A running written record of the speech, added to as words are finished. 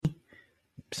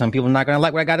some people are not gonna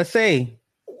like what I gotta say.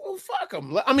 Well, fuck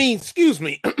them. I mean, excuse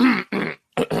me.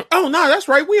 Oh no, that's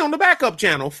right. We on the backup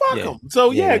channel. Fuck them. So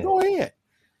yeah, go ahead.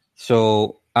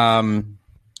 So I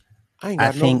ain't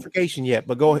got notification yet,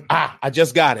 but go ahead. I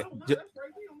just got it.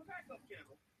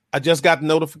 I just got the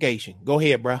notification. Go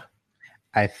ahead, bro.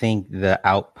 I think the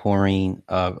outpouring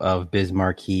of Biz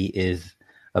Markie is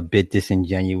a bit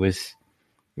disingenuous,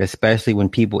 especially when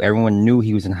everyone knew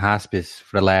he was in hospice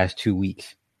for the last 2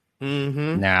 weeks.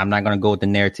 Mm-hmm. Now, I'm not going to go with the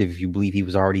narrative if you believe he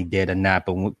was already dead or not,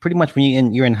 but pretty much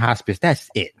when you're in hospice, that's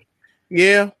it.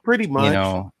 Yeah, pretty much. You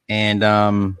know,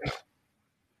 and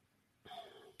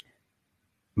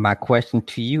my question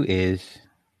to you is,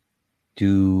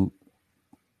 do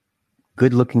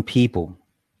good-looking people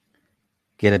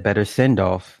get a better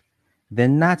send-off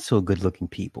than not so good-looking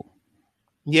people?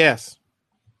 Yes.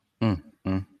 And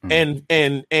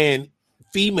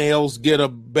females get a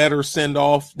better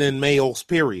send-off than males,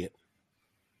 period.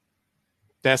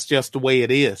 That's just the way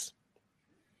it is.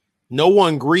 No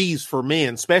one grieves for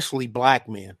men, especially black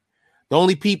men. The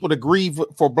only people to grieve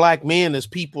for black men is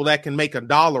people that can make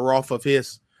 $1 off of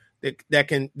his, that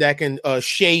can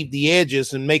shave the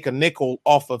edges and make a nickel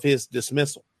off of his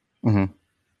dismissal. Mm-hmm.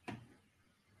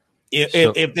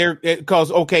 If they're,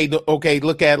 because okay,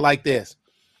 look at it like this.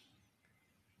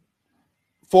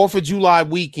 4th of July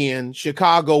weekend,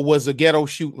 Chicago was a ghetto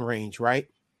shooting range, right?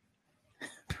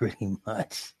 Pretty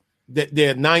much.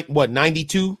 There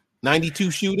 92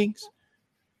 shootings.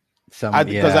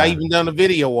 Because I even done a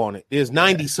video on it. There's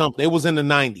 90 something. It was in the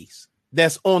 90s.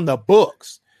 That's on the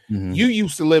books. Mm-hmm. You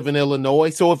used to live in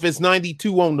Illinois, so if it's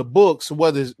 92 on the books,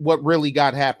 what really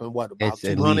got happened? What about it's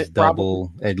 200?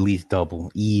 At least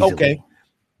double, easily. Okay.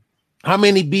 How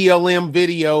many BLM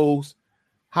videos?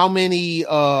 How many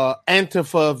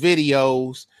Antifa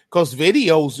videos? Because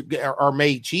videos are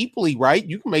made cheaply, right?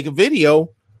 You can make a video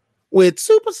with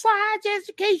Super Slides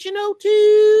Education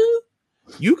 02.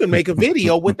 You can make a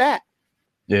video with that.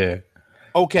 Yeah.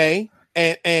 Okay.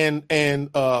 And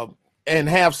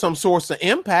have some source of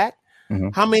impact. Mm-hmm.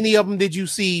 How many of them did you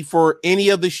see for any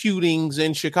of the shootings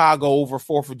in Chicago over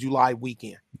 4th of July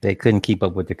weekend? They couldn't keep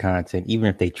up with the content. Even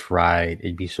if they tried,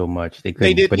 it'd be so much. They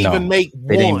didn't even make one.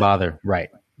 They didn't bother. Right.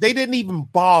 They didn't even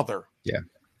bother. Yeah.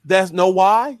 That's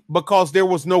why? Because there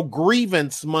was no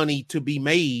grievance money to be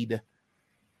made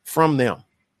from them.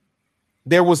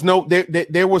 There was no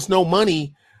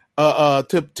money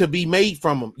to be made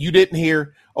from them. You didn't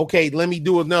hear, okay, let me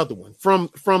do another one from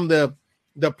the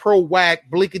pro whack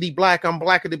blickety black, I'm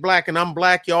blackety black and I'm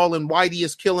black, y'all, and Whitey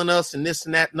is killing us and this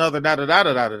and that and other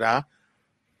da.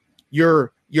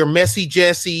 Your messy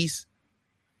Jessies,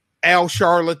 Al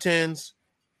Charlatans,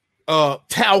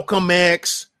 Talcum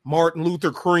X, Martin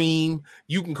Luther Cream,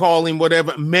 you can call him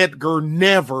whatever, Medgar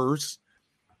Nevers.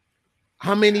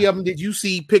 How many of them did you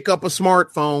see pick up a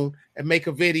smartphone and make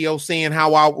a video saying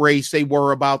how outraged they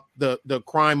were about the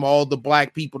crime, all the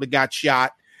black people that got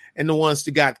shot and the ones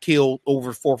that got killed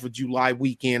over 4th of July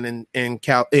weekend in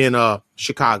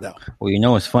Chicago? Well, you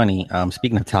know, it's funny.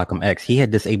 Speaking of Talcum X, he had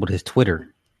disabled his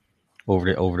Twitter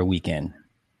over the weekend.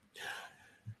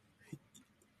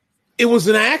 It was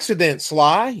an accident,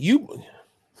 Sly.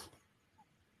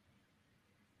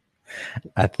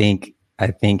 I think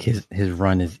his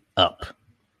run is up.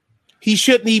 He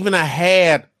shouldn't even have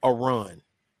had a run.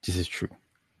 This is true.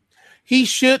 He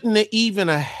shouldn't have even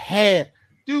have had.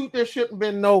 Dude, there shouldn't have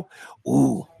been no.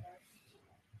 Ooh.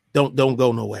 Don't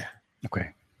go nowhere. Okay.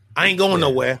 I ain't going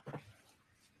nowhere.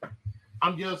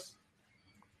 I'm just.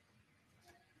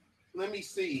 Let me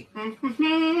see.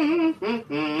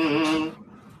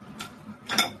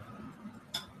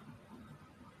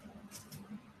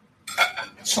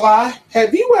 Sly,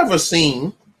 have you ever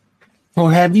seen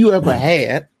or have you ever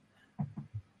had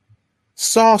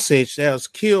sausage that was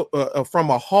killed from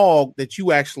a hog that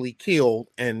you actually killed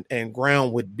and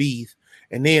ground with beef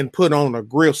and then put on a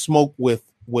grill smoked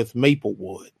with maple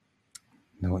wood?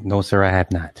 No, sir, I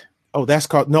have not. Oh, that's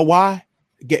called. Know why?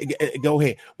 Go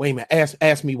ahead. Wait a minute.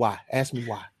 Ask me why. Ask me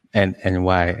why. And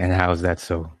why? And how is that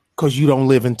so? Because you don't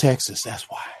live in Texas. That's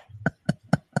why.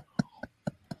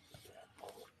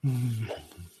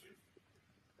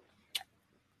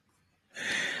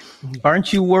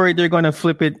 Aren't you worried they're going to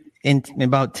flip it in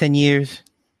about 10 years?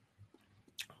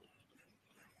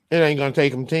 It ain't going to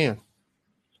take them 10.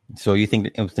 So you think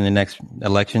it was in the next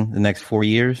election, the next 4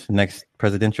 years, the next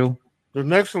presidential? The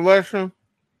next election,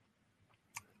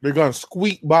 they're going to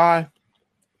squeak by.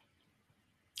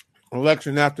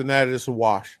 Election after that is a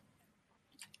wash.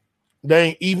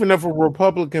 Even if a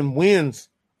Republican wins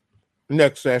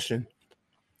next session,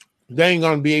 they ain't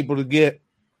going to be able to get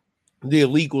the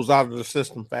illegals out of the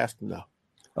system fast enough.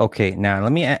 Okay, now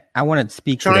I want to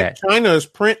speak to that. China is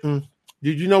printing.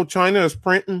 Did you know China is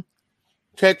printing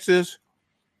Texas,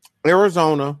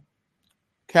 Arizona,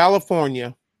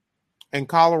 California, and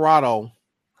Colorado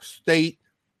state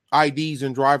IDs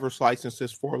and driver's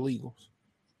licenses for illegals?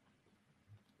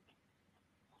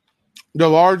 The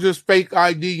largest fake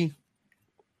ID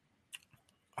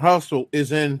hustle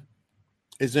is in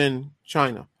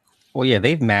China. Well, yeah,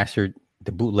 they've mastered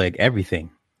the bootleg everything.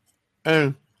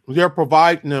 And they're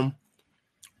providing them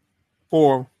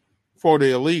for the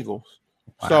illegals.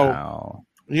 Wow. So,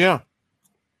 yeah.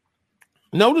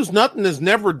 Notice nothing is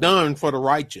never done for the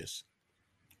righteous.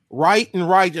 Right and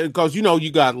righteous, because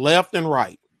you got left and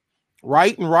right.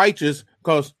 Right and righteous,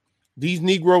 because these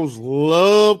Negroes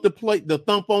love to play the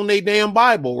thump on their damn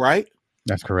Bible, right?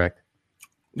 That's correct.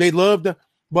 They love to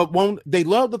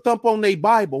thump on their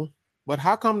Bible, but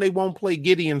how come they won't play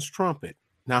Gideon's trumpet?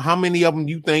 Now, how many of them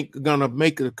you think are gonna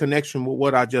make a connection with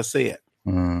what I just said?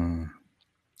 Don't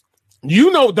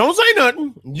say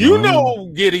nothing.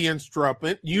 Know Gideon's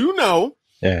trumpet.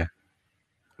 Yeah.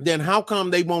 Then how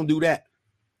come they won't do that?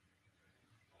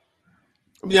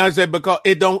 I said because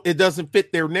it doesn't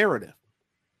fit their narrative.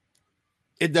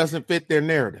 It doesn't fit their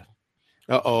narrative.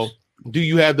 Do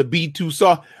you have the B2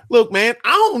 sauce? Look, man,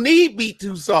 I don't need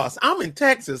B2 sauce. I'm in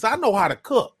Texas. I know how to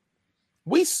cook.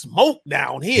 We smoke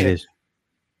down here. It is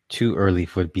too early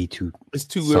for B2. It's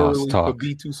too sauce early talk. for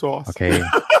B2 sauce. Okay.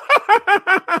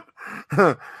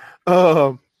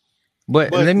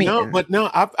 But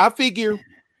I figure,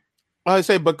 I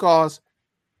say, because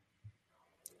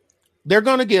they're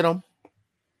gonna get them.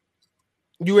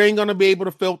 You ain't gonna be able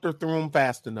to filter through them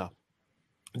fast enough.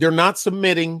 They're not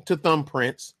submitting to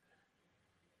thumbprints.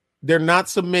 They're not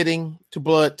submitting to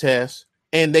blood tests,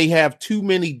 and they have too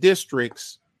many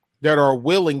districts that are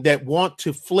willing, that want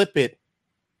to flip it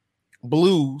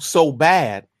blue so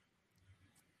bad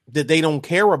that they don't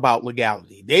care about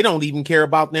legality. They don't even care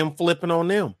about them flipping on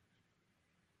them.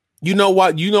 You know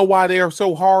what? You know why they're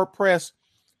so hard pressed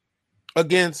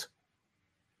against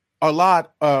a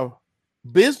lot of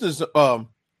business,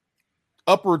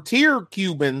 upper tier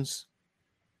Cubans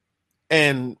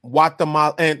and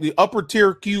Guatemala, and the upper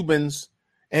tier Cubans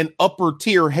and upper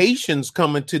tier Haitians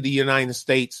coming to the United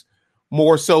States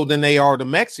more so than they are the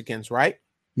Mexicans, right?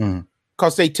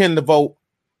 Because they tend to vote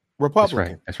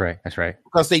Republican. That's right.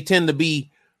 Because they tend to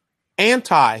be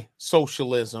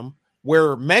anti-socialism,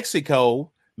 where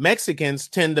Mexicans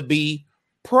tend to be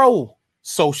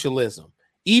pro-socialism.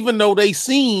 Even though they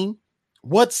seen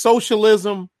what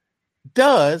socialism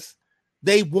does,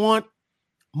 they want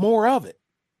more of it.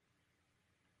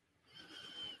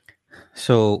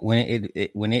 So when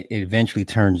it eventually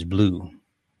turns blue,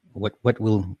 what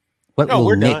will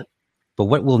we're Nick? Done. But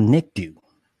what will Nick do?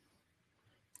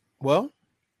 Well,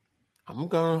 I'm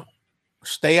gonna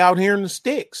stay out here in the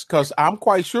sticks, because I'm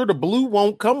quite sure the blue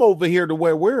won't come over here to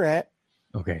where we're at.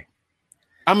 Okay.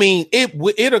 I mean,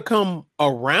 it'll come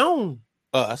around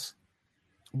us,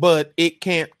 but it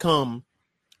can't come.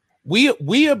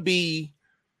 We'll be.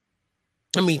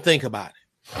 I mean, think about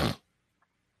it.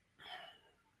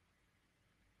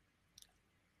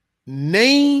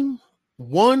 Name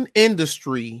one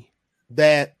industry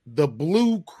that the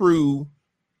blue crew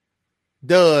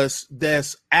does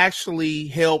that's actually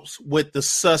helps with the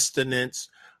sustenance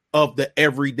of the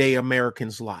everyday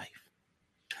American's life.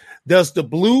 Does the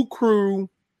blue crew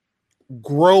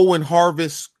grow and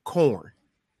harvest corn?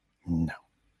 No.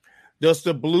 Does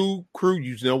the blue crew,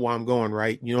 you know where I'm going,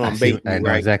 right? You know I'm baiting, right? I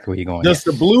know exactly where you're going. Does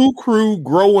the blue crew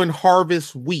grow and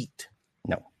harvest wheat?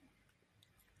 No.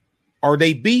 Are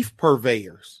they beef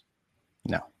purveyors?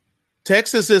 No.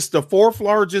 Texas is the fourth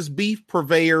largest beef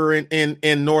purveyor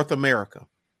in North America.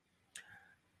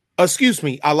 Excuse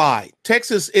me, I lied.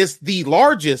 Texas is the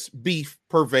largest beef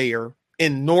purveyor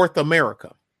in North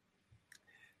America.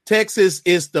 Texas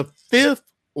is the fifth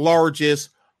largest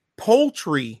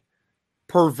poultry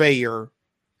purveyor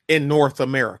in North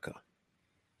America.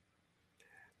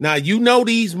 Now,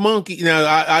 these monkeys. Now,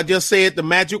 I just said the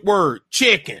magic word,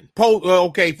 chicken.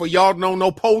 Okay, for y'all don't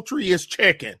know, poultry is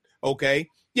chicken. Okay.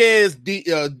 Yeah, it's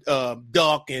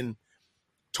duck and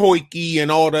turkey and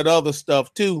all that other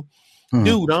stuff too.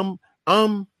 Dude,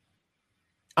 I'm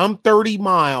 30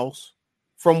 miles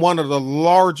from one of the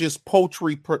largest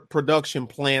poultry production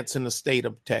plants in the state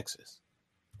of Texas.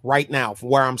 Right now, from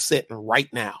where I'm sitting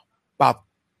right now, about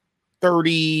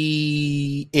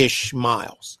 30-ish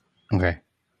miles. Okay.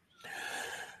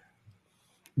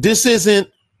 This isn't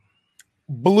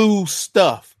blue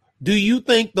stuff. Do you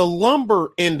think the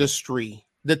lumber industry,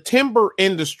 the timber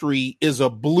industry, is a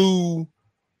blue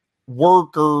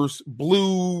workers,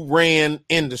 blue ran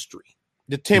industry?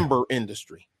 the timber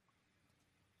industry?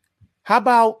 How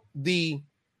about the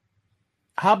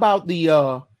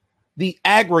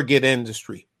aggregate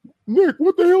industry? Nick,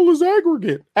 what the hell is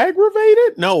aggregate?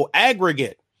 Aggravated? No,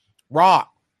 aggregate.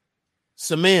 Rock,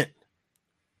 cement,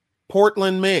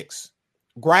 Portland mix,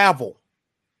 gravel,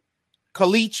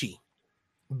 caliche,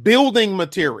 building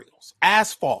materials,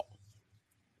 asphalt.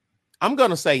 I'm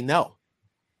going to say no.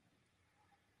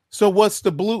 So what's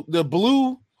the blue?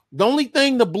 The only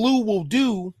thing the blue will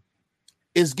do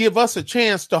is give us a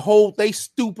chance to hold they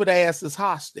stupid asses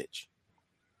hostage.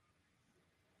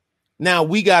 Now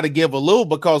we got to give a little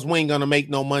because we ain't going to make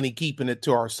no money keeping it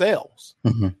to ourselves.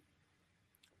 Mm-hmm.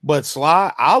 But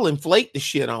Sly, I'll inflate the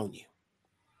shit on you.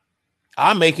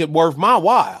 I make it worth my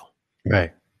while.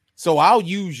 Right. So I'll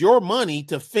use your money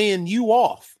to fend you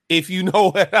off, if you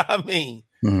know what I mean.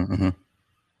 Mm-hmm.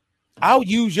 I'll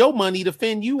use your money to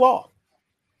fend you off.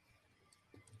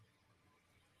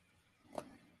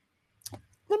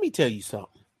 Let me tell you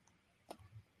something.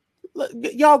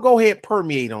 Y'all go ahead,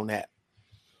 permeate on that.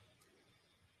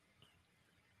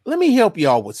 Let me help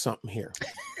y'all with something here.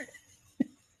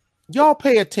 Y'all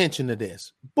pay attention to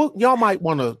this. Y'all might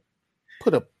want to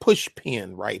put a push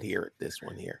pin right here at this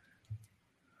one here.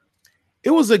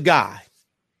 It was a guy,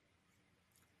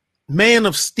 man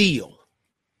of steel.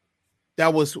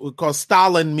 That was because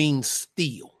Stalin means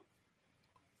steel.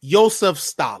 Joseph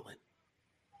Stalin.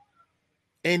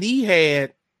 And he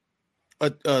had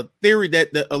a theory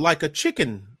that like a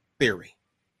chicken theory.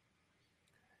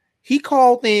 He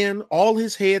called in all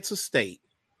his heads of state,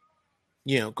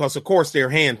 because of course they're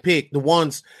handpicked. The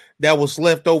ones that was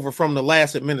left over from the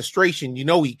last administration,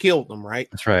 he killed them, right?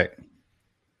 That's right.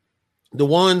 The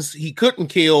ones he couldn't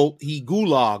kill, he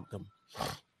gulagged them.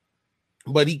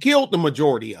 But he killed the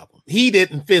majority of them. He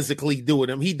didn't physically do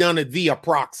it. He done it via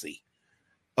proxy.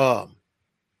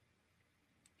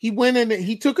 He went in and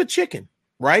he took a chicken,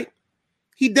 right?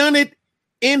 He done it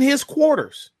in his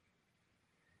quarters.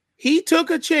 He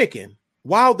took a chicken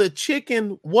while the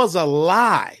chicken was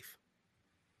alive.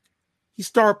 He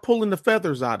started pulling the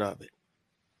feathers out of it.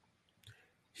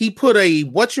 He put I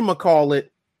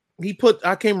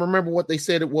can't remember what they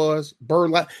said it was,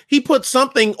 burlap. He put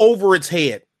something over its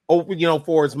head,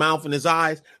 for his mouth and his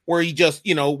eyes, where he just,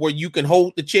 where you can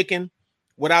hold the chicken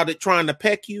without it trying to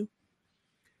peck you.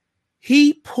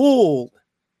 He plucked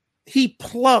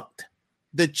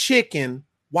the chicken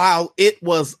while it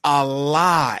was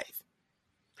alive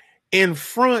in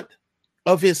front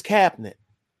of his cabinet.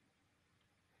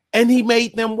 And he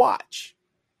made them watch.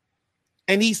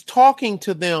 And he's talking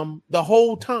to them the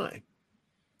whole time.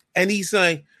 And he's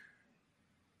saying,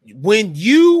 when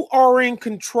you are in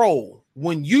control,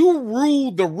 when you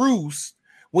rule the roost,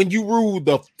 when you rule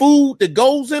the food that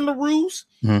goes in the roost,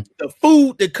 the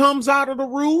food that comes out of the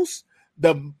roost,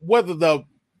 whether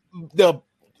the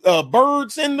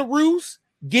birds in the roost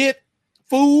get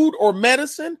food or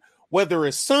medicine, whether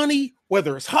it's sunny,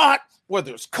 whether it's hot,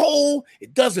 whether it's cold,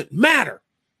 it doesn't matter.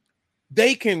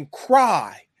 They can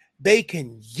cry, they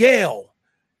can yell,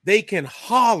 they can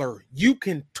holler. You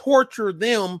can torture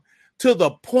them to the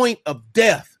point of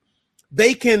death.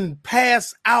 They can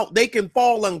pass out. They can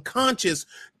fall unconscious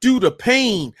due to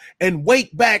pain and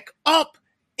wake back up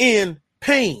in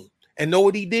pain. And know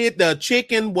what he did? The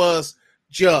chicken was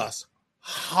just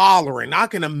hollering. I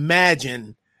can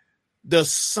imagine the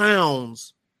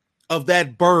sounds of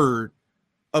that bird,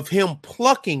 of him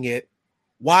plucking it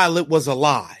while it was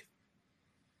alive.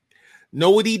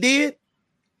 Know what he did?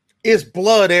 It's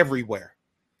blood everywhere.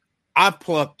 I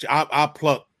plucked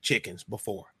chickens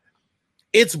before.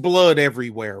 It's blood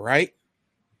everywhere, right?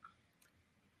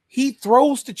 He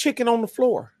throws the chicken on the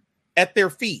floor at their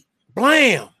feet.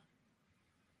 Blam!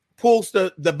 Pulls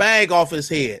the bag off his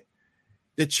head.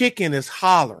 The chicken is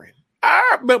hollering.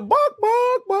 But buck,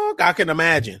 buck, buck. I can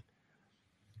imagine.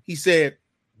 He said,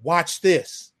 watch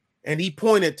this. And he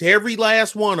pointed to every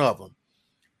last one of them.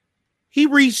 He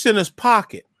reached in his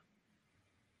pocket.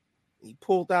 He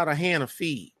pulled out a hand of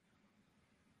feed.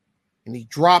 And he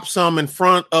dropped some in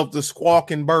front of the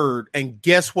squawking bird. And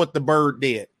guess what the bird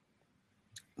did?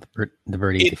 The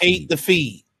bird ate the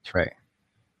feed. That's right.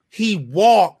 He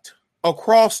walked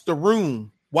across the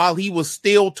room while he was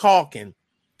still talking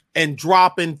and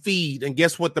dropping feed. And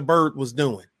guess what the bird was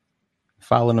doing?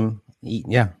 Following him.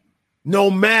 Yeah.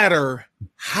 No matter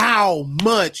how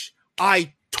much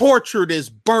I torture this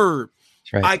bird,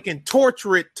 right. I can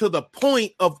torture it to the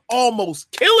point of almost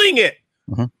killing it.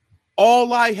 Mm-hmm.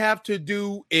 All I have to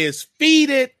do is feed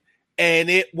it and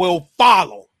it will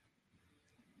follow.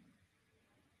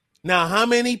 Now, how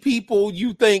many people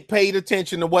you think paid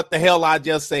attention to what the hell I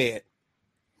just said?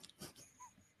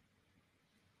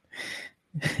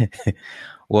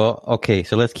 Well, okay,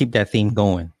 so let's keep that theme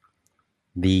going.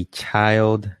 The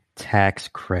child tax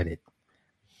credit.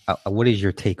 What is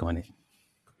your take on it?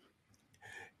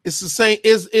 It's the same.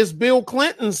 Is Bill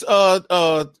Clinton's bill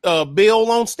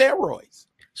on steroids?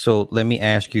 So let me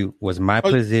ask you, was my Uh,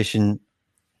 position,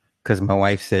 because my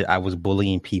wife said I was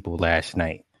bullying people last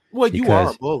night well, you are a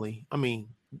because bully. I mean,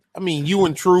 you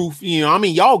and Truth.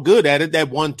 Y'all good at it. That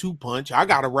 1-2 punch. I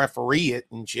got to referee it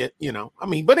and shit.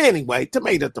 But anyway,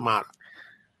 tomato, tomato.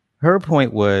 her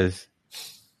point was,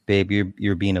 babe,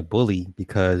 you're being a bully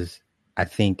because I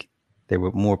think there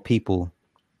were more people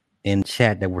in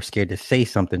chat that were scared to say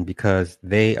something because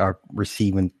they are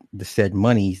receiving the said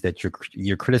monies that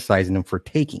you're criticizing them for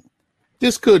taking.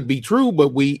 This could be true,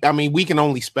 but we can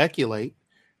only speculate.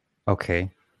 Okay.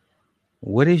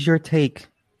 What is your take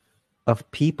of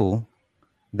people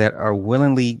that are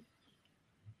willingly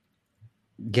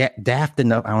get daft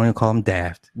enough? I don't even call them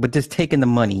daft, but just taking the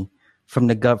money from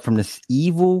from this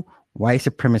evil white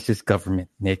supremacist government,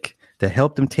 Nick, to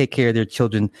help them take care of their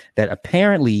children that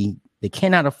apparently they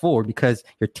cannot afford because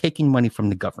you're taking money from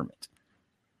the government.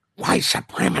 White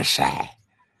supremacy.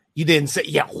 You didn't say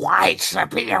white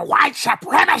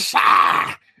supremacy.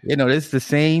 This is the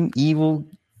same evil,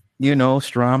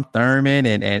 Strom Thurmond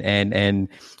and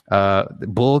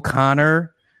Bull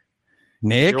Connor,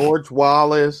 Nick, George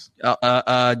Wallace,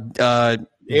 Daley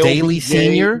LBJ,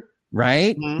 Senior,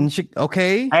 right?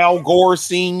 Okay. Al Gore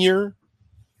Senior.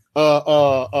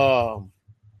 Oh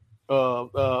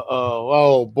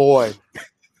boy,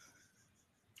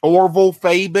 Orville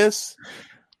Faubus.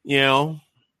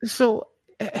 So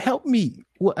help me.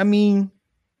 Well,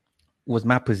 was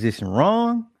my position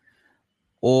wrong?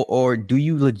 Or do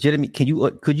you legitimately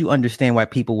could you understand why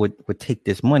people would take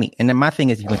this money? And then my thing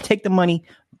is, you can take the money,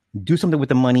 do something with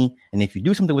the money, and if you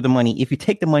do something with the money, if you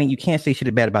take the money, you can't say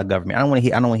shit bad about government. I don't want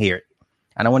to hear it.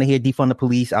 I don't want to hear defund the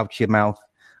police out your mouth.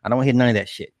 I don't want to hear none of that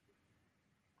shit.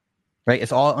 Right?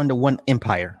 It's all under one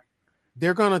empire.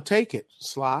 They're gonna take it,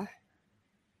 Sly.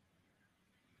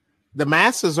 The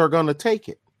masses are gonna take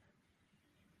it.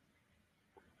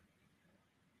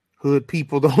 Hood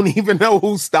people don't even know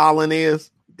who Stalin is.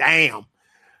 Damn.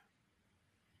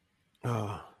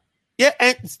 Yeah,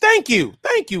 and thank you,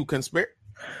 conspiracy.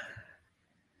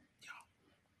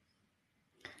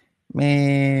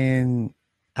 Man,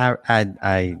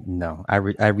 I no, I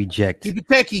reject. Keep it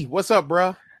techie. What's up,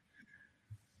 bro?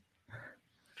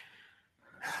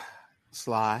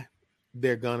 Sly,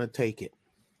 they're gonna take it.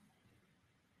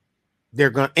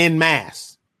 They're gonna en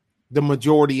masse. The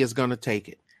majority is gonna take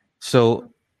it.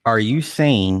 So, are you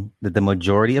saying that the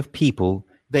majority of people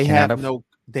they have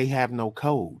no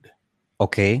code?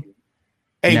 Okay.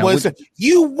 Hey,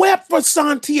 you wept for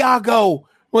Santiago.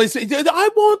 Well, I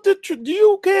want the truth.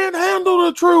 You can't handle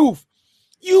the truth.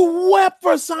 You wept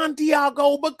for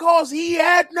Santiago because he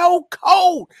had no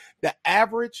code. The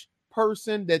average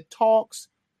person that talks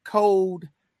code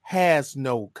has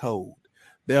no code.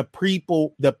 The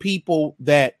people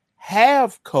that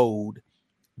have code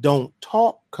don't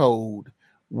talk code.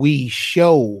 We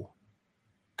show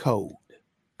code.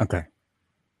 Okay.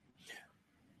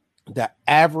 The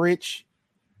average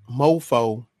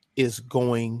mofo is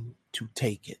going to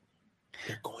take it.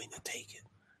 They're going to take it.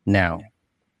 Now,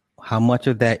 how much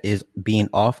of that is being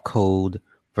off code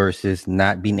versus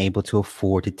not being able to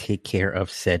afford to take care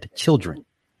of said children?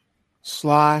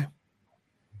 Sly,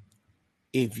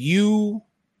 if you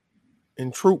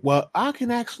in truth, well, I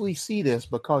can actually see this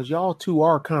because y'all two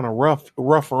are kind of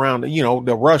rough around,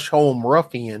 the rush home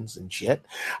ruffians and shit.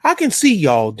 I can see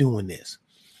y'all doing this.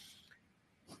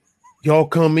 Y'all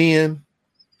come in,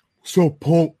 what's up,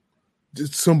 punk?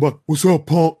 Somebody, what's up,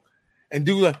 punk? And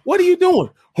do that. What are you doing?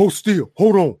 Hold still.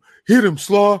 Hold on. Hit him,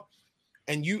 Sly.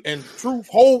 And Truth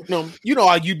holding them. You know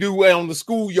how you do on the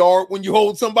schoolyard when you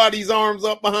hold somebody's arms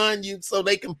up behind you so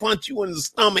they can punch you in the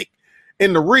stomach,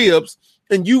 in the ribs,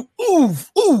 and you oof,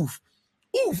 oof,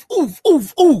 oof, oof,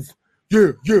 oof, oof.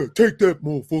 Yeah, take that,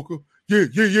 motherfucker.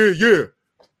 Yeah.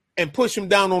 And push him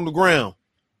down on the ground.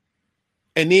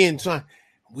 And then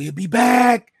we'll be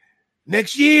back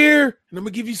next year, and I'm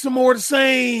gonna give you some more of the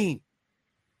same.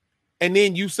 And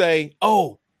then you say,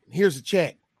 oh, here's a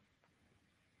check.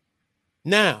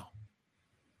 Now,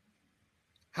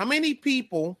 how many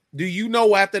people do you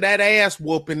know after that ass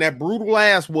whooping, that brutal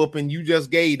ass whooping you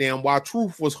just gave them while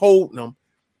Truth was holding them,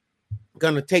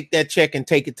 gonna take that check and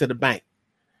take it to the bank?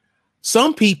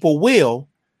 Some people will.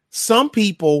 Some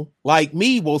people, like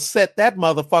me, will set that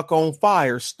motherfucker on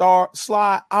fire.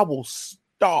 Sly, I will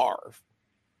starve.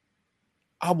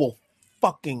 I will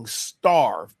fucking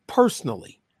starve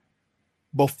personally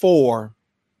before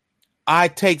I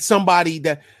take somebody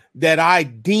that that I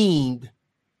deemed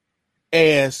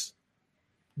as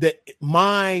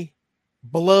my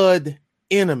blood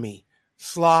enemy,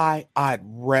 Sly, I'd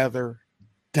rather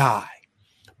die.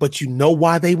 But you know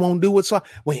why they won't do it, Sly?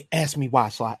 Wait, ask me why,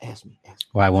 Sly. Ask me.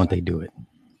 Why won't they do it?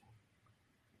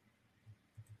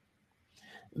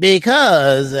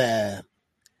 Because,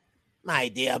 my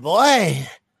dear boy,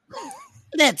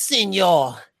 that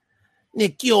Signor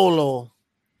Nicolo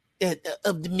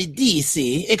of the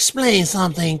Medici explain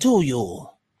something to you.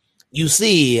 You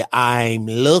see, I'm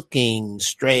looking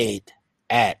straight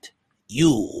at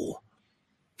you.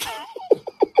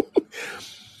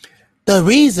 The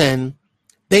reason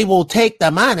they will take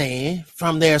the money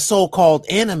from their so-called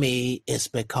enemy is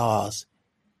because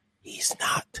he's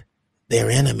not their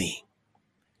enemy.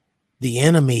 The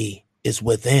enemy is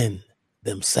within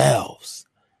themselves.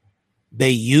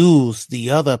 They use the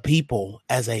other people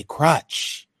as a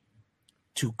crutch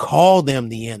to call them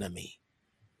the enemy.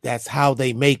 That's how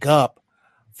they make up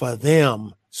for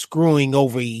them screwing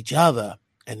over each other,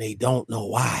 and they don't know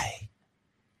why.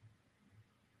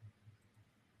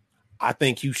 I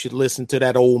think you should listen to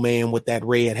that old man with that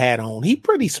red hat on. He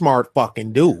pretty smart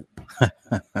fucking dude.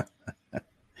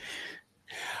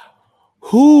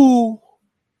 Who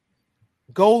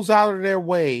goes out of their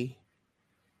way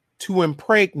to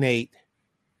impregnate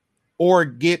or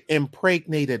get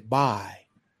impregnated by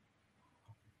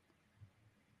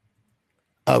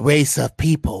a race of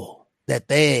people that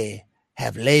they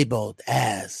have labeled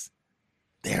as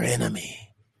their enemy.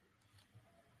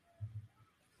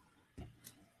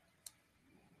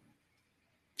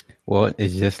 Well,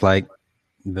 it's just like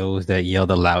those that yell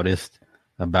the loudest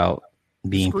about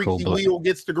being Squeaky pro-black. wheel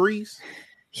gets the grease.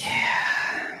 Yeah.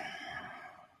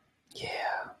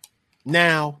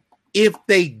 Now, if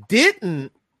they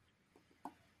didn't,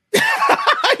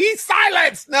 he's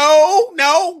silenced.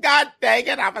 No, God dang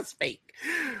it, I'm a speak.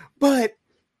 But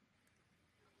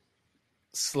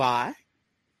Sly,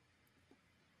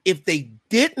 if they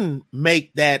didn't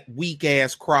make that weak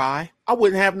ass cry, I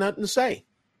wouldn't have nothing to say.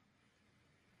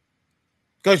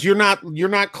 Because you're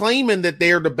not claiming that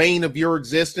they're the bane of your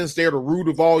existence, they're the root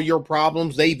of all your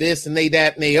problems, they this and they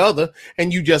that and they other,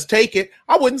 and you just take it.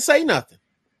 I wouldn't say nothing.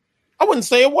 I wouldn't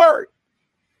say a word.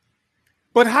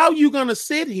 But how you gonna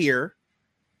sit here?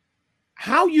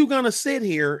 How you gonna sit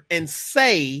here and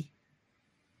say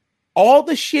all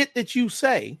the shit that you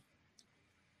say?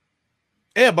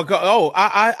 Yeah, because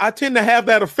I tend to have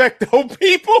that effect on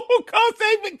people because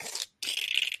they've been.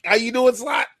 How you doing,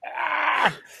 Slot?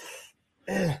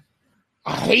 I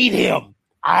hate him.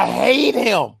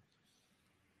 I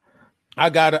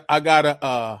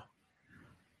gotta,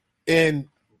 and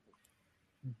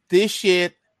this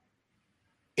shit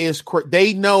is,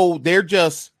 they know they're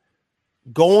just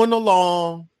going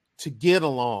along to get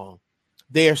along.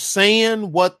 They're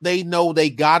saying what they know they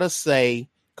gotta say,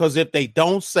 because if they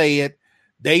don't say it,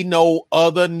 they know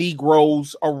other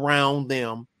Negroes around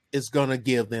them is gonna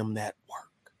give them that work.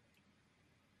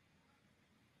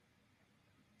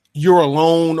 You're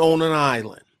alone on an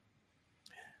island.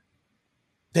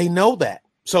 They know that.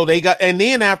 So they got, and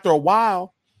then after a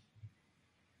while,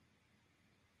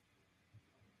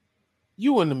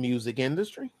 you in the music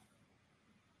industry,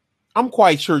 I'm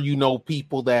quite sure you know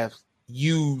people that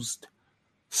used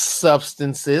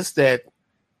substances that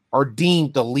are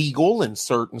deemed illegal in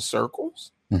certain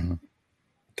circles. Mm-hmm.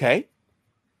 Okay.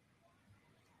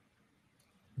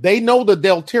 They know the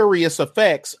deleterious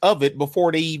effects of it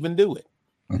before they even do it.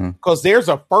 Because there's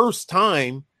a first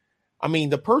time. I mean,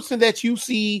 the person that you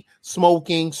see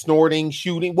smoking, snorting,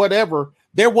 shooting, whatever,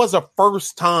 there was a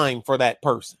first time for that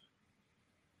person.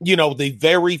 You know, the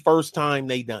very first time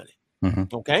they done it.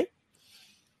 Mm-hmm. Okay.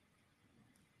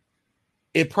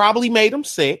 It probably made them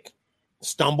sick,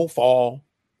 stumble, fall,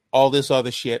 all this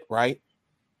other shit, right?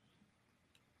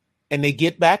 And they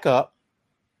get back up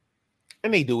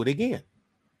and they do it again.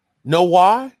 Know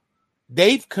why?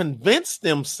 They've convinced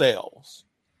themselves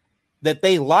that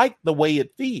they like the way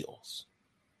it feels.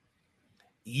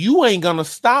 You ain't gonna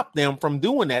stop them from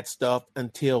doing that stuff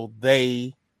until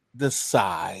they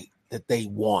decide that they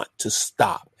want to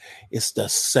stop. It's the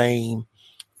same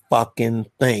fucking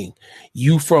thing.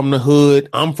 You from the hood,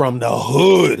 I'm from the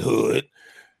hood.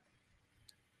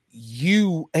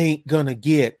 You ain't gonna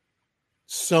get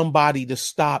somebody to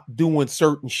stop doing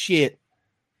certain shit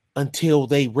until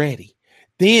they ready.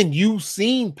 Then you've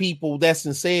seen people that's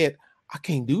and said, I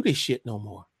can't do this shit no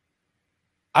more.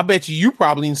 I bet you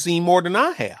probably seen more than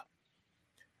I have.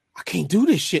 I can't do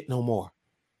this shit no more.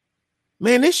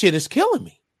 Man, this shit is killing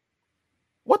me.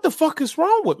 What the fuck is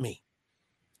wrong with me?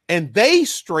 And they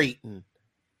straighten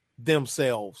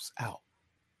themselves out.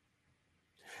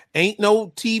 Ain't no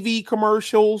TV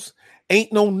commercials.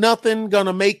 Ain't no nothing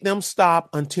gonna make them stop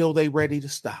until they ready to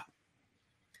stop.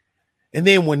 And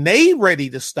then when they ready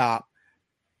to stop,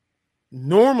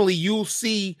 normally you'll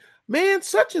see, man,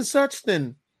 such and such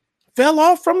then fell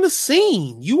off from the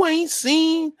scene. You ain't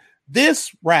seen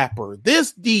this rapper,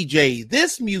 this DJ,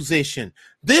 this musician,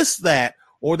 this, that,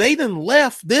 or they done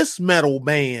left this metal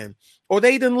band, or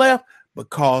they done left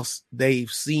because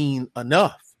they've seen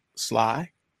enough,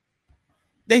 Sly.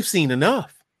 They've seen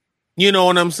enough. You know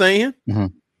what I'm saying? Mm-hmm.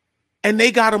 And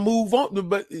they got to move on.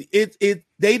 But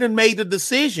they done made a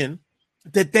decision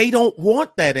that they don't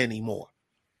want that anymore.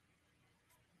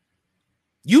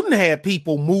 You didn't have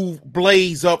people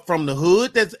blaze up from the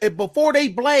hood. That's before they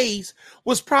blaze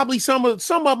was probably some of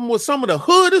them was some of the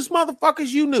hoodest motherfuckers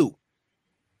you knew.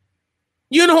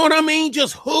 You know what I mean?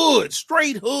 Just hood,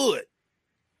 straight hood.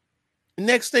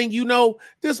 Next thing you know,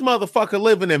 this motherfucker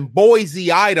living in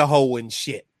Boise, Idaho and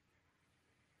shit.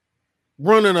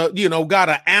 Running got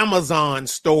an Amazon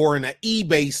store and an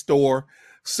eBay store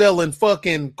selling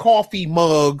fucking coffee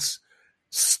mugs,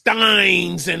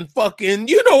 Steins and fucking,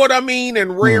 you know what I mean?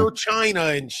 And rare china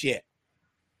and shit.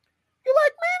 You're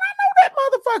like, man, I know that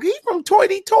motherfucker. He's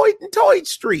from Toy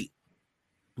Street.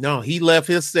 No, he left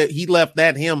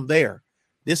that him there.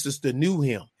 This is the new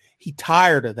him. He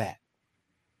tired of that.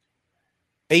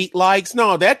 8 likes.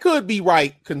 No, that could be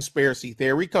right. Conspiracy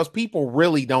theory. Because people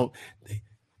really don't,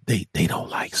 they don't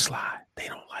like Sly. They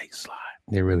don't like Sly.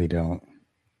 They really don't.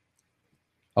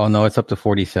 Oh no, it's up to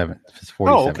 47. It's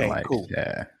 47 likes. Cool.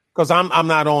 Yeah. Because I'm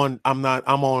on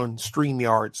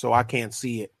StreamYard, so I can't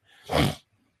see it.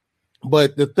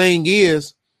 But the thing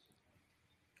is,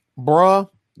 bruh,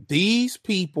 these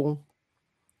people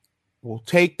will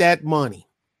take that money.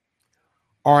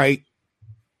 All right.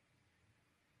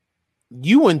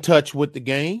 You in touch with the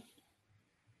game.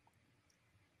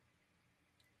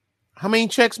 How many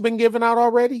checks been given out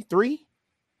already? 3?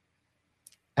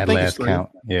 At last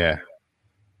count. Yeah.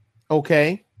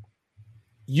 Okay.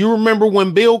 You remember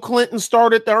when Bill Clinton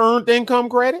started the earned income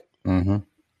credit?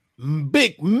 Mm-hmm.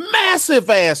 Big, massive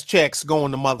ass checks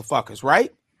going to motherfuckers,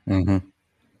 right? Mm-hmm.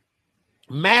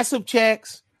 Massive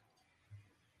checks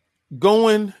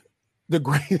going the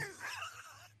great.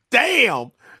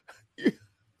 Damn.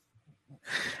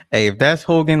 Hey, if that's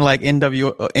Hogan like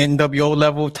NWO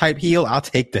level type heel, I'll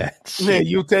take that. Yeah,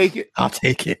 you take it. I'll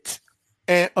take it.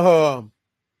 And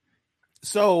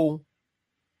so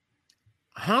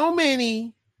how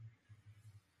many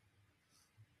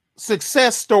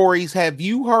success stories have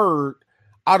you heard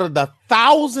out of the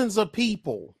thousands of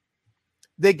people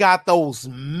that got those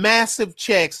massive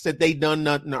checks that they done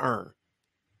nothing to earn?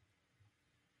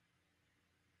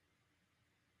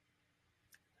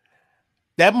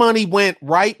 That money went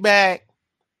right back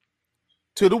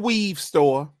to the weave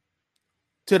store,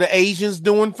 to the Asians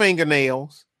doing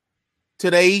fingernails,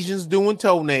 to the Asians doing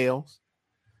toenails,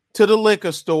 to the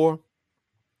liquor store,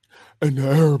 and the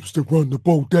Arabs that run the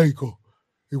bodega.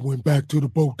 It went back to the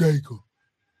bodega.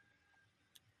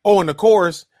 Oh, and of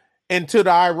course, and to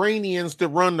the Iranians that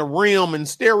run the Rim and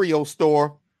Stereo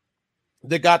store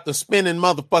that got the spinning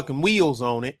motherfucking wheels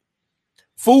on it.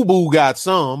 Fubu got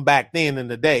some back then in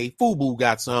the day. Fubu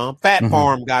got some. Fat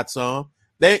Farm got some.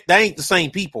 They ain't the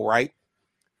same people, right?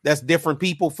 That's different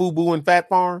people. Fubu and Fat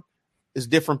Farm is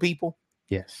different people.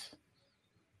 Yes.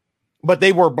 But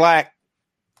they were black.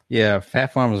 Yeah,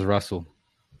 Fat Farm was Russell.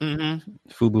 Mm-hmm.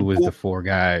 Fubu was the 4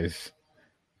 guys.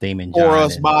 Damon John. For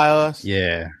us, by us.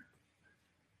 Yeah.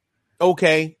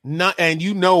 Okay. And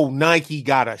you know Nike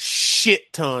got a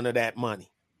shit ton of that money.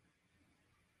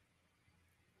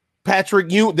 The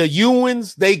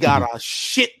Ewans, they got a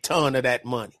shit ton of that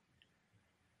money.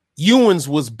 Ewans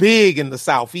was big in the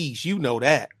Southeast. You know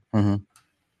that. Mm-hmm.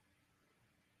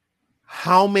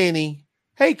 How many,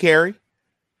 hey, Carrie,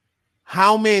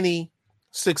 how many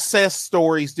success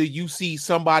stories do you see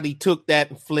somebody took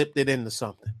that and flipped it into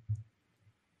something?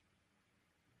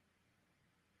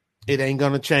 It ain't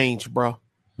going to change, bro.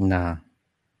 Nah.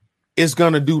 It's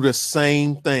going to do the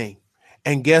same thing.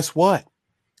 And guess what?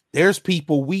 There's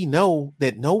people we know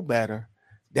that know better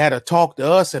that'll talk to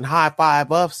us and high five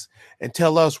us and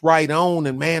tell us right on.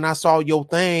 And man, I saw your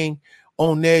thing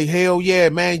on there. Hell yeah,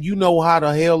 man. You know how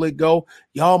the hell it go.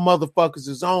 Y'all motherfuckers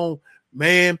is on,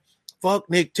 man. Fuck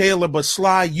Nick Taylor, but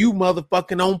Sly, you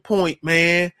motherfucking on point,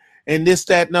 man. And this,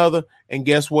 that, and other. And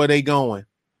guess where they going?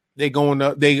 They going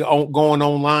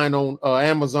online on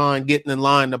Amazon, getting in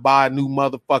line to buy a new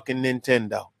motherfucking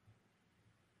Nintendo.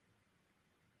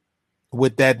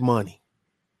 With that money,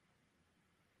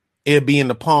 it'll be in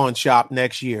the pawn shop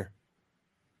next year.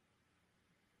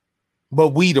 But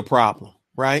we the problem,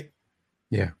 right?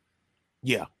 Yeah.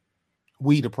 Yeah.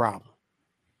 We the problem.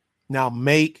 Now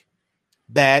make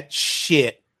that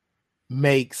shit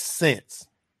make sense.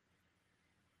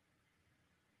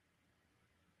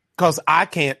 Because I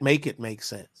can't make it make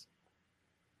sense.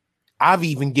 I've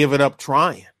even given up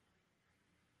trying.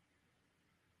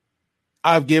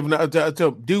 I've given up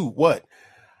to do what?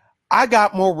 I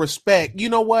got more respect. You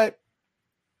know what?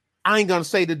 I ain't going to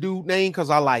say the dude name because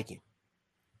I like him.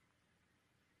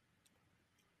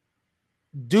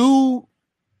 Dude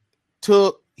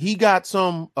he got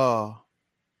some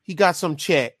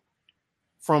check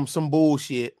from some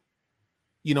bullshit.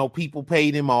 You know, people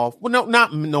paid him off. Well, no,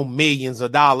 not no millions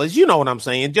of dollars. You know what I'm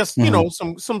saying? Just, you know,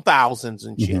 some thousands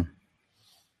and shit.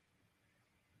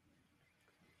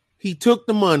 He took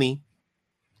the money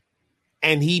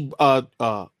and he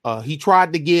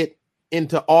tried to get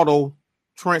into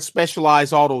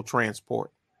specialized auto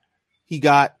transport. He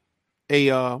got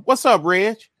a what's up,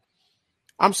 Reg?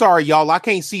 I'm sorry, y'all. I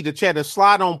can't see the chat. If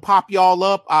Sly don't pop y'all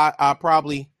up, I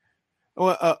probably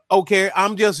okay.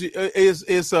 I'm just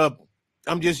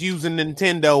I'm just using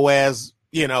Nintendo as,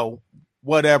 you know,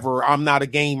 whatever. I'm not a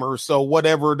gamer, so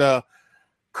whatever the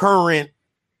current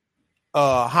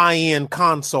high-end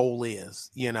console is,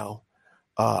 you know,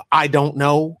 I don't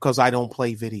know because I don't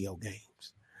play video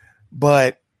games.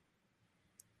 But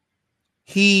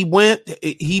he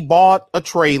bought a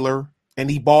trailer and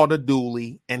he bought a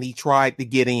dually and he tried to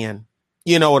get in,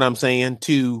 you know what I'm saying,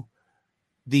 to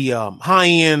the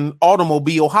high-end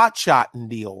automobile hotshotting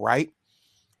deal, right?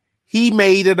 He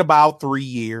made it about 3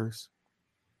 years.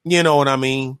 You know what I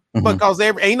mean? Because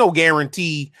there ain't no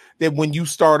guarantee that when you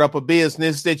start up a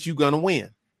business that you're going to win.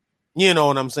 You know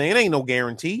what I'm saying? Ain't no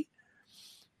guarantee.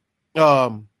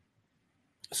 So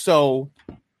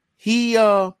he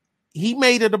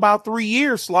made it about 3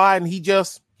 years, Sly, and he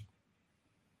just,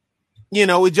 you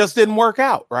know, it just didn't work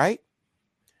out, right?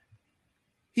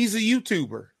 He's a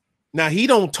YouTuber. Now, he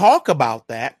don't talk about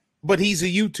that, but he's a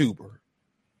YouTuber.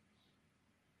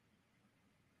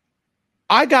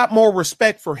 I got more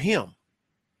respect for him.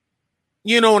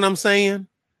 You know what I'm saying?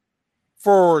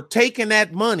 For taking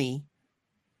that money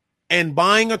and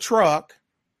buying a truck,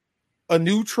 a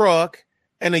new truck,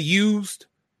 and a used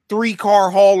 3-car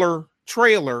hauler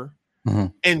trailer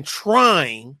and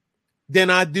trying than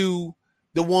I do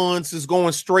the ones that's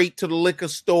going straight to the liquor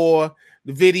store,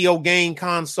 the video game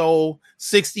console,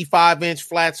 65-inch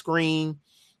flat screen,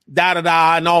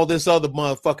 da-da-da, and all this other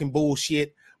motherfucking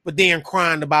bullshit, but then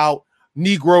crying about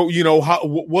Negro, you know,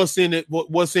 what's in it?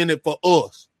 What's in it for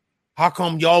us? How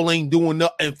come y'all ain't doing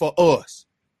nothing for us?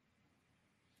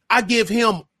 I give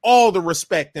him all the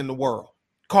respect in the world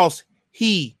because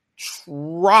he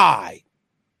tried.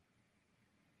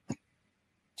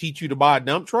 Teach you to buy a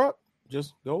dump truck?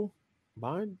 Just go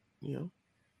buy, you know,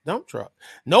 dump truck.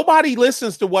 Nobody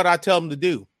listens to what I tell them to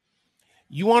do.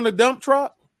 You want a dump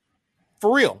truck?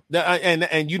 For real.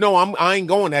 And you know, I ain't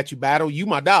going at you, Battle. You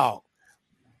my dog.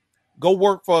 Go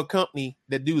work for a company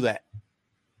that do that.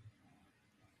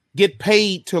 Get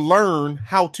paid to learn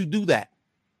how to do that.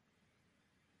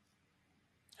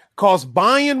 Because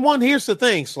buying one, here's the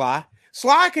thing, Sly.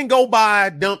 Sly can go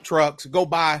buy dump trucks,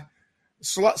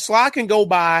 Sly can go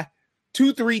buy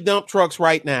 2-3 dump trucks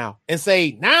right now and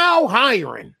say, now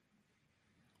hiring,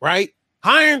 right?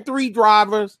 Hiring 3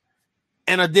 drivers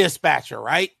and a dispatcher,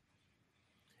 right?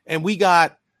 And we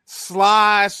got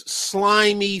Sly's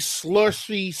slimy,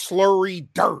 slushy, slurry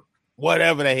dirt,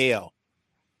 whatever the hell.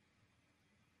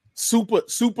 Super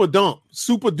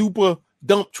duper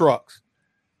dump trucks.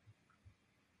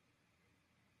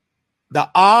 The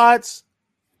odds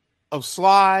of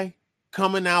Sly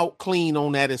coming out clean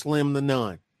on that is slim to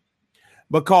none.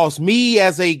 Because me,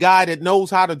 as a guy that knows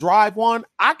how to drive one,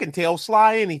 I can tell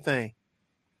Sly anything.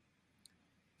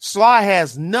 Sly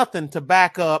has nothing to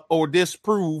back up or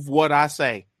disprove what I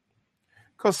say.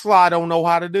 Because Sly don't know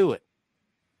how to do it.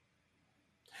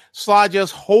 Sly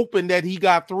just hoping that he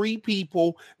got 3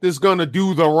 people that's going to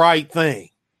do the right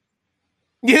thing.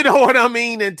 You know what I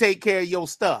mean? And take care of your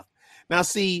stuff. Now,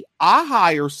 see, I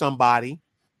hire somebody,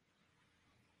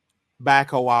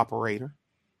 backhoe operator,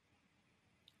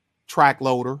 track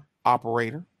loader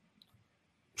operator,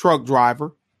 truck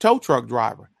driver, tow truck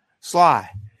driver. Sly,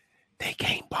 they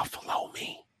can't buffalo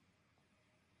me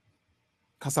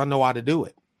because I know how to do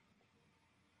it.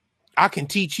 I can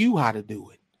teach you how to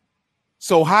do it.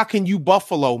 So how can you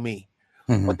buffalo me?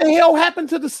 What the hell happened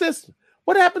to the system?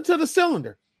 What happened to the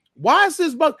cylinder? Why is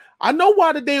this bug? I know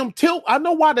why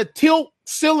the tilt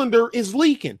cylinder is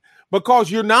leaking,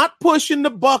 because you're not pushing the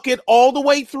bucket all the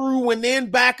way through and then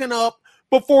backing up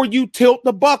before you tilt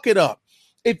the bucket up.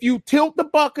 If you tilt the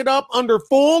bucket up under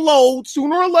full load,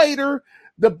 sooner or later,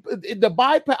 the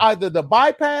bypass, either the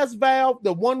bypass valve,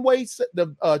 the one-way,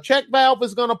 the check valve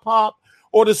is going to pop,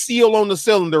 or the seal on the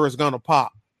cylinder is going to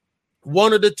pop.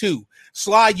 One of the two.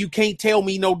 Sly, you can't tell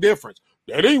me no difference.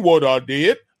 That ain't what I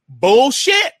did.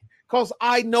 Bullshit. Because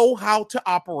I know how to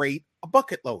operate a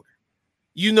bucket loader.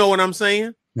 You know what I'm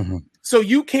saying? Mm-hmm. So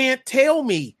you can't tell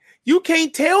me. You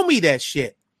can't tell me that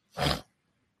shit.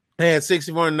 They had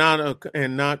 64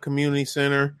 and not community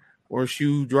center or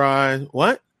shoe dry.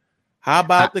 What? How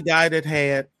about the guy that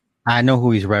had I know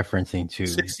who he's referencing to.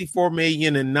 64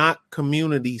 million and not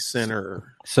community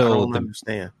center? So I don't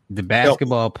understand. The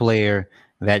basketball player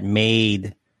that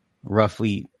made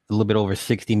roughly a little bit over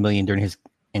 60 million during his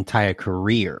entire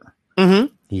career.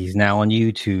 Mm-hmm. He's now on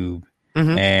YouTube.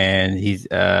 Mm-hmm. And he's,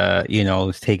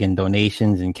 he's taking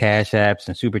donations and cash apps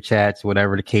and super chats,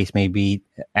 whatever the case may be,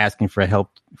 asking for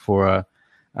help for a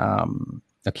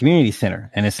community center.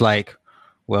 And it's like,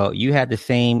 well, you had the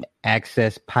same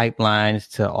access pipelines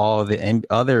to all the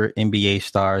other NBA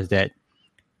stars that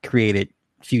created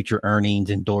future earnings,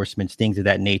 endorsements, things of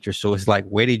that nature. So it's like,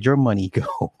 where did your money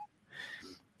go?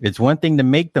 It's one thing to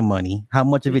make the money. How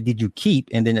much of it did you keep?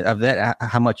 And then of that,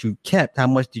 how much you kept?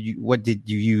 What did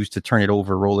you use to turn it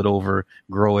over, roll it over,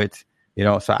 grow it?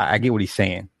 So I get what he's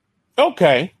saying.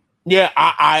 Okay. Yeah.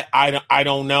 I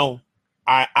don't know.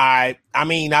 I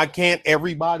mean, I can't,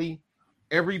 everybody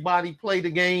play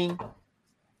the game.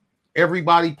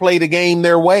 Everybody play the game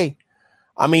their way.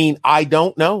 I mean, I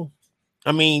don't know.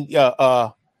 I mean,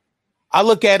 I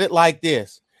look at it like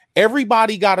this.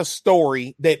 Everybody got a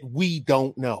story that we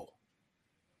don't know.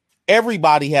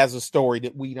 Everybody has a story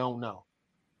that we don't know.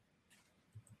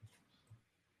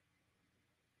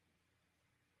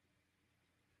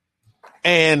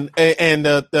 And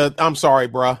I'm sorry,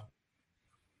 bruh.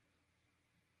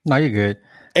 No, you're good.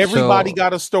 Everybody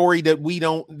got a story that we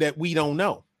don't know. We don't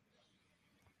know,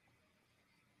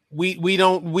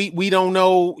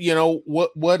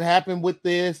 what happened with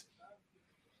this.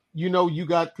 You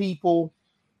got people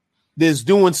that's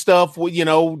doing stuff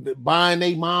with, buying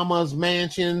their mama's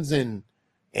mansions and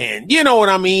you know what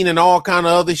I mean, and all kind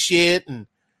of other shit, and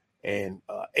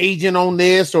agent on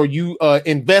this, or you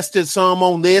invested some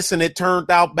on this and it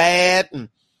turned out bad. And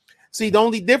see, the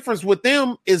only difference with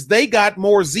them is they got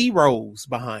more zeros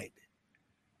behind it.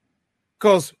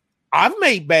 Because I've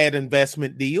made bad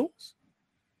investment deals.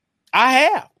 I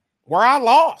have, where I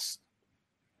lost.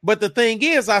 But the thing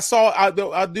is, I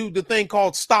do the thing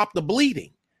called stop the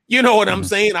bleeding. You know what I'm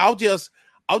saying? I'll just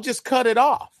cut it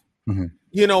off. Mm-hmm.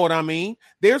 You know what I mean?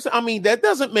 That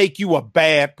doesn't make you a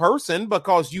bad person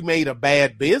because you made a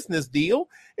bad business deal.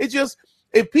 It's just,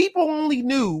 if people only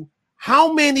knew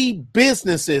how many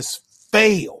businesses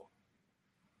fail.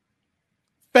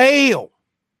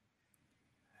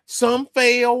 Some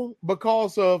fail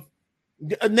because of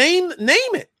name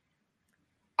it.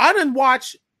 I didn't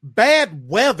watch bad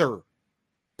weather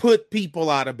put people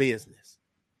out of business.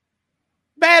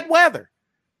 Bad weather.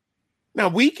 Now,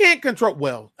 we can't control.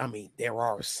 Well, I mean, there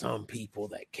are some people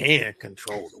that can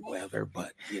control the weather,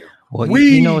 but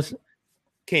we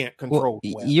can't control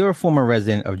the weather. You're a former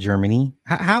resident of Germany.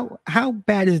 How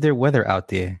bad is their weather out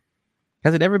there?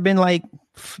 Has it ever been like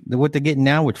what they're getting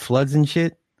now with floods and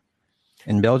shit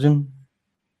in Belgium?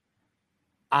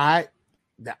 Because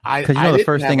the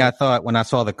first thing I thought when I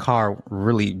saw the car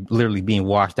literally being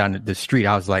washed down the street,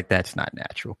 I was like, that's not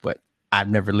natural. But I've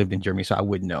never lived in Germany, so I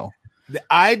wouldn't know.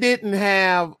 I didn't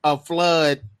have a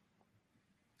flood.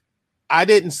 We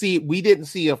didn't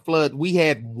see a flood. We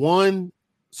had one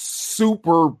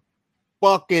super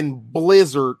fucking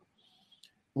blizzard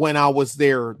when I was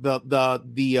there.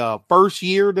 The first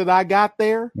year that I got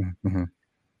there. Mm-hmm.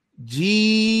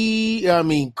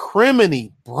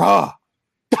 Criminy, bruh.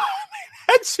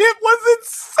 That shit was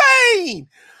insane.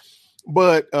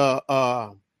 But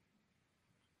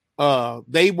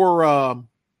they were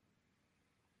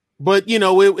but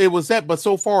it was that. But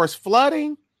so far as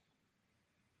flooding,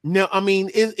 no, I mean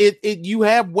you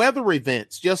have weather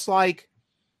events just like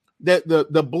that,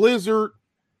 the blizzard,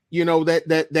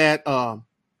 the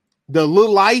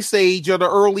little ice age of the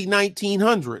early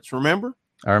 1900s. Remember?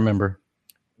 I remember.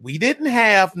 We didn't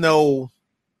have no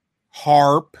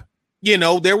HARP.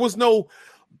 There was no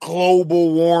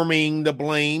global warming to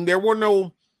blame. There were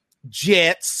no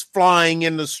jets flying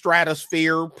in the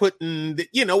stratosphere, putting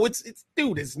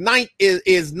it's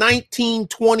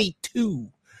 1922.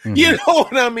 Mm-hmm. You know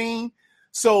what I mean?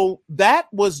 So that's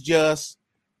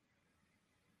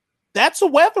a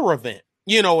weather event.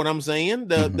 You know what I'm saying?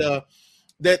 The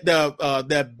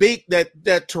big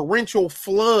torrential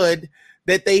flood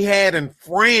that they had in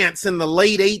France in the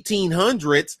late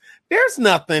 1800s, There's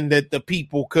nothing that the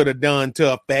people could have done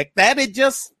to affect that.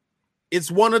 It's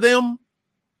one of them.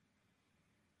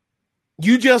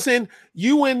 You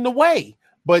in the way.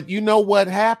 But you know what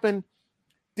happened?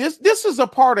 This is a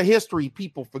part of history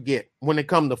people forget when it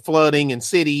comes to flooding and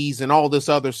cities and all this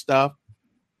other stuff.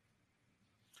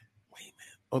 Wait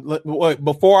a minute.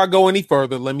 Before I go any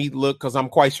further, let me look, because I'm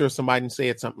quite sure somebody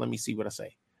said something. Let me see what I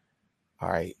say. All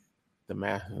right. The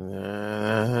math.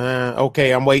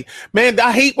 Okay, I'm waiting. Man,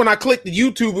 I hate when I click the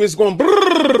YouTube, it's going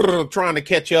trying to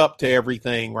catch up to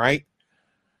everything, right?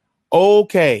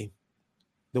 Okay.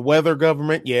 The weather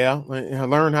government, yeah.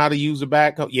 Learn how to use a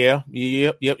backhoe. Yeah.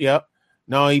 Yep.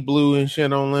 No, he blew and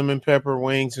shit on lemon pepper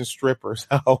wings and strippers.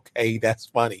 Okay, that's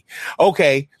funny.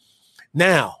 Okay,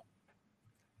 now.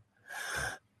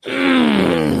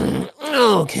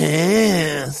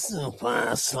 Okay,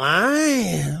 Super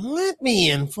Sly. Let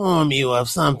me inform you of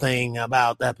something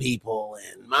about the people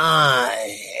in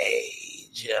my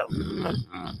age.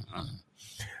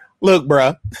 Look,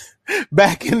 bruh,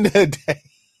 back in the day,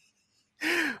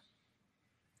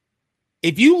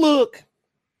 if you look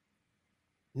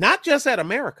not just at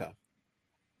America,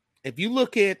 if you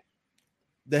look at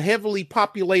the heavily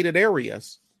populated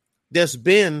areas, there's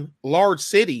been large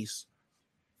cities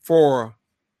for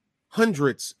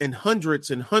hundreds and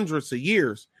hundreds and hundreds of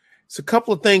years. It's a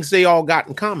couple of things they all got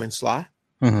in common, Sly.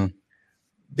 Mm-hmm.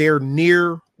 They're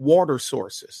near water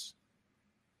sources.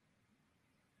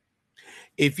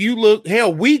 If you look,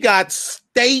 hell, we got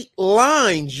state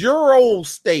lines, your old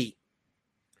state.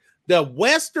 The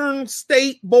western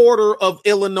state border of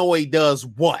Illinois does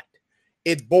what?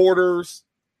 It borders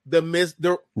the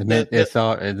Mississippi,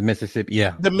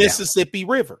 yeah. The Mississippi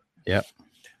River. Yep.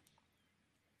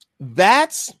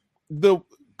 That's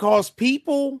cause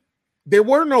people, there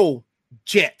were no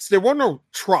jets, there were no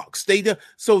trucks.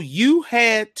 So you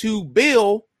had to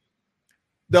build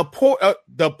the port.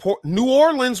 New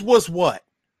Orleans was what?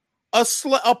 A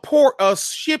port, a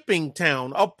shipping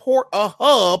town, a port, a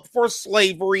hub for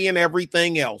slavery and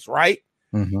everything else, right?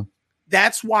 Mm-hmm.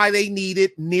 That's why they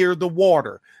needed near the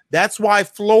water. That's why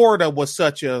Florida was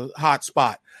such a hot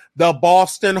spot. The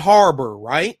Boston Harbor,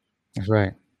 right? That's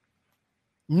right.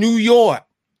 New York,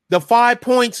 the 5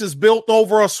 Points is built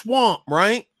over a swamp,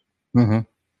 right? Mm-hmm.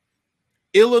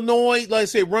 Illinois, like I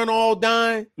say, run all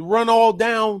down.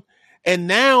 And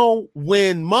now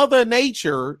when Mother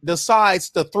Nature decides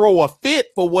to throw a fit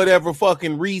for whatever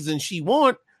fucking reason she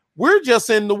want, we're just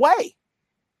in the way.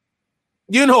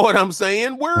 You know what I'm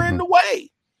saying? We're in the way.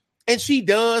 And she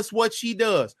does what she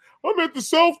does. I'm at the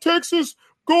South Texas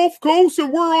Gulf Coast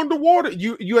and we're underwater.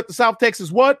 You at the South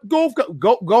Texas what? Gulf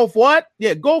what?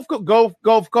 Yeah, Gulf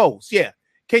Coast. Yeah.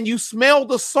 Can you smell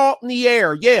the salt in the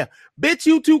air? Yeah. Bitch,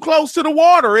 you too close to the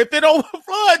water. If it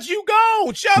overfloods, you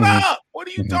go. Shut up. What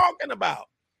are you talking about?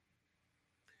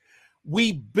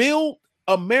 We built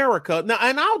America. Now,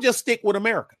 and I'll just stick with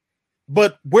America.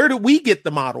 But where do we get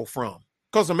the model from?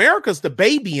 Because America's the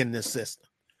baby in this system.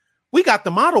 We got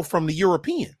the model from the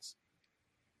Europeans.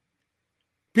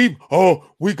 People,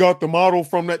 we got the model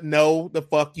from that. No, the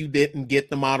fuck you didn't get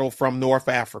the model from North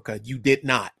Africa. You did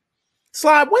not.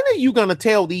 Sly, when are you going to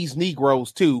tell these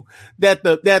Negroes too that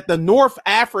the North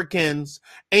Africans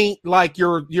ain't like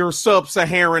your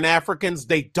sub-Saharan Africans?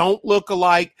 They don't look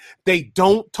alike. They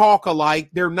don't talk alike.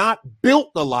 They're not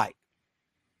built alike.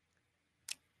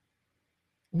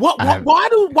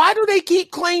 Why do they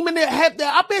keep claiming that?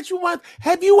 I bet you want.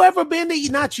 Have you ever been to?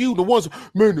 Not you, the ones.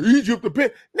 Man, Egypt,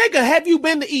 nigga. Have you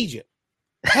been to Egypt?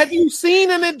 Have you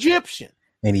seen an Egyptian?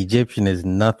 An Egyptian is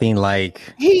nothing like.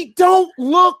 He don't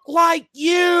look like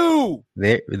you.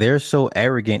 They're so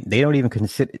arrogant. They don't even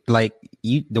consider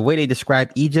the way they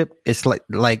describe Egypt. It's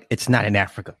like it's not in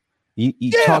Africa.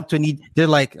 You talk to they're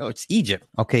like, oh, it's Egypt.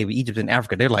 Okay, but Egypt's in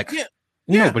Africa. They're like,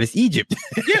 no, but it's Egypt.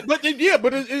 but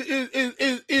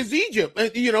it's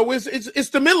Egypt. You know, it's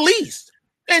the Middle East,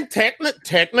 and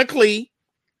technically,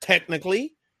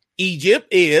 Egypt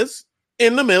is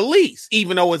in the Middle East,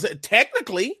 even though it's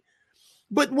technically.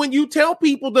 But when you tell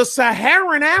people the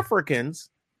Saharan Africans,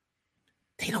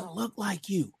 they don't look like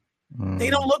you. They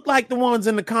don't look like the ones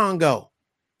in the Congo.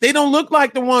 They don't look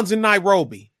like the ones in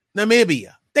Nairobi,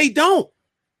 Namibia. They don't.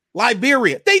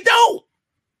 Liberia. They don't.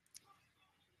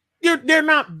 They're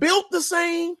not built the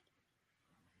same.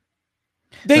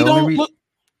 They don't look.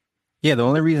 Yeah, the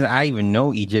only reason I even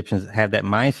know Egyptians have that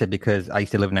mindset because I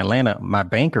used to live in Atlanta. My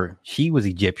banker, she was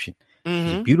Egyptian.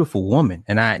 She's a beautiful woman.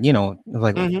 And I was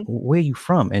like, where are you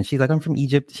from? And she's like, I'm from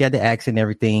Egypt. She had the accent and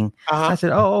everything. I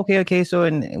said, oh, okay. So,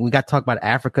 and we got to talk about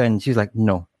Africa. And she's like,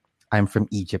 no, I'm from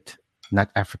Egypt, not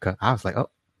Africa. I was like,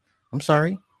 oh, I'm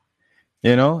sorry.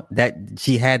 You know, that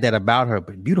she had that about her,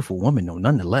 but beautiful woman, though,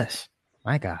 nonetheless.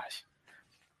 My gosh.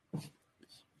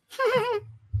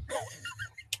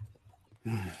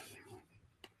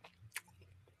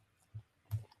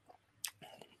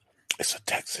 It's a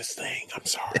Texas thing. I'm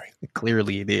sorry.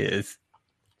 Clearly it is.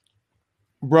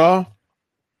 Bruh.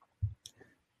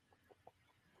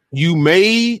 You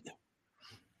made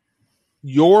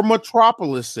your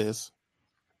metropolises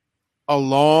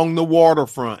along the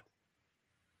waterfront.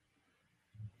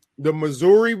 The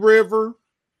Missouri River,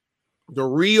 the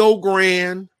Rio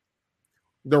Grande,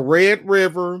 the Red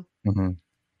River,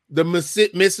 the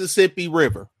Mississippi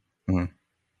River,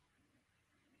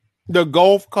 the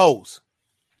Gulf Coast.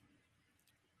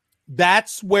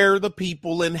 That's where the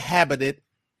people inhabited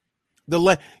the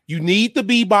land. You need to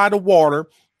be by the water.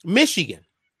 Michigan.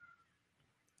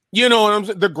 You know what I'm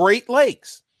saying? The Great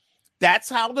Lakes. That's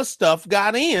how the stuff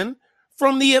got in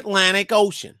from the Atlantic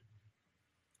Ocean.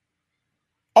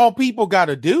 All people got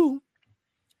to do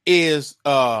is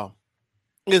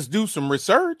do some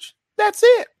research. That's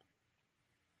it.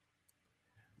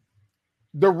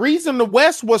 The reason the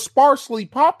West was sparsely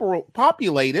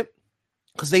populated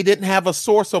because they didn't have a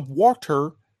source of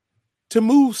water to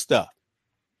move stuff.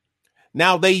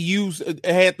 Now they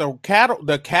had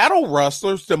the cattle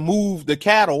rustlers to move the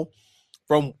cattle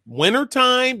from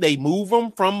wintertime. They move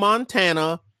them from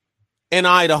Montana and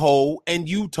Idaho and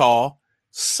Utah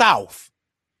south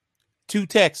to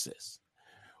Texas.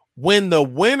 When the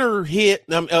winter hit,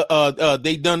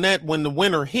 they done that. When the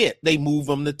winter hit, they move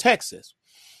them to Texas.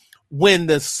 When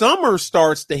the summer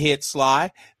starts to hit,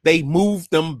 Sly, they move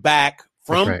them back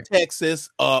from Texas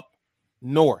up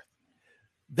north.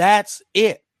 That's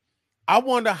it. I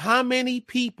wonder how many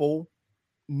people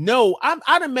know. I'd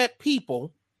have met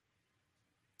people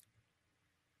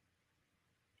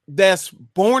that's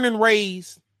born and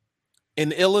raised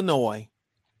in Illinois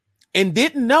and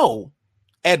didn't know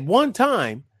at one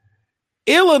time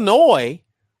Illinois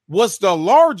was the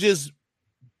largest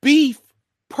beef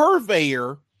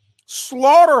purveyor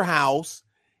slaughterhouse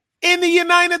in the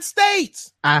United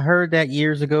States. I heard that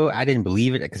years ago. I didn't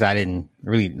believe it because I didn't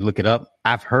really look it up.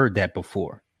 I've heard that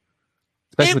before,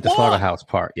 especially with the slaughterhouse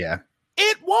part. Yeah,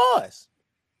 it was.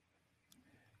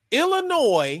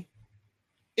 Illinois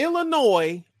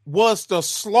was the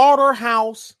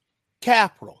slaughterhouse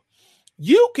capital.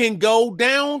 You can go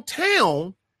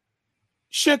downtown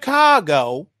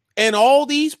Chicago and all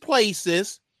these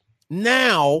places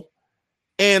now.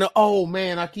 And oh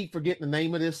man, I keep forgetting the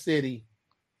name of this city.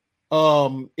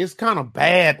 It's kind of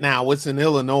bad now. It's in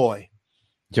Illinois.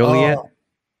 Joliet?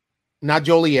 Not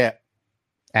Joliet.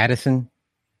 Addison?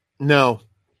 No.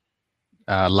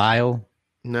 Lyle?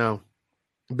 No.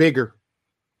 Bigger.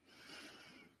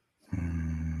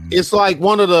 It's like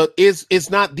one of the it's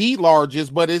not the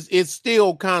largest, but it's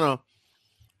still kind of,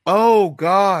 oh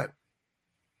God.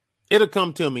 It'll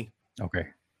come to me. Okay.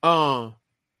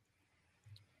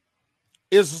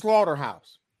 It's a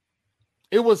slaughterhouse.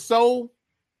 It was so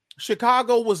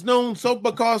Chicago was known so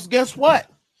because guess what?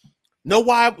 Know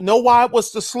why it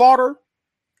was the slaughter?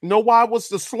 Know why it was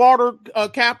the slaughter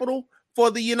capital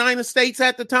for the United States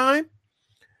at the time?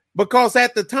 Because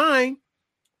at the time,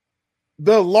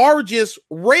 the largest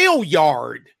rail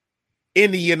yard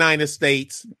in the United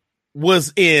States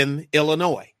was in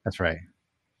Illinois. That's right.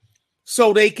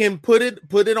 So they can put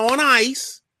it on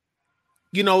ice.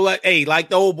 You know, like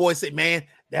the old boy said, man,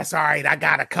 that's all right. I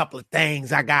got a couple of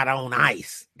things I got on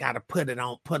ice. Got to put them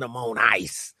on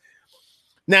ice.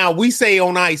 Now we say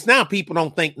on ice. Now people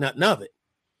don't think nothing of it,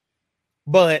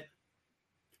 but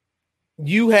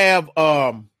you have,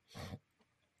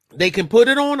 they can put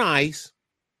it on ice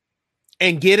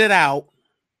and get it out.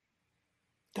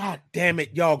 God damn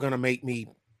it. Y'all going to make me,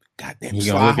 God damn it.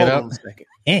 Hold on a second.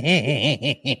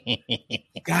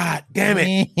 God damn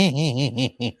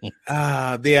it.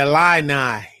 The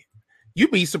Illini.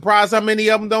 You'd be surprised how many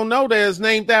of them don't know that it's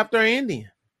named after an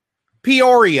Indian.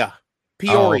 Peoria.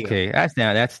 Oh, okay. That's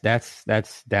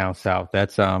down south.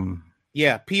 That's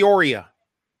yeah, Peoria.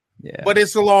 Yeah. But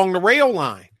it's along the rail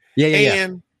line. Yeah.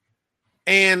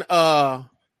 And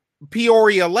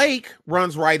Peoria Lake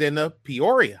runs right into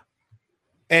Peoria.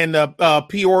 And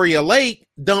Peoria Lake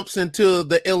dumps into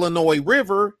the Illinois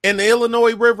River, and the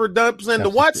Illinois River dumps into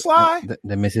what, Sly?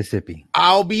 The Mississippi.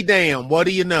 I'll be damned. What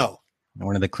do you know?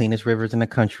 One of the cleanest rivers in the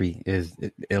country is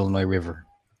the Illinois River.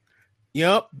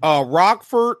 Yep.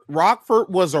 Rockford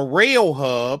was a rail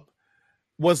hub,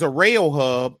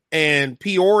 and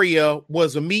Peoria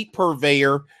was a meat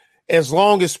purveyor and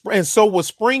so was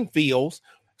Springfield,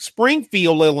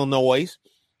 Illinois,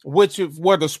 which is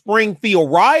where the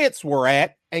Springfield riots were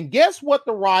at. And guess what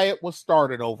the riot was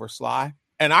started over, Sly?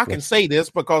 And I can say this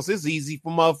because it's easy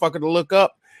for motherfucker to look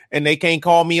up and they can't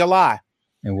call me a lie.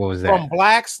 And what was that? From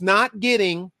blacks not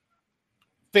getting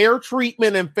fair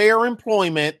treatment and fair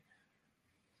employment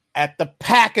at the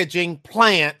packaging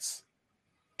plants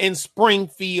in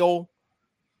Springfield,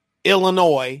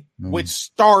 Illinois, which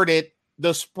started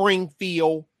the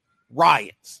Springfield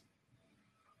riots.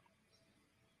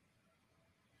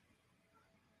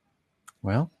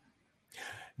 Well,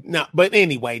 no, but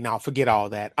anyway, now forget all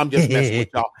that. I'm just messing with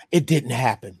y'all. It didn't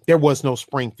happen. There was no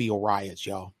Springfield riots,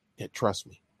 y'all. Yeah, trust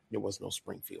me, there was no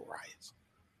Springfield riots.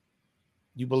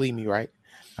 You believe me, right?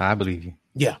 I believe you.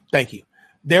 Yeah, thank you.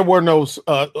 There were no.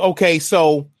 Okay,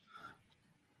 so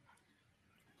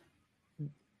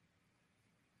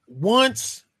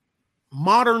once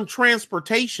modern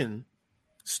transportation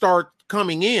start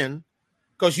coming in,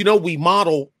 because you know we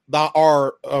model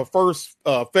our first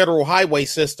federal highway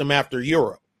system after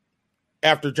Europe,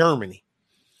 after Germany.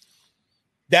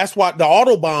 That's what the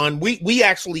Autobahn, we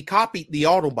actually copied the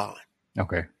Autobahn.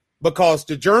 Okay. Because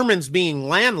the Germans being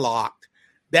landlocked,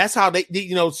 that's how they,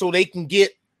 so they can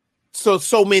get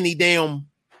so many damn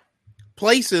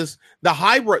places. The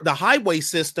highway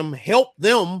system helped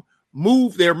them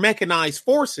move their mechanized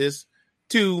forces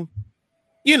to,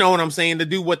 you know what I'm saying, to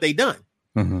do what they done.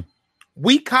 Mm-hmm.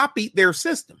 We copied their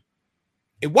system.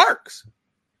 It works.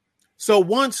 So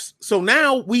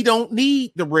now we don't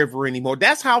need the river anymore.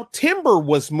 That's how timber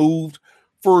was moved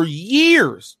for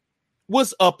years,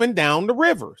 was up and down the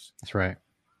rivers. That's right.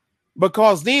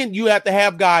 Because then you have to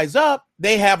have guys up.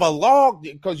 They have a log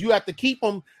because you have to keep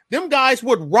them. Them guys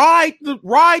would ride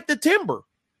the timber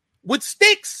with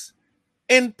sticks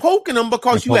and poking them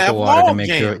because you have log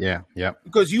jam. Sure, yeah.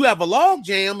 Because you have a log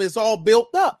jam, it's all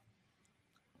built up.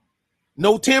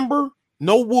 No timber,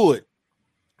 no wood.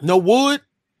 No wood,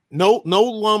 no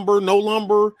lumber,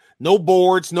 no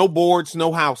boards,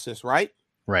 no houses, right?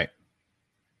 Right.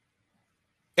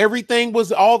 Everything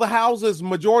was, all the houses,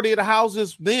 majority of the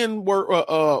houses then were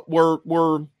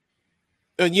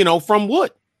from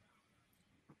wood.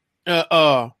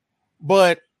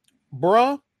 But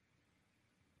bruh,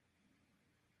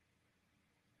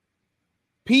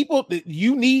 people,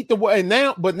 you need the way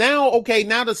now, but now, okay,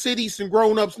 now the cities and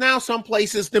grown-ups, now some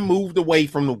places they moved away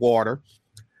from the water.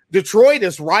 Detroit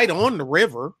is right on the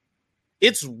river.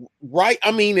 It's right.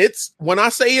 I mean, it's, when I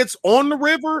say it's on the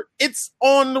river, it's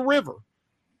on the river.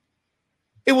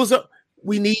 It was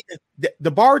we need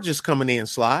the barges coming in,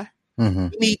 Sly. Mm-hmm.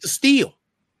 We need the steel.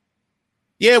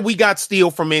 Yeah, we got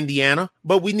steel from Indiana,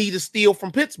 but we need the steel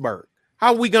from Pittsburgh.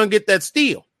 How are we going to get that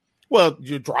steel? Well,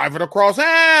 you drive it across,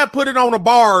 put it on a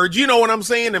barge, you know what I'm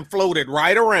saying, and float it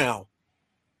right around.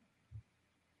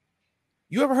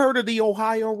 You ever heard of the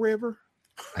Ohio River?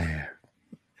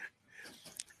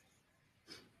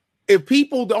 If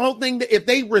people, the whole thing, if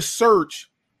they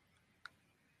research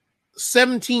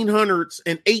 1700s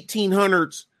and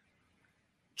 1800s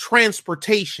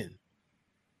transportation,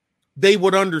 they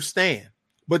would understand.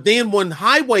 But then when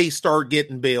highways start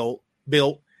getting built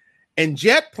and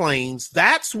jet planes,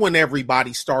 that's when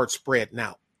everybody starts spreading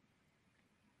out.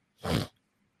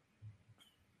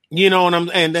 You know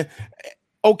what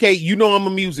okay, you know I'm a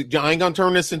music. I ain't gonna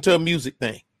turn this into a music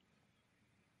thing.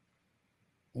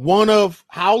 One of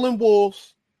Howlin'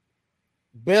 Wolf's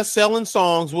best-selling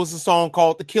songs was a song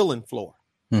called "The Killing Floor."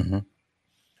 Mm-hmm.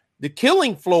 The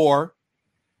Killing Floor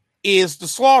is the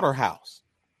slaughterhouse.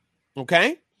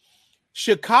 Okay,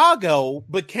 Chicago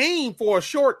became for a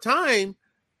short time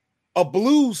a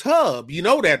blues hub. You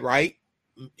know that, right?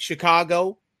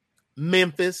 Chicago,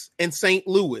 Memphis, and St.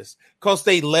 Louis, because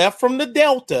they left from the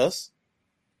deltas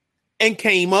and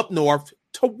came up north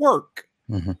to work.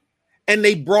 Mm-hmm. And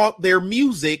they brought their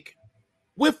music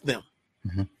with them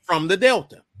from the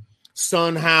Delta.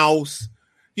 Son House,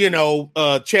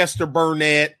 Chester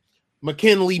Burnett,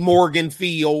 McKinley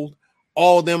Morganfield,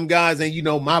 all them guys. And,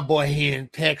 my boy here in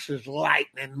Texas,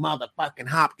 Lightning motherfucking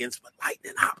Hopkins, but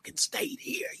Lightning Hopkins stayed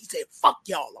here. He said, fuck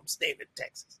y'all, I'm staying in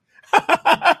Texas.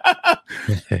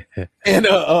 And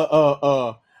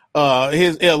a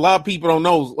lot of people don't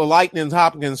know Lightning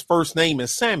Hopkins' first name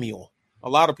is Samuel. A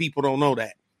lot of people don't know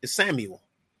that. It's Samuel.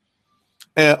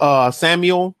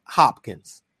 Samuel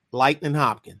Hopkins, Lightning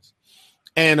Hopkins.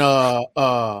 And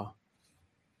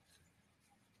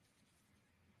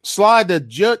Slide,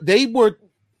 they were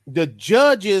the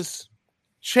judges'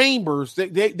 chambers.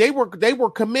 They were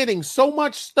committing so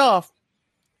much stuff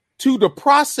to the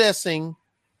processing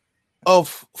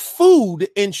of food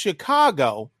in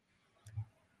Chicago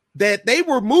that they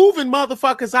were moving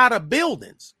motherfuckers out of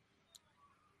buildings.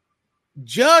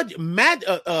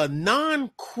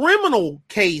 Non-criminal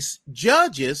case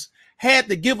judges had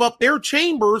to give up their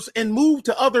chambers and move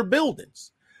to other buildings.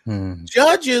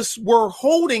 Judges were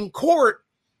holding court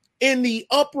in the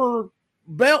upper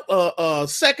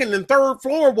second and third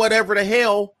floor, whatever the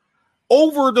hell,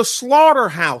 over the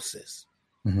slaughterhouses.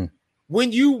 Mm-hmm.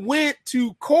 When you went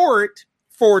to court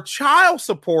for child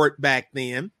support back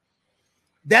then,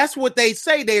 that's what they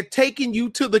say. They're taking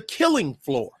you to the killing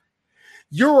floor.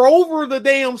 You're over the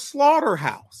damn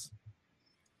slaughterhouse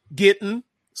getting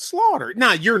slaughtered.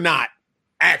 Now, you're not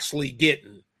actually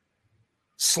getting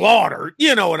slaughtered,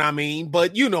 you know what I mean?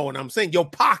 But you know what I'm saying? Your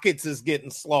pockets is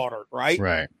getting slaughtered, right?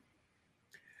 Right.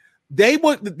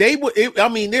 I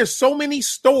mean, there's so many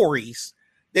stories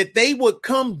that they would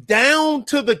come down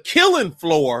to the killing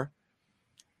floor.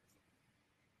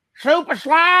 Super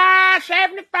Slide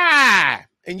 75.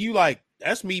 And you like,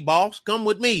 that's me, boss. Come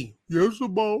with me. Yes, sir,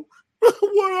 boss.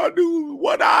 What I do?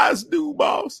 What eyes do,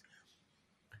 boss?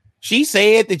 She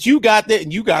said that you got that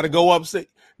and you got to go up.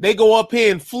 They go up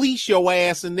here and fleece your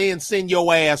ass and then send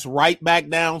your ass right back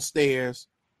downstairs.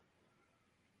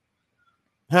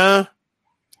 Huh?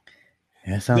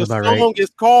 That sounds the about song right. is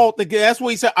called, that's what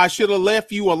he said, I should have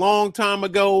left you a long time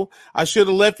ago. I should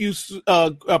have left you,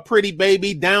 a pretty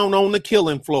baby, down on the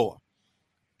killing floor.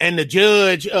 And the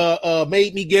judge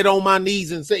made me get on my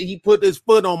knees and say, he put his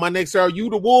foot on my neck. Sir, are you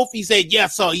the wolf? He said,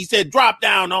 yes, sir. He said, drop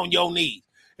down on your knees.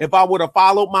 If I would have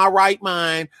followed my right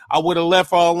mind, I would have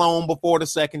left her alone before the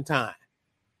second time.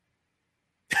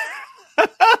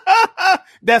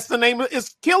 That's the name of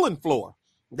it's Killing Floor.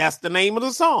 That's the name of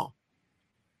the song.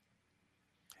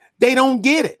 They don't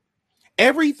get it.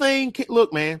 Everything.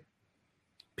 Look, man,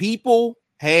 people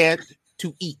had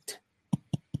to eat.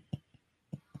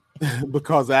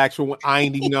 Because actual, I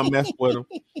ain't even gonna mess with them.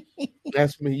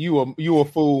 That's me. You a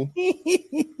fool.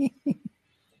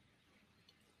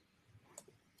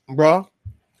 Bruh.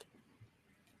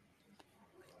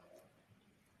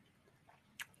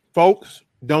 Folks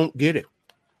don't get it.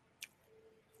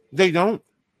 They don't.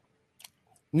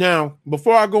 Now,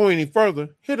 before I go any further,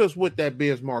 hit us with that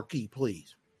Biz Marquee,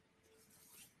 please.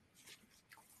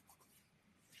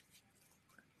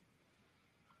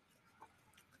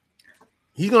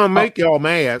 He's gonna make y'all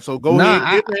mad, so go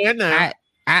ahead. Get mad now.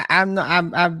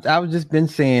 I've just been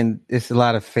saying it's a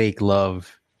lot of fake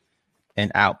love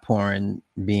and outpouring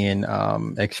being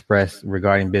expressed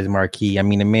regarding Biz Marquee. I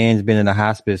mean, the man's been in the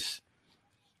hospice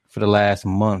for the last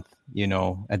month. You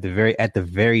know, at the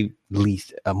very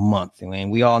least a month. And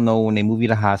we all know when they move you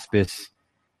to hospice,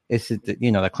 it's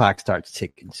the clock starts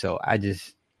ticking. So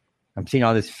I'm seeing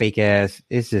all this fake ass.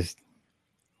 It's just.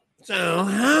 So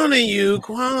how do you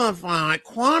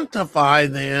quantify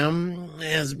them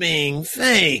as being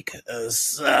fake?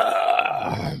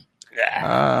 I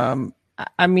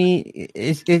mean,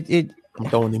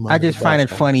 I just find it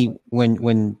funny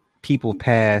when people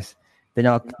pass,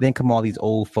 then come all these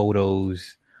old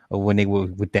photos of when they were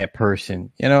with that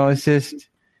person. You know, it's just,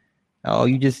 oh,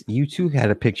 you too had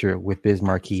a picture with Biz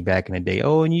Marquee back in the day.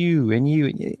 Oh, and you.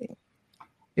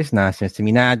 It's nonsense to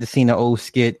me. Now I just seen the old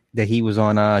skit that he was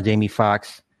on Jamie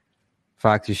Foxx's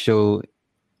show.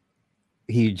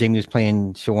 Jamie was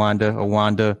playing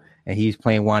Wanda, and he was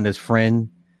playing Wanda's friend.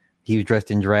 He was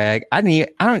dressed in drag. I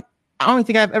don't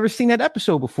think I've ever seen that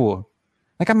episode before.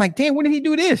 Like, I'm like, damn, when did he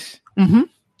do this? Mm-hmm.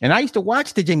 And I used to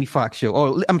watch the Jamie Foxx show.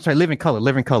 Oh, I'm sorry, Living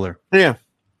Color. Yeah.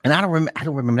 And I don't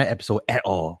remember that episode at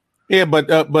all. Yeah, but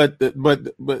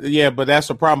that's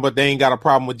a problem. But they ain't got a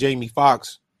problem with Jamie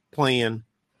Foxx playing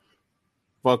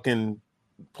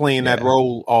that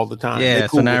role all the time. Yeah,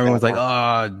 cool so now everyone's like,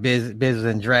 oh, Biz is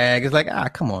in drag. It's like,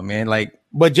 come on, man. Like,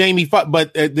 but Jamie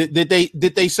Foxx,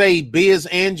 did they say Biz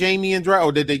and Jamie in drag,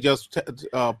 or did they just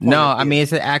no? I mean,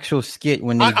 it's an actual skit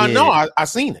when they. I know, I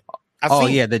seen it.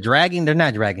 The dragging. They're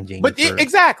not dragging Jamie, but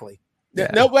exactly. Yeah.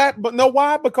 No, but know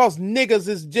why? Because niggas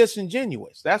is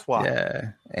disingenuous. That's why.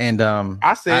 Yeah, and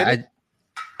I said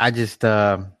I just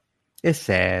it's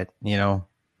sad, you know,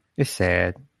 it's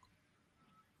sad.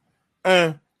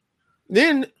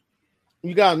 Then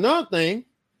you got another thing.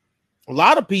 A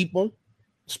lot of people,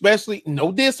 especially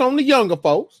know this on the younger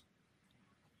folks,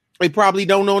 they probably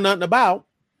don't know nothing about.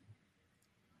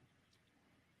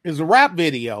 Is a rap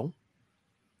video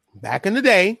back in the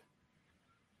day.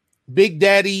 Big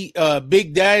Daddy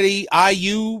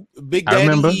IU, Big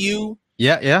Daddy EU.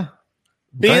 Yeah.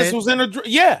 Biz was in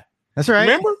that's right.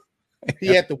 Remember? He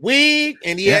had the wig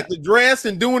and he had the dress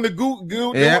and doing the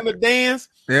doing the dance.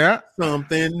 Yeah.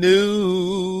 Something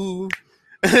new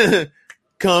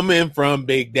coming from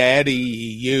Big Daddy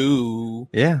EU.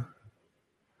 Yeah.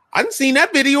 I done seen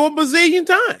that video a bazillion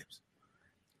times.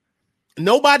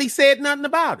 Nobody said nothing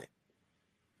about it.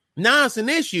 Now it's an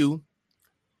issue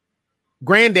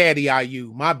Granddaddy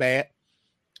IU, my bad.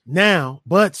 Now,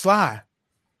 but Sly,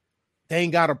 they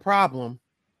ain't got a problem.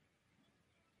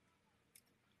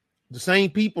 The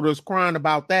same people that's crying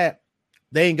about that,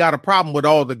 they ain't got a problem with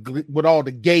all the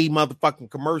gay motherfucking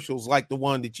commercials like the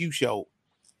one that you showed.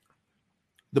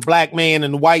 The black man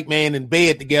and the white man in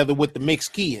bed together with the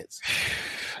mixed kids.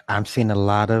 I'm seeing a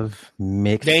lot of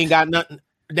mixed. They ain't got nothing.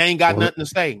 They ain't got nothing to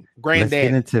say. Granddad. Let's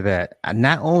get into that.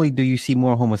 Not only do you see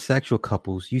more homosexual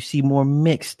couples, you see more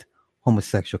mixed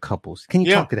homosexual couples. Can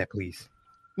you talk to that, please?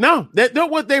 No, that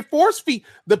what they're force feed.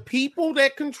 The people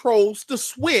that controls the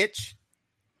switch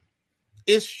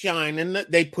is shining.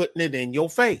 They putting it in your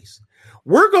face.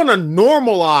 We're gonna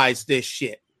normalize this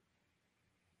shit.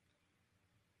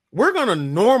 We're gonna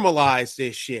normalize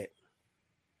this shit.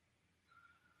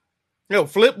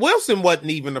 Flip Wilson wasn't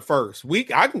even the first.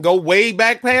 I can go way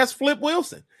back past Flip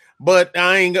Wilson, but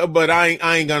I ain't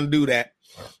gonna do that.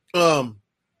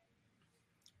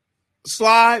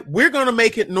 Sly, we're gonna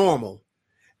make it normal,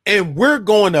 and we're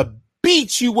going to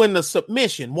beat you into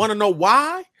submission. Want to know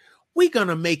why? We're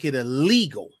gonna make it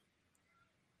illegal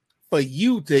for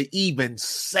you to even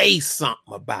say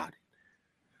something about it.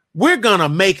 We're gonna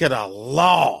make it a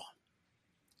law.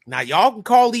 Now, y'all can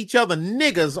call each other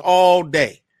niggas all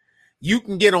day. You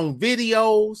can get on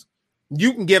videos,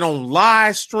 you can get on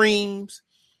live streams,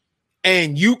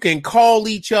 and you can call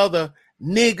each other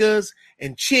niggas,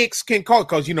 and chicks can call,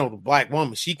 because the black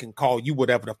woman, she can call you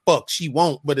whatever the fuck she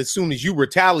want, but as soon as you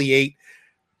retaliate,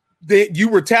 then you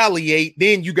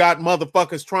got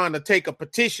motherfuckers trying to take a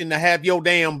petition to have your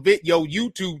damn your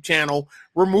YouTube channel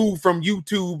removed from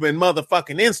YouTube and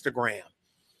motherfucking Instagram.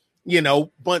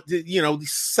 But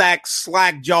these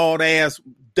slack-jawed ass,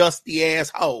 dusty ass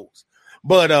hoes.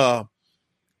 But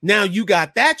now you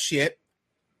got that shit.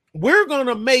 We're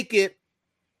gonna make it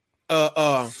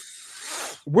to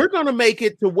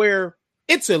where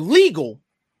it's illegal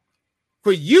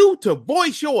for you to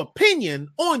voice your opinion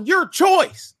on your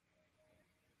choice.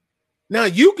 Now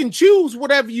you can choose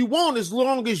whatever you want as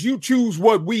long as you choose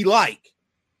what we like.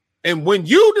 And when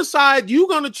you decide you're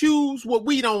gonna choose what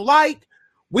we don't like,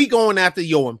 we going after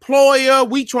your employer.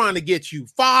 We trying to get you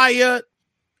fired.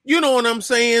 You know what I'm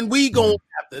saying? We going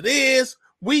after this.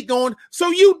 So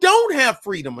you don't have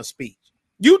freedom of speech.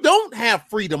 You don't have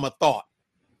freedom of thought.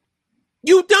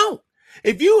 You don't.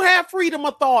 If you have freedom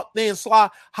of thought, then Sly,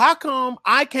 how come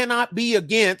I cannot be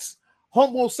against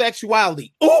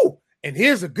homosexuality? Oh, and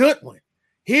here's a good one.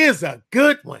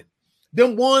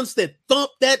 Them ones that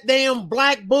thump that damn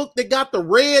black book that got the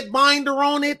red binder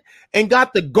on it and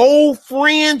got the gold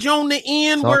fringe on the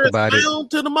end where it's bound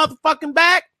to the motherfucking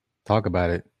back. Talk about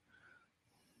it.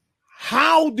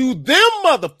 How do them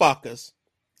motherfuckers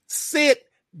sit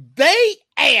they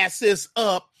asses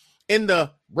up in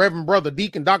the Reverend Brother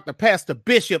Deacon Dr. Pastor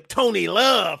Bishop Tony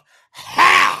Love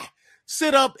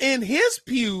sit up in his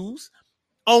pews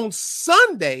on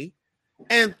Sunday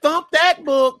and thump that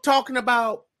book talking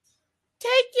about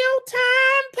take your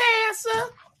time,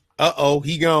 Pastor. Uh-oh,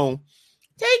 he gone.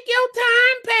 Take your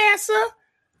time, Pastor.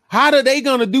 How are they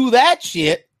gonna do that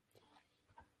shit?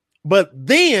 But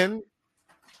then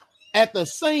at the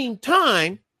same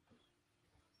time,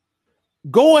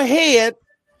 go ahead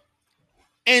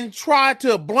and try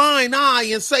to blind eye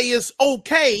and say it's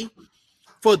okay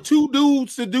for two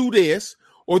dudes to do this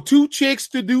or two chicks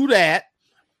to do that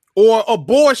or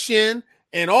abortion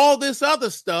and all this other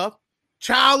stuff.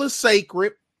 Child is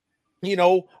sacred.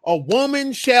 A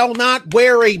woman shall not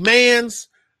wear a man's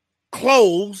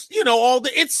clothes.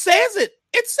 It says it.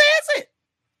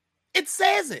 It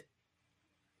says it.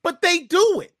 But they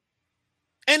do it.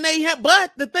 And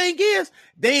but the thing is,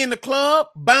 they in the club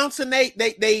bouncing,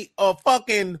 they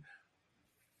fucking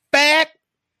fat,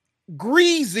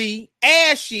 greasy,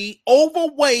 ashy,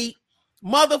 overweight,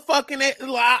 motherfucking.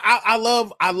 I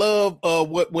love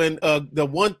when the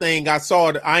one thing I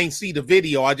saw, I ain't see the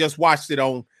video, I just watched it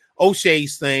on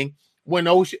O'Shea's thing when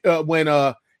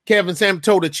Kevin Sam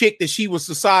told a chick that she was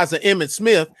the size of Emmitt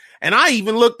Smith, and I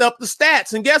even looked up the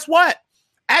stats, and guess what?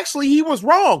 Actually, he was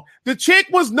wrong. The chick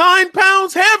was 9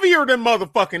 pounds heavier than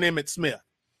motherfucking Emmitt Smith.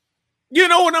 You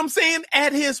know what I'm saying?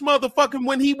 At his motherfucking,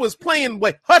 when he was playing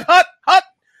with hut.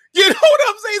 You know what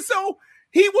I'm saying? So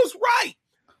he was right.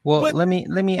 Well, but let me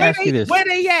ask you this. Where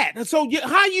they at? So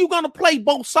how you going to play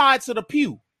both sides of the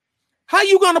pew? How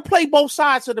you going to play both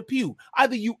sides of the pew?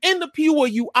 Either you in the pew or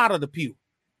you out of the pew.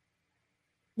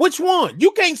 Which one?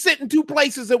 You can't sit in two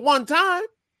places at one time.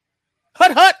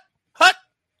 Hut.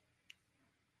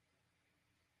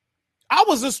 I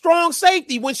was a strong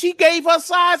safety when she gave her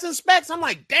size and specs. I'm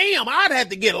like, damn, I'd have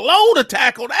to get low to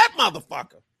tackle that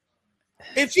motherfucker.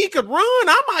 If she could run,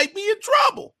 I might be in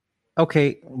trouble.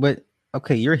 okay, but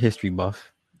okay, you're a history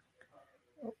buff.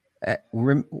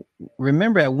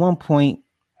 Remember at one point,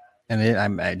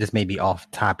 and this may be off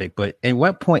topic, but at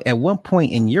one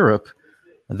point in Europe,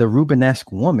 the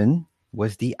Rubenesque woman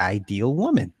was the ideal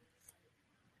woman.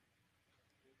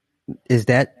 Is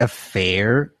that a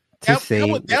fair to say?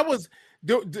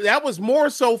 That was more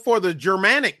so for the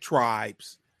Germanic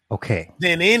tribes, okay,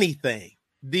 than anything.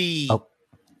 Your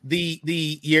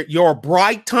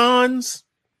Brightons,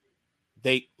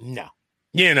 they no,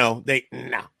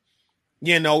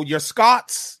 your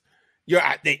Scots,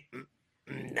 they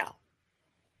no.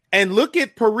 And look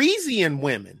at Parisian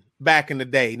women back in the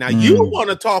day. Now you want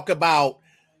to talk about,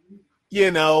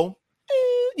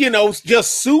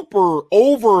 just super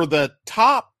over the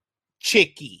top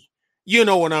chicky. You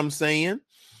know what I'm saying?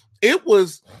 It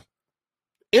was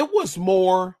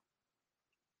more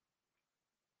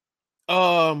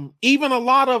even a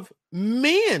lot of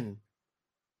men,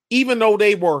 even though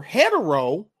they were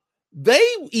hetero, they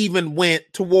even went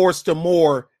towards the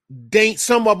more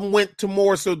some of them went to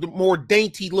the more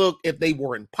dainty look if they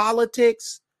were in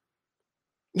politics.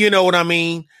 You know what I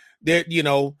mean? They're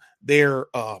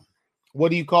what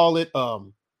do you call it?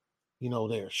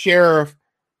 They're sheriff,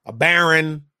 a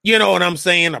baron, you know what I'm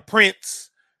saying, a prince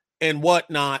and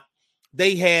whatnot.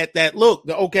 They had that look.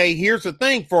 Okay, here's the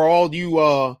thing for all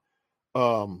you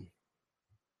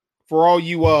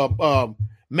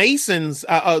Masons,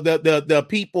 the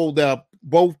people, the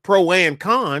both pro and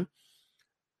con.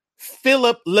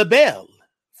 Philip le Bel,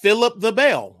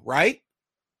 right?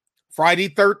 Friday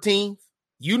 13th.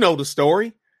 You know the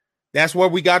story. That's where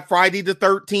we got Friday the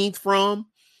 13th from.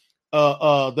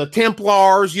 The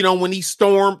Templars, when he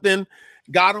stormed and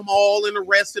got them all and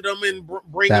arrested them and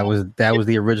that was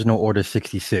the original Order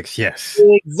 66. Yes,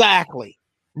 exactly.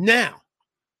 Now,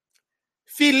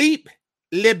 Philippe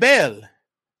le Bel,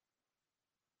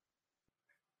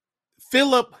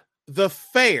 Philip the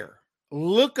Fair.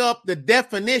 Look up the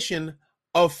definition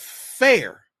of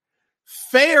fair.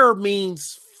 Fair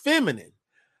means feminine.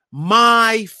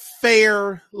 My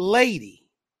fair lady.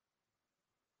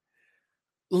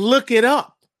 Look it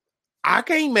up. I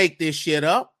can't make this shit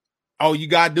up. All you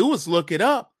got to do is look it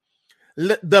up.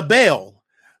 The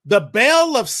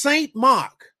Bell of St.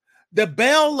 Mark, the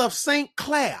Bell of St.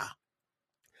 Clair,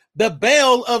 the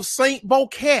Bell of St.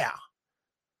 Beaucaire.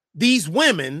 These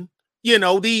women,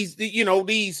 these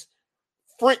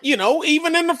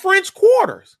even in the French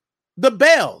quarters, the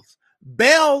bells.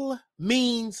 Bell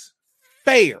means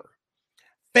fair.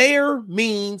 Fair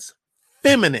means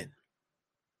feminine.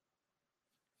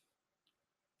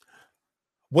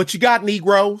 What you got,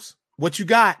 Negroes? What you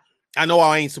got? I know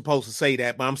I ain't supposed to say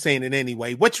that, but I'm saying it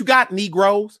anyway. What you got,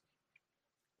 Negroes?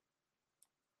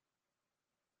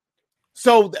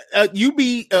 So you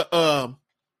be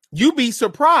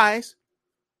surprised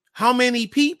how many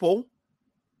people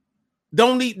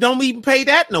don't even pay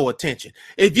that no attention.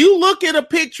 If you look at a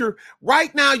picture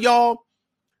right now, y'all,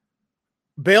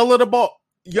 Belle of the Ball,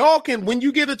 y'all can, when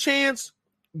you get a chance,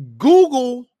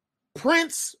 Google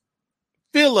Prince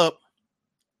Philip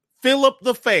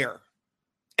the Fair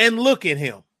and look at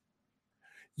him.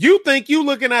 You think you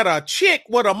looking at a chick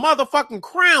with a motherfucking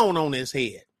crown on his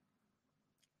head.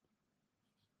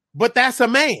 But that's a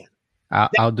man.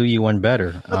 I'll do you one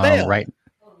better. Right.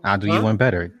 I'll do you one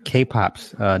better.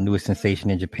 K-pop's newest sensation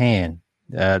in Japan.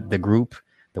 The group,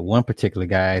 the one particular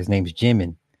guy, his name's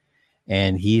Jimin,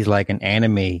 and he's like an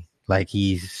anime. Like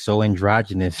he's so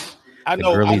androgynous. I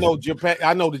know Japan.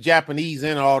 I know the Japanese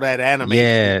and all that anime.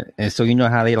 Yeah, and so you know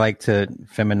how they like to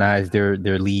feminize their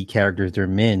lead characters, their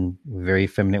men, very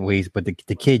feminine ways. But the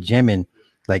kid Jimin,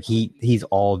 like he's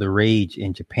all the rage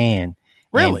in Japan.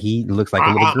 Really, and he looks like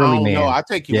a little girly man. No, I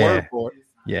take your word for it.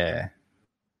 Yeah,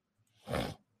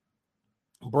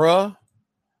 bruh.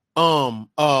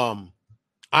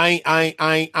 I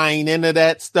ain't into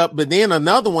that stuff. But then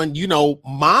another one,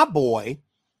 my boy.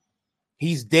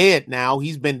 He's dead now.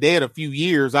 He's been dead a few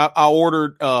years. I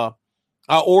ordered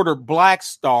Black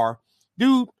Star.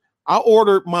 Dude, I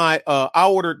ordered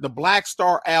the Black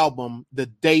Star album the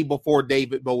day before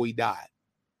David Bowie died.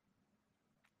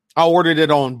 I ordered it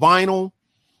on vinyl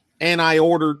and I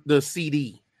ordered the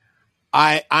CD.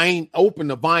 I ain't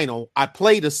opened the vinyl. I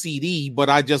played a CD,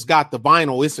 but I just got the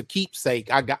vinyl. It's a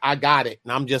keepsake. I got it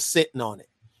and I'm just sitting on it.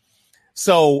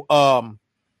 So,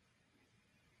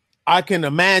 I can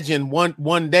imagine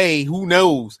one day, who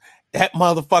knows, that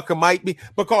motherfucker might be,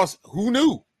 because who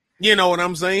knew? You know what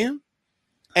I'm saying?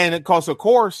 And because, of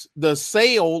course, the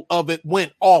sale of it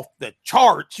went off the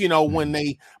charts,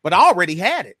 but I already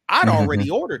had it. I'd already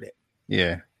ordered it.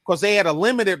 Yeah. Because they had a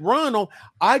limited run on.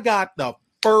 I got the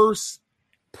first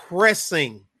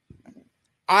pressing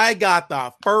I got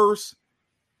the first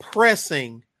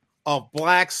pressing of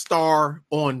Black Star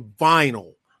on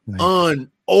vinyl,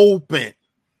 unopened.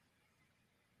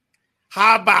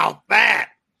 How about that?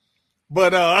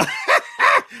 But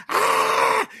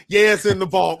yeah, it's in the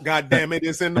vault. God damn it,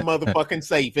 it's in the motherfucking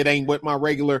safe. It ain't with my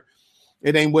regular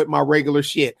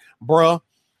shit, bruh.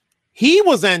 He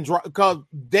was because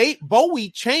Bowie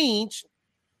changed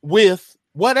with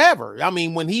whatever. I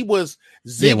mean, when he was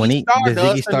Ziggy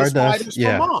Stardust and the Spiders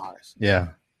from Mars. Yeah.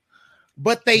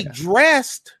 But they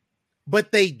dressed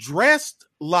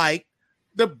like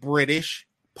the British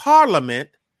Parliament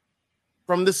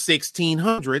from the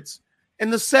 1600s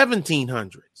and the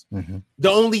 1700s. Mm-hmm. The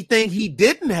only thing he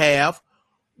didn't have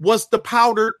was the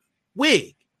powdered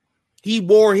wig. He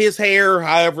wore his hair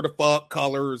however the fuck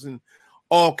colors and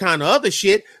all kind of other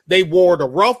shit. They wore the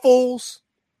ruffles,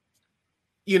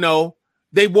 you know.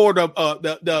 They wore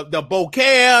the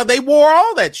bouquet. They wore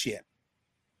all that shit.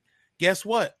 Guess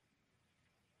what?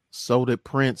 So did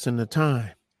Prince in the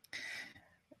time.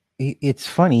 It's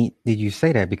funny did you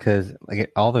say that, because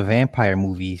like all the vampire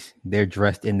movies, they're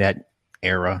dressed in that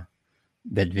era,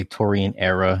 that Victorian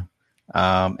era.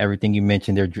 Everything you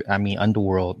mentioned,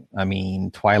 Underworld,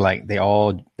 Twilight, they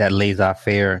all that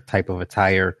laissez-faire type of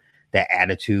attire, that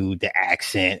attitude, the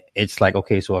accent. It's like,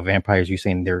 okay, so a vampires, you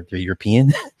saying they're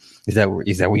European? Is that what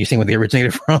you're saying, where they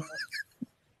originated from?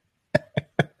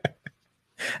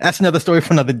 That's another story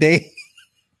for another day.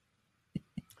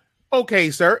 Okay,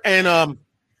 sir. And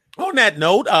on that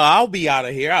note, I'll be out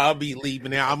of here. I'll be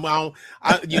leaving there. I don't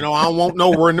want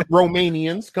no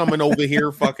Romanians coming over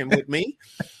here fucking with me.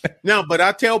 Now, but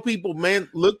I tell people, man,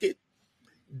 look at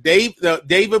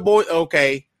David Bowie.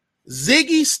 Okay,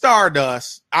 Ziggy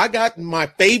Stardust. I got my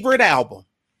favorite album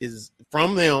is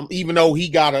from them, even though he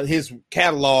got his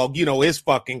catalog, his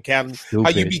fucking catalog. How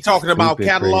you be talking about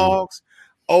catalogs?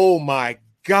 Crazy. Oh my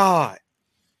God.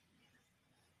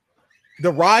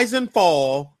 The Rise and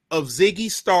Fall of Ziggy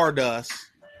Stardust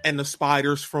and the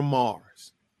Spiders from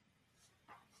Mars.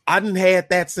 I didn't had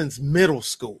that since middle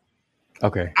school.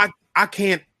 Okay. I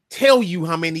can't tell you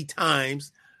how many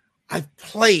times I've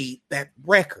played that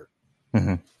record.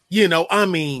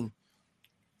 Mm-hmm.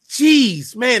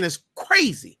 Geez, man, it's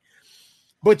crazy.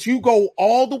 But you go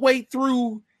all the way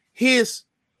through he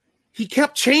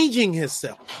kept changing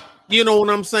himself. You know what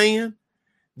I'm saying?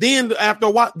 Then after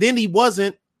a while, then it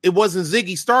wasn't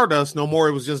Ziggy Stardust no more.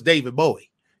 It was just David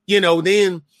Bowie,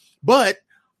 but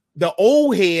the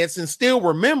old heads and still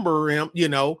remember him,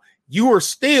 you are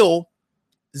still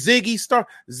Ziggy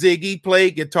Ziggy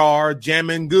played guitar,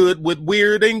 jamming good with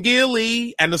Weird and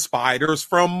Gilly and the Spiders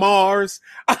from Mars.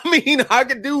 I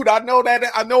know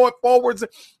that. I know it forwards,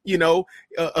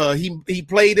 he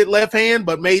played it left hand,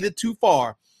 but made it too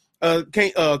far.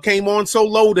 Came on so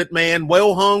loaded, man,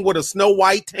 well hung with a snow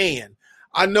white tan.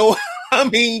 I know,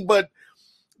 but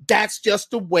that's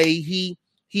just the way he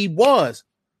was.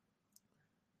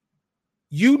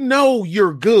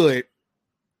 You're good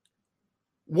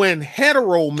when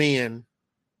hetero men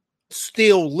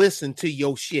still listen to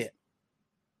your shit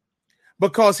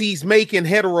because he's making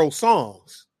hetero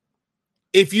songs.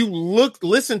 If you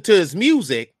listen to his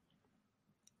music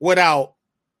without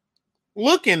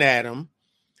looking at him,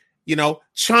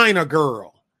 China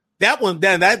Girl. That one,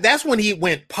 that's when he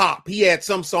went pop. He had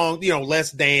some songs,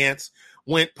 Let's Dance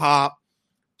went pop,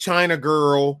 China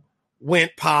Girl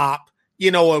went pop,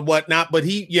 and whatnot. But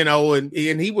he,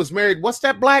 and he was married. What's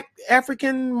that black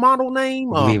African model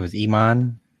name? I believe it was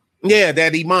Iman. Yeah,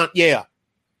 that Iman. Yeah,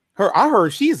 I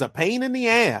heard she's a pain in the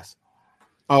ass.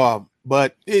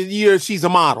 But she's a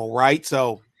model, right?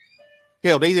 So,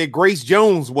 hell, they said Grace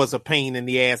Jones was a pain in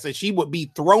the ass, and she would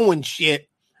be throwing shit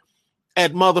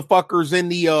at motherfuckers in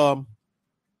the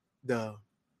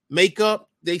makeup.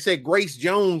 They said Grace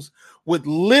Jones would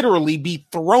literally be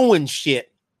throwing shit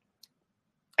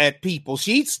at people.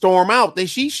 She'd storm out.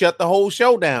 She shut the whole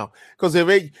show down because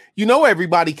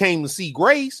everybody came to see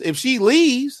Grace. If she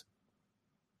leaves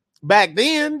back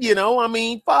then,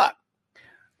 fuck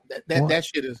that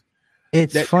shit is.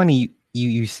 It's funny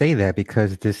you say that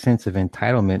because this sense of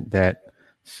entitlement that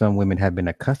some women have been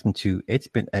accustomed to, it's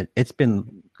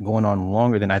been going on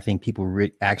longer than I think people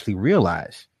actually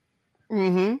realize.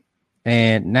 Mm-hmm.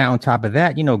 And now on top of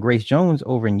that, Grace Jones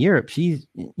over in Europe, she's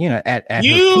at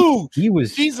huge.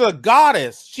 She's a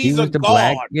goddess. She's a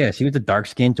god. She was the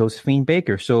dark-skinned Josephine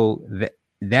Baker. So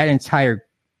that entire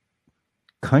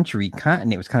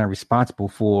continent was kind of responsible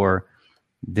for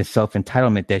the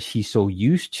self-entitlement that she's so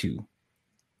used to.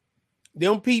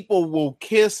 Them people will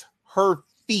kiss her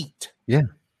feet. Yeah.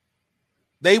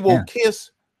 They will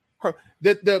kiss her.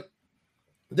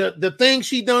 The thing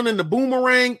she done in the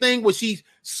boomerang thing where she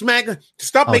smacked.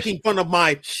 Stop making fun of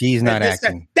my. She's not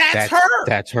acting. That's her.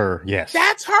 That's her. Yes,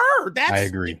 that's her. I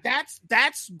agree.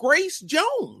 That's Grace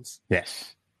Jones.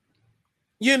 Yes.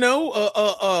 You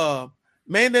know,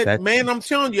 man. I'm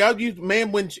telling you, I use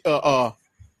man when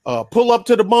pull up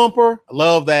to the bumper.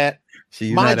 Love that.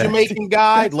 My Jamaican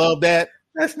guy. Love that.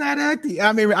 That's not acting.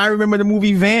 I mean, I remember the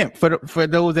movie Vamp for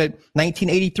those at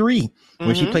 1983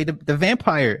 when she played the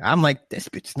vampire. I'm like, this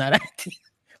bitch's not acting.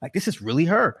 Like, this is really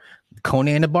her.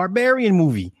 Conan the Barbarian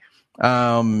movie.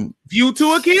 View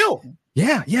to a Kill.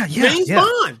 Yeah. James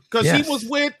Bond, because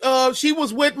she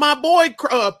was with my boy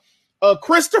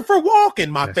Christopher Walken,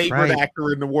 my favorite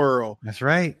actor in the world. That's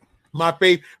right. My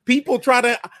favorite. People try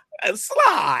to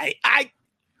Sly. I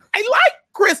like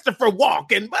Christopher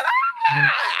Walken, but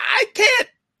I can't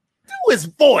do his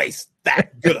voice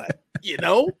that good, you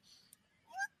know.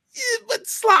 But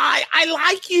Sly, I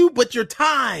like you, but your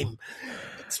time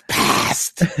it's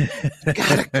past. You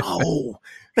gotta go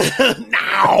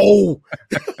now.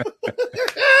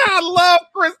 I love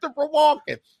Christopher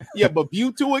Walken. Yeah, but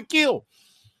View to a Kill.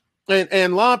 And a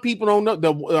lot of people don't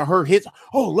know her hits.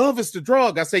 Oh, Love Is the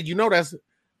Drug. I said, you know, that's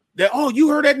that. Oh, you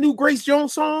heard that new Grace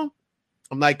Jones song?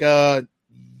 I'm like,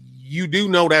 you do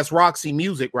know that's Roxy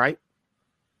Music, right?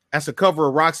 That's a cover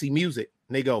of Roxy Music.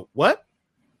 And they go, what? I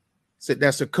said,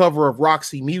 that's a cover of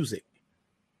Roxy Music.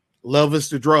 Love Is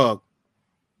the Drug.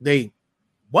 They,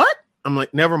 what? I'm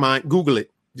like, never mind. Google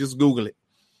it. Just Google it.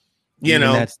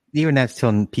 Even that's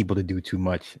telling people to do too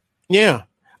much. Yeah.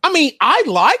 I mean, I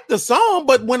like the song,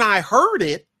 but when I heard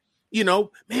it, you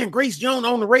know, man, Grace Jones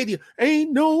on the radio,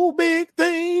 ain't no big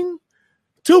thing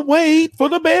to wait for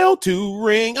the bell to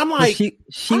ring. I'm like, she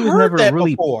was never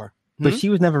really before. But she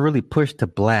was never really pushed to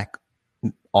black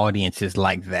audiences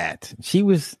like that. She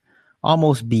was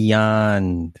almost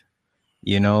beyond,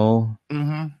 you know.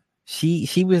 Mm-hmm.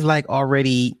 She was like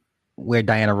already where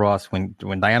Diana Ross when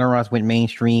Diana Ross went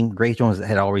mainstream. Grace Jones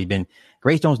had already been.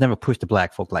 Grace Jones never pushed the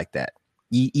black folk like that.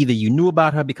 Either you knew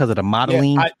about her because of the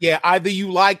modeling. Either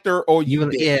you liked her or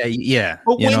you did. Yeah.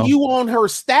 But when you on her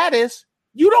status,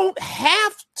 you don't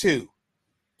have to.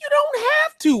 You don't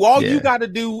have to. All you got to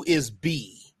do is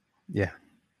be. Yeah.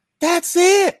 That's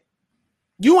it.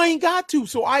 You ain't got to.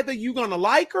 So either you're going to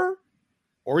like her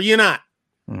or you're not.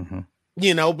 Mm-hmm.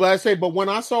 You know, but I say, but when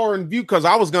I saw her in View, because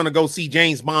I was going to go see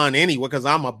James Bond anyway, because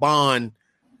I'm a Bond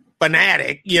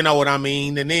fanatic, you know what I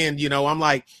mean? And then, you know, I'm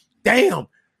like, damn,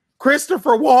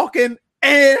 Christopher Walken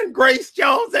and Grace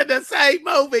Jones in the same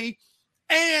movie.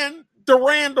 And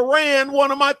Duran Duran, one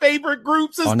of my favorite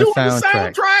groups, is doing the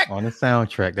soundtrack. On the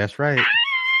soundtrack. That's right.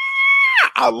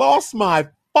 I lost my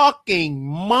fucking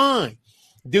mind.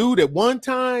 Dude, at one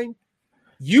time,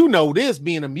 you know this,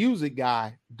 being a music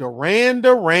guy, Duran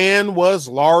Duran was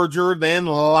larger than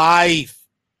life.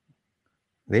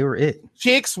 They were it.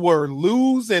 Chicks were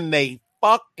losing their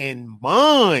fucking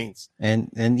minds. And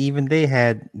even they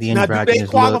had the now, do they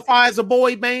qualify as a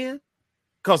boy band?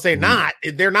 Because they're not.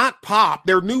 They're not pop.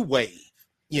 They're new wave,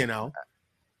 you know?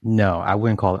 No, I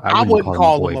wouldn't call it. I wouldn't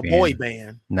call them a boy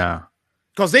band. No.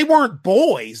 Because they weren't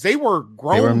boys. They were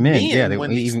grown men. Yeah, when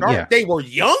they started. Yeah. They were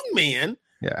young men.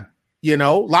 Yeah. You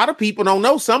know, a lot of people don't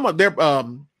know some of their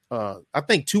I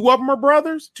think two of them are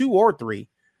brothers, 2 or 3.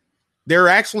 They're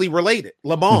actually related.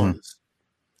 Le Bons.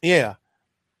 Mm-hmm. Yeah.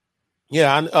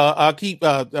 Yeah, I keep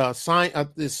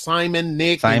Simon,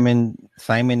 Nick,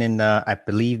 Simon, and I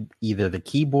believe either the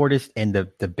keyboardist and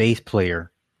the bass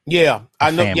player. Yeah,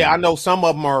 I know. Family. Yeah, I know some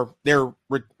of them they're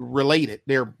related.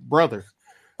 They're brothers,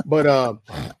 but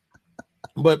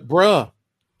bruh,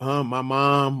 my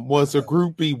mom was a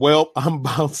groupie. Well, I'm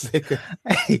about sick.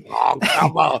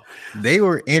 Come on. They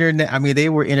were They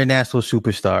were international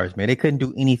superstars, man. They couldn't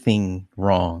do anything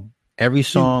wrong. Every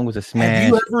song was a smash. Have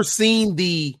you ever seen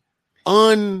the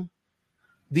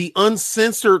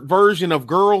uncensored version of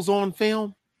Girls on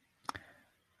Film?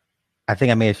 I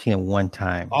think I may have seen it one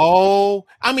time. Oh,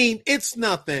 I mean, it's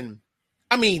nothing.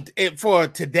 I mean, for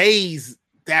today's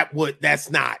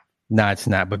that's not. No, it's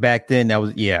not. But back then that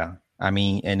was, yeah. I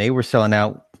mean, and they were selling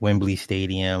out Wembley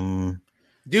Stadium.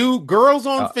 Dude, Girls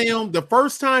on Film, the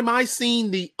first time I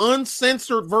seen the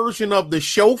uncensored version of The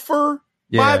Chauffeur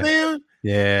by then,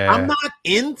 I'm not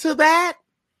into that.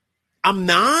 I'm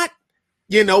not.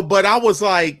 You know, but I was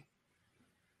like,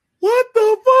 what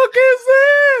the fuck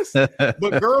is this?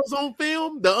 But Girls on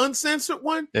Film, the uncensored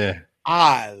one,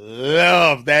 I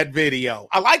love that video.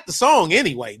 I like the song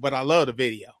anyway, but I love the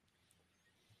video.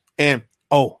 And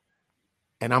I'm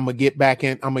gonna get back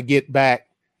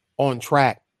on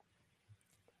track.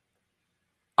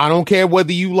 I don't care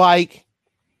whether you like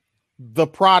The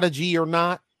Prodigy or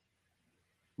not.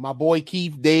 My boy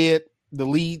Keith dead, the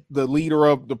leader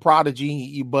of the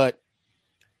Prodigy. But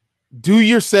do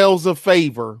yourselves a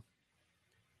favor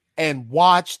and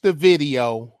watch the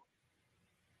video.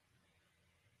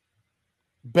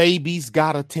 Baby's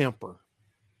Got a Temper.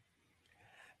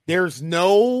 There's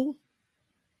no,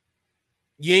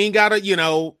 you ain't got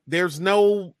to, there's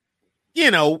no,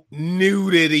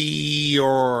 nudity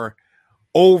or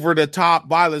over the top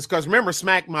violence. Because remember,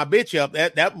 Smack My Bitch Up,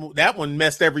 that one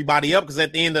messed everybody up, because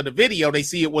at the end of the video, they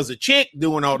see it was a chick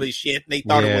doing all this shit and they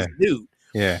thought it was a dude.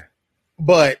 Yeah.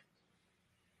 But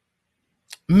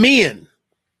men,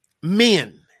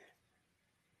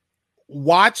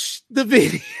 watch the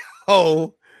video.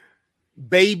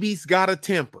 Baby's Got a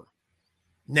Temper.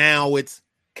 Now it's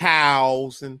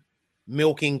cows and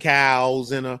milking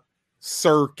cows in a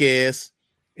circus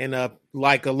and a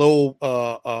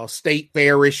little state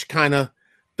fairish kind of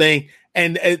thing,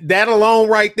 and that alone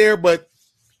right there. But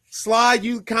Sly,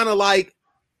 you kind of like,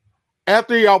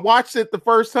 after y'all watched it the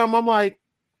first time, I'm like,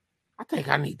 I think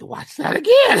I need to watch that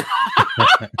again.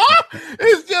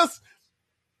 It's just,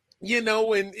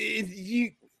 and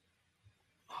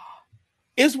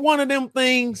it's one of them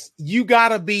things you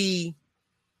gotta be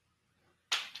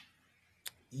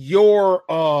your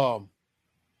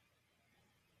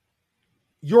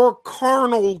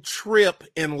carnal trip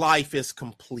in life is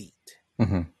complete.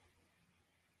 Mm-hmm.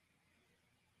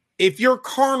 If your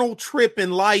carnal trip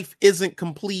in life isn't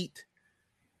complete,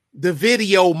 the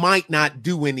video might not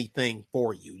do anything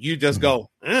for you. You just go,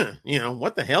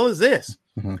 what the hell is this?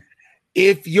 Mm-hmm.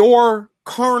 If your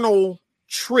carnal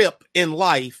trip in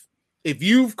life, if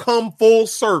you've come full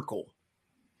circle,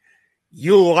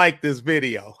 you'll like this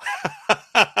video.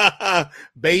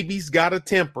 Baby's Got a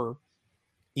Temper,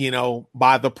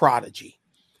 by the Prodigy.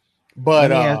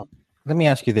 But let me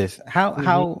ask you this.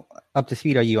 How up to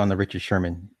speed are you on the Richard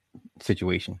Sherman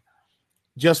situation?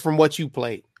 Just from what you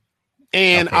played.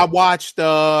 And okay. I watched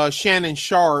Shannon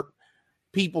Sharp,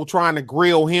 people trying to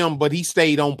grill him, but he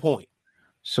stayed on point.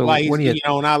 So like, what do you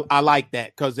and I like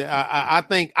that, because I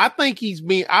think he's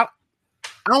being, I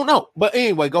don't know. But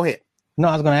anyway, go ahead. No,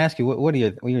 I was going to ask you, what are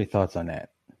your thoughts on that?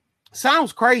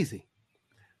 Sounds crazy,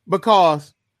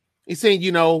 because he's saying,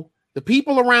 the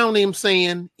people around him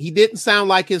saying he didn't sound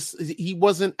like he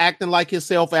wasn't acting like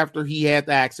himself after he had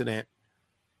the accident.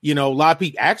 A lot of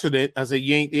people, accident. I said,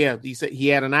 he said he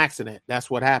had an accident. That's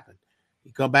what happened.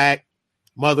 He come back,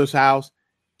 mother's house.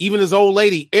 Even his old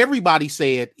lady, everybody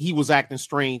said he was acting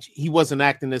strange. He wasn't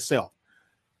acting himself.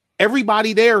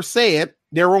 Everybody there said,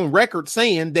 they're on record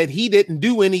saying that he didn't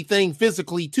do anything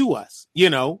physically to us.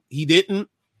 He didn't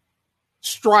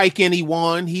strike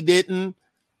anyone. He didn't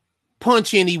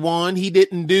punch anyone. He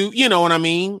didn't do, you know what I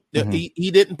mean? Mm-hmm.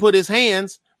 He didn't put his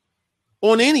hands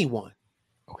on anyone.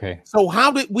 Okay. So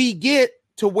how did we get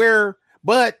to where,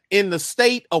 but in the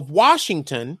state of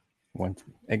Washington,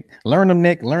 learn them,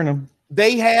 Nick, learn them.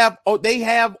 They have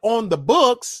on the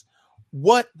books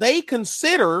what they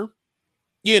consider,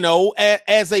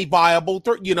 as a viable,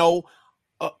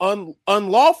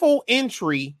 unlawful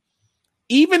entry.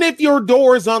 Even if your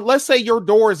door is let's say your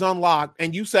door is unlocked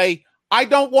and you say, I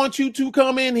don't want you to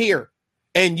come in here,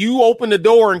 and you open the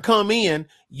door and come in,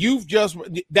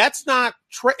 that's not,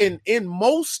 in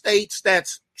most states,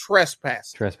 that's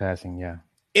trespassing. Trespassing, yeah.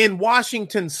 In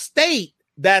Washington state,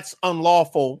 that's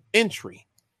unlawful entry.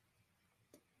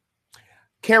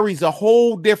 Carries a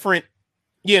whole different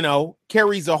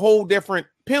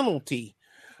penalty.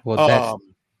 Well,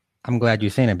 I'm glad you're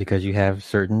saying it, because you have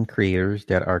certain creators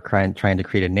that are trying to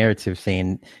create a narrative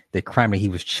saying the crime that he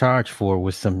was charged for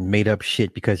was some made up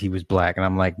shit because he was black. And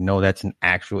I'm like, no, that's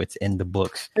it's in the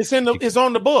books. It's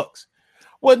on the books.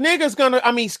 Well, Ninjas is gonna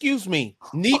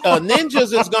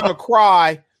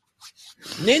cry.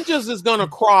 Ninjas is gonna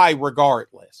cry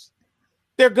regardless.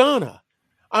 They're gonna.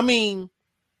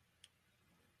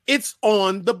 It's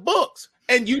on the books.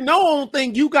 And only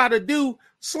thing you got to do,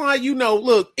 Sly,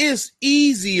 look, it's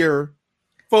easier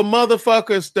for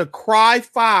motherfuckers to cry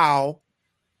foul,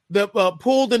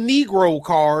 pull the Negro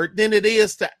card, than it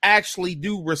is to actually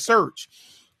do research.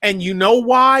 And you know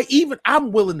why? Even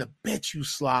I'm willing to bet you,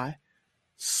 Sly,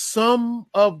 some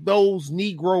of those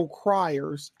Negro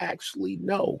criers actually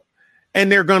know.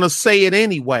 And they're going to say it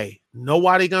anyway. Know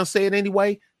why they're going to say it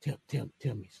anyway? Tell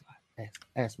me, Sly.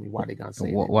 Ask me why they're going to say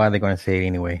it. Why are they going to say it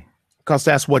anyway? Because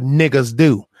that's what niggas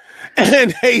do.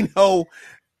 And they know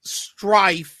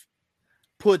Strife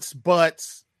puts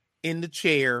butts in the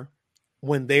chair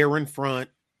when they're in front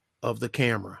of the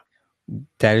camera.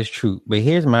 That is true. But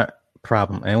here's my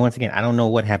problem. And once again, I don't know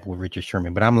what happened with Richard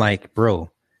Sherman, but I'm like, bro,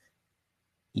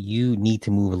 you need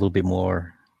to move a little bit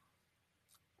more.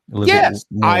 Yes,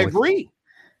 I agree.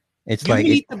 It's You like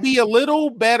need to be a little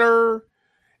better.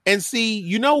 And see,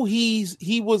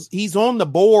 he's on the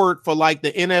board for like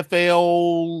the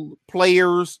NFL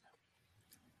players.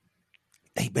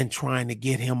 They've been trying to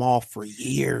get him off for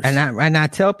years. And I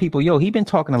tell people, yo, he been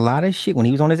talking a lot of shit when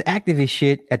he was on his activist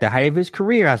shit at the height of his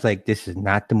career. I was like, this is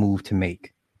not the move to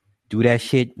make. Do that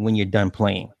shit when you're done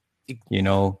playing,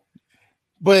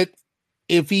 But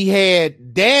if he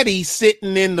had daddy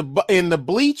sitting in the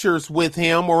bleachers with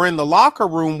him or in the locker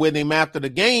room with him after the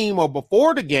game or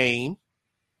before the game,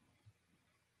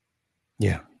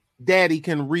 yeah, daddy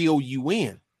can reel you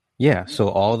in. Yeah. So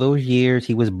all those years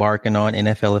he was barking on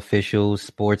NFL officials,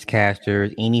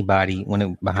 sportscasters, anybody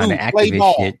behind the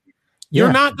activist shit.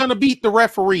 You're not going to beat the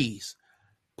referees.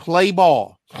 Play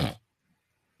ball.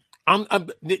 I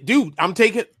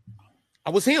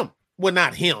was him. Well,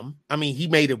 not him. I mean, he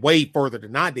made it way further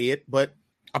than I did, but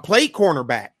I played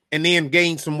cornerback and then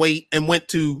gained some weight and went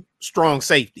to strong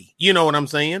safety. You know what I'm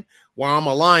saying? While I'm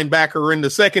a linebacker in the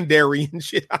secondary and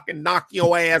shit, I can knock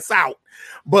your ass out.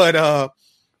 But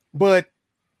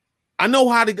I know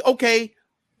how to, okay,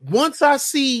 once I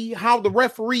see how the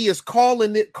referee is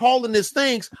calling his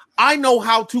things, I know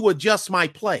how to adjust my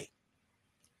play.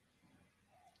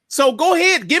 So go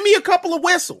ahead, give me a couple of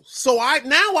whistles. So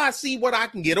I see what I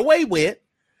can get away with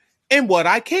and what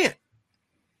I can't.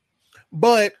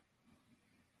 But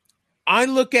I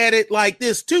look at it like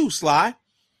this too, Sly.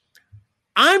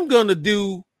 I'm going to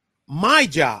do my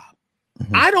job.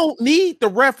 Mm-hmm. I don't need the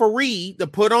referee to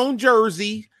put on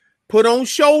jersey, put on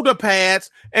shoulder pads,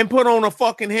 and put on a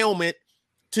fucking helmet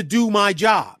to do my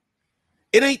job.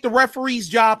 It ain't the referee's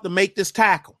job to make this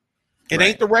tackle. It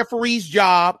ain't the referee's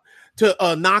job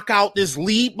to knock out this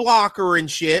lead blocker and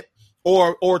shit,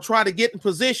 or try to get in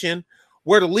position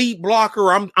where the lead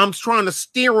blocker, I'm trying to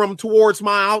steer him towards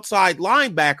my outside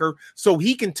linebacker so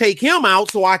he can take him out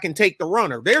so I can take the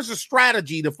runner. There's a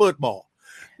strategy to football,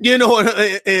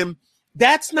 and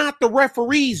that's not the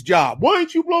referee's job. Why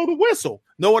don't you blow the whistle?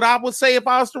 Know what I would say if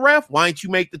I was the ref? Why don't you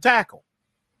make the tackle?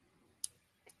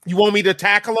 You want me to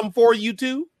tackle him for you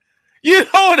too? You know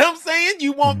what I'm saying?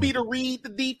 You want me to read the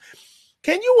deep?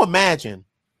 Can you imagine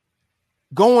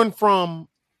going from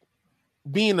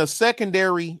being a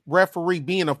secondary referee,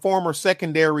 being a former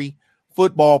secondary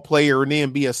football player, and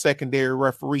then be a secondary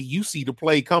referee? You see the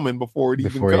play coming before it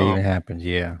even happens.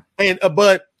 Yeah. And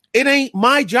but it ain't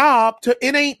my job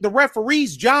it ain't the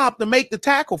referee's job to make the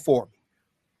tackle for me.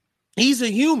 He's a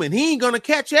human. He ain't gonna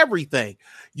catch everything.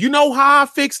 You know how I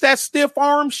fix that stiff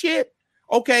arm shit?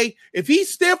 Okay, if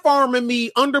he's stiff arming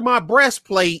me under my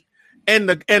breastplate and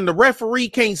the referee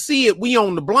can't see it, we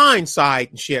on the blind side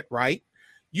and shit, right?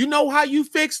 You know how you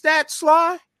fix that,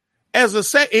 Sly?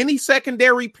 Any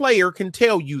secondary player can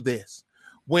tell you this.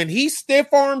 When he stiff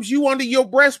arms you under your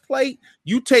breastplate,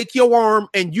 you take your arm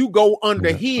and you go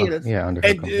under his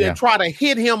and try to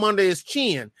hit him under his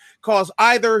chin. Because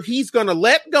either he's going to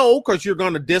let go because you're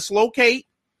going to dislocate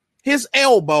his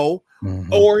elbow,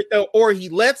 or he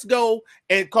lets go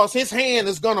and because his hand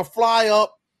is going to fly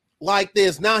up like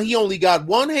this. Now he only got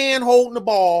one hand holding the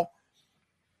ball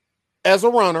as a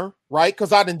runner, right?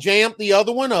 Because I done jammed the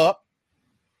other one up.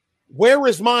 Where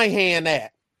is my hand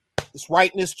at? It's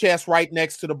right in his chest, right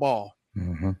next to the ball.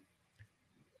 Mm-hmm.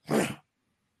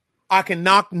 I can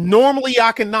knock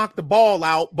the ball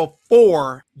out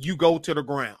before you go to the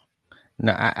ground.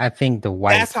 No, I think the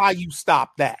wife. That's how you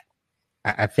stop that.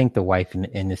 I think the wife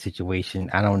in this situation,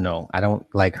 I don't know. I don't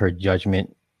like her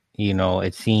judgment.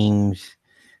 It seems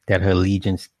that her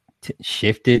allegiance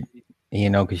shifted,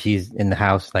 because she's in the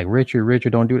house like,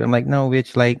 Richard, don't do it. I'm like, no,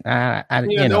 bitch. Like,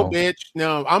 no, bitch.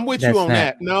 No, I'm with you on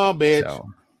that. No, bitch. So.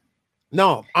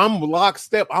 No, I'm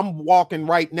lockstep. I'm walking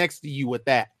right next to you with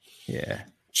that. Yeah.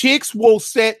 Chicks will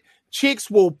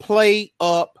play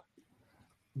up.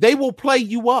 They will play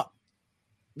you up.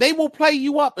 They will play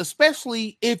you up,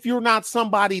 especially if you're not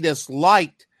somebody that's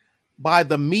liked by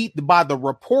the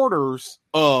reporters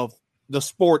of the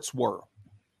sports world.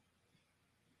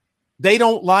 They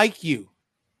don't like you.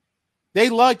 They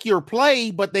like your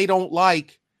play, but they don't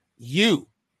like you.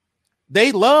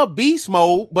 They love Beast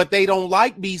Mode, but they don't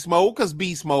like Beast Mode because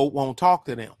Beast Mode won't talk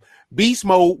to them. Beast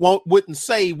Mode wouldn't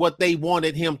say what they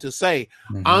wanted him to say.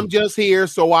 Mm-hmm. I'm just here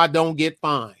so I don't get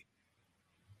fined.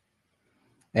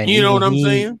 And you know what I'm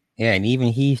saying? Yeah, and even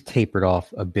he's tapered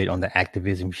off a bit on the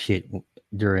activism shit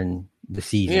during the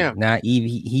season. Yeah. Now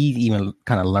he's even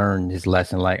kind of learned his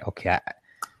lesson. Like, okay,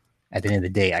 at the end of the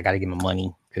day, I got to get my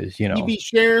money because you be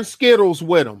sharing Skittles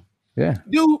with him. Yeah,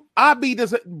 dude, I be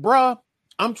this, bruh.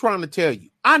 I'm trying to tell you.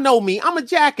 I know me. I'm a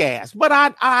jackass, but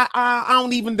I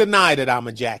don't even deny that I'm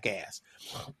a jackass,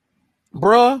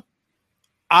 bruh.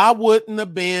 I wouldn't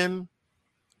have been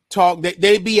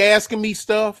they'd be asking me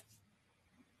stuff.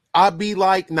 I'd be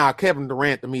like, nah, Kevin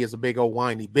Durant to me is a big old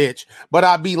whiny bitch. But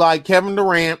I'd be like Kevin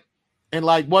Durant and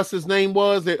like what's his name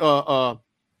was?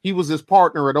 He was his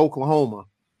partner at Oklahoma.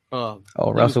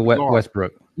 Russell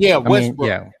Westbrook. Yeah,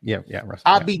 Westbrook. Yeah. Russell.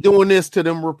 I'd be doing this to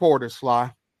them reporters,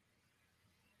 Sly.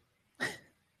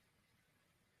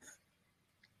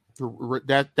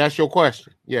 That's your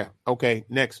question. Yeah. Okay.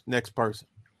 Next person.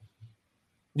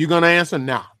 You gonna answer?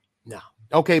 No.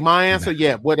 Okay, my answer.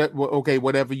 Yeah. Okay.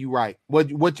 Whatever you write. What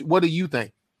do you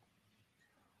think?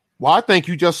 Well, I think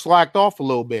you just slacked off a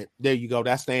little bit. There you go.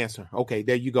 That's the answer. Okay.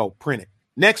 There you go. Print it.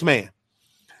 Next man.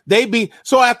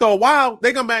 So after a while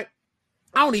they come back.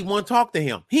 I don't even want to talk to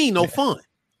him. He ain't no fun.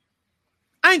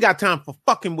 I ain't got time for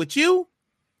fucking with you.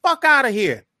 Fuck out of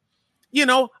here.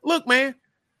 Look, man.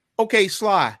 Okay,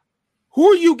 Sly. Who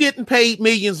are you getting paid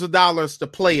millions of dollars to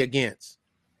play against?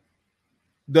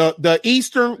 The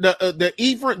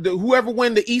whoever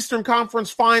win the Eastern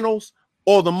Conference Finals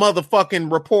or the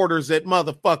motherfucking reporters at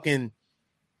motherfucking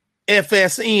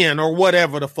FSN or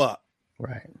whatever the fuck.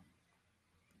 Right.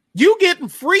 You getting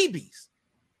freebies.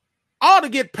 I ought to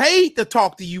get paid to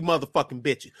talk to you motherfucking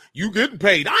bitches. You getting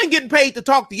paid. I ain't getting paid to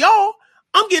talk to y'all.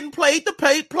 I'm getting paid to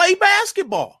play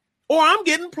basketball. Or I'm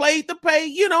getting paid to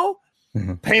pay,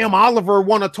 Pam Oliver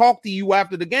want to talk to you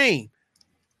after the game.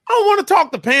 I don't want to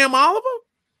talk to Pam Oliver.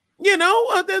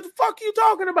 What the fuck you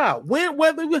talking about?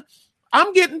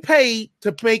 I'm getting paid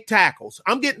to make tackles.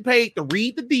 I'm getting paid to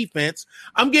read the defense.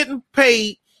 I'm getting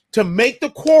paid to make the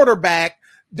quarterback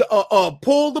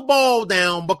pull the ball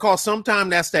down because sometimes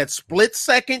that's that split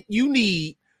second you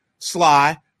need,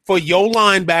 Sly, for your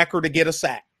linebacker to get a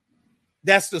sack.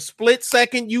 That's the split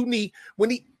second you need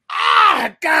when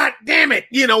God damn it,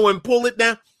 and pull it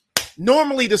down.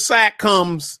 Normally the sack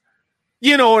comes,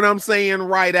 you know what I'm saying,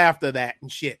 right after that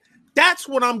and shit. That's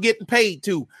what I'm getting paid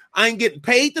to. I ain't getting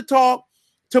paid to talk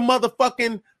to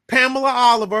motherfucking Pamela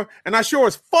Oliver, and I sure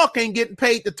as fuck ain't getting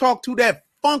paid to talk to that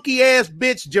funky ass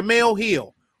bitch Jamel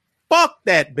Hill. Fuck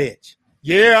that bitch.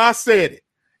 Yeah, I said it.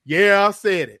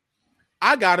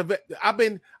 I've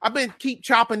been keep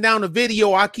chopping down the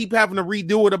video. I keep having to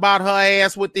redo it about her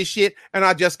ass with this shit, and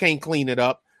I just can't clean it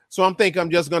up. So I'm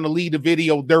just gonna leave the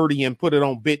video dirty and put it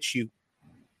on BitChute.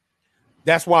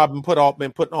 That's why I've been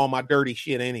putting all my dirty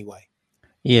shit anyway.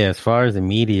 Yeah, as far as the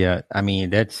media, I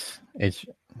mean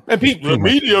the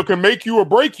media can make you or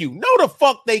break you. No, the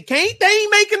fuck they can't. They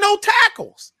ain't making no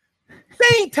tackles.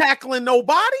 They ain't tackling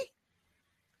nobody.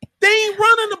 They ain't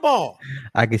running the ball.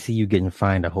 I can see you getting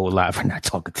fined a whole lot for not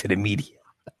talking to the media.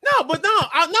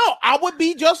 I would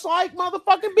be just like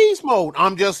motherfucking beast mode.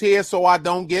 I'm just here so I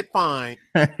don't get fined.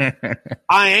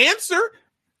 I answered.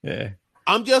 Yeah.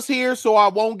 I'm just here so I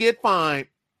won't get fined.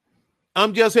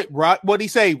 I'm just right. What'd he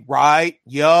say? Right.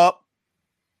 Yup.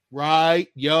 Right.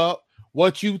 Yup.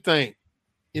 What you think?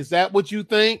 Is that what you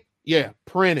think? Yeah.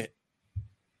 Print it.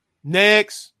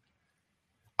 Next.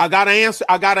 I got to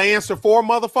answer 4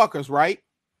 motherfuckers, right?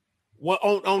 What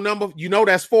on number?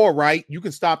 That's 4, right? You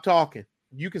can stop talking.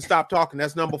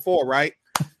 That's number 4, right?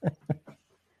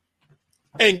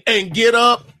 and get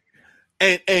up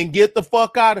and get the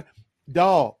fuck out of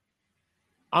dog.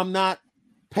 I'm not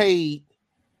paid.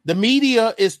 The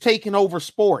media is taking over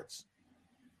sports.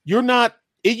 You're not.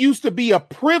 It used to be a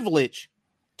privilege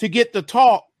to get to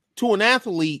talk to an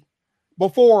athlete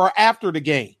before or after the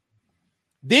game.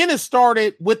 Then it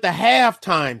started with the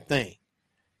halftime thing.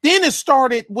 Then it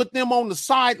started with them on the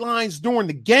sidelines during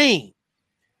the game.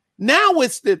 Now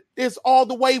it's all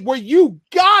the way where you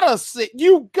gotta sit.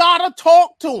 You gotta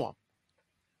talk to them.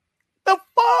 The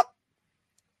fuck?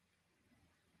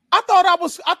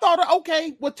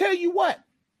 Okay, well, tell you what.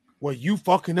 Well, you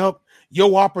fucking up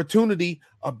your opportunity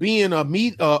of being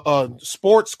a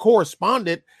sports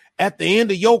correspondent at the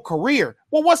end of your career.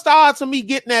 Well, what's the odds of me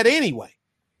getting that anyway?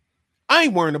 I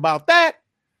ain't worrying about that.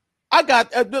 I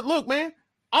got, look, man,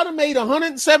 I done made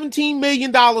 $117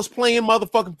 million playing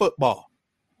motherfucking football.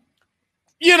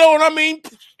 You know what I mean?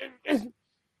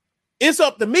 It's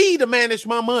up to me to manage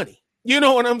my money. You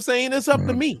know what I'm saying? It's up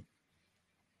to me.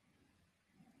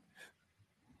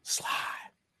 Slide.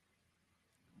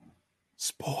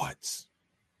 Sports.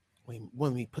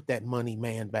 When we put that money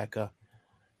man back up.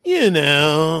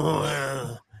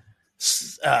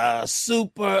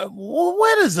 Super.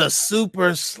 What is a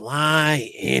super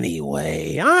Sly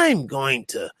anyway? I'm going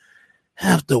to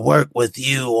have to work with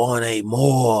you on a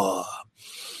more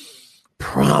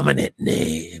prominent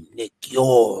name,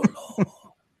 Nicchiolo.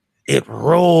 It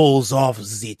rolls off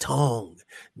the tongue,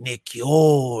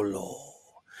 Nicchiolo.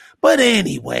 But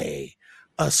anyway,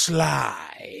 a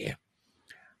Sly.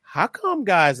 how come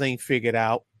guys ain't figured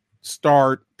out,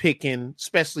 start picking,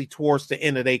 especially towards the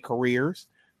end of their careers,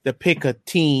 to pick a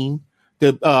team,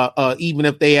 to even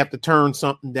if they have to turn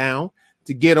something down,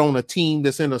 to get on a team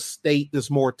that's in a state that's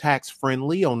more tax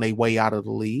friendly on their way out of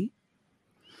the league?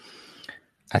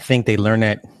 I think they learn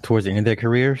that towards the end of their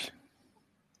careers,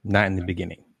 not in the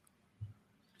beginning.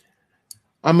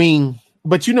 I mean,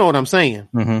 but you know what I'm saying?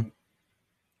 Mm-hmm.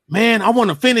 Man, I want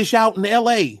to finish out in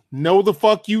LA. No, the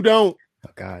fuck you don't. Oh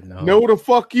God, no. No, the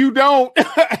fuck you don't.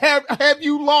 have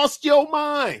you lost your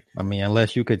mind? I mean,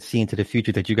 unless you could see into the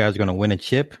future that you guys are going to win a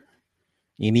chip,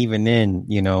 and even then,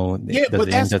 you know, Yeah, but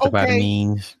that's just about okay.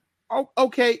 means. Oh,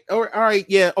 okay. All right.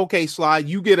 Yeah. Okay, Sly.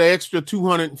 You get an extra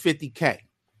 $250K.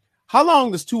 How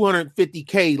long does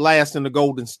 $250K last in the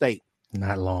Golden State?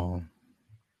 Not long.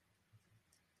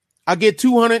 I get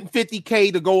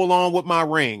 $250K to go along with my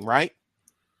ring, right?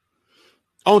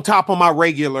 On top of my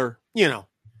regular, you know,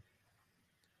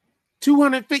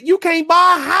 250. You can't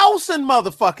buy a house in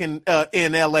motherfucking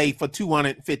in LA for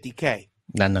 $250K.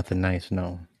 Not nothing nice,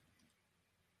 no.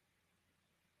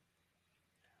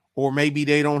 Or maybe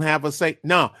they don't have a say.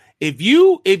 No, if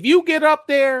you get up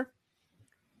there,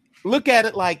 look at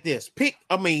it like this.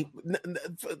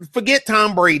 Forget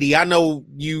Tom Brady. I know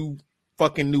you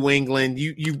fucking New England.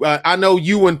 I know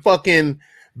you and fucking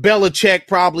Belichick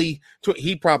probably.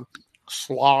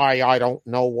 Sly, I don't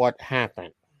know what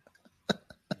happened.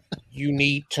 You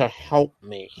need to help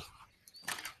me.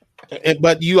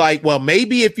 But you like, well,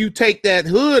 maybe if you take that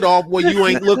hood off where you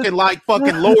ain't looking like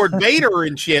fucking Lord Vader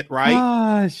and shit, right?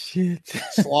 Ah, shit.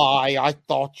 Sly, I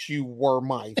thought you were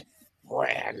my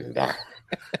friend.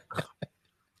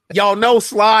 Y'all know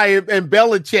Sly and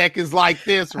Belichick is like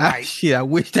this, right? Shit, I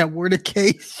wish that were the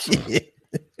case. Shit.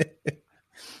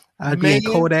 I'd be in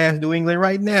cold ass New England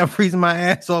right now, freezing my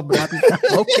ass off, but I'm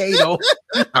okay though.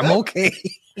 I'm okay.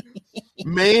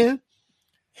 Man,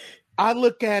 I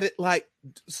look at it like,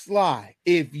 Sly,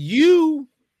 if you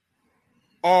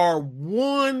are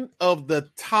one of the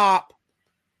top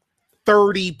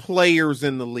 30 players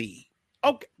in the league,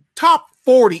 okay, top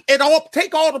 40,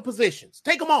 take all the positions,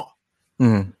 take them all.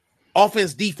 Mm-hmm.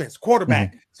 Offense, defense,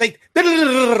 quarterback. Say,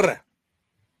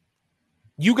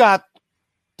 you got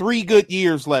 3 good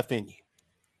years left in you.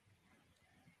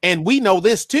 And we know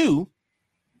this too.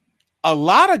 A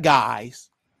lot of guys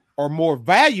are more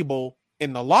valuable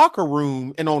in the locker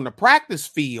room and on the practice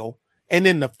field and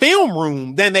in the film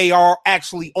room than they are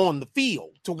actually on the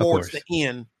field towards the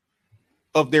end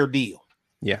of their deal.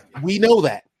 Yeah. We know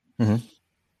that. Mm-hmm.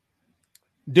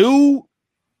 Dude,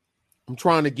 I'm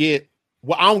trying to get,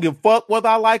 well, I don't give a fuck whether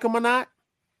I like them or not.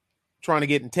 Trying to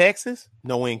get in Texas,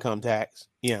 no income tax,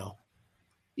 you know,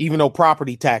 even though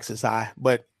property tax is high,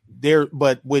 but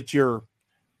with your,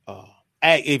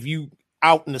 if you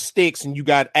out in the sticks and you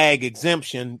got ag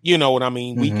exemption, you know what I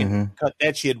mean? We can cut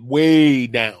that shit way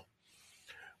down.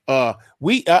 I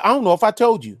don't know if I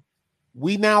told you,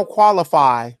 we now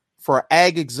qualify for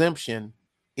ag exemption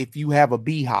if you have a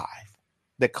beehive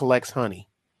that collects honey.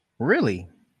 Really?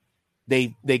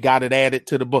 They got it added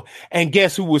to the book. And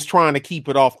guess who was trying to keep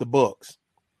it off the books?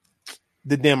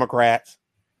 The Democrats.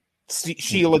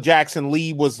 Sheila Jackson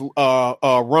Lee was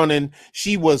running.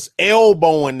 She was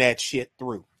elbowing that shit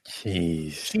through.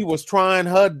 Jeez. She was trying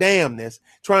her damnness,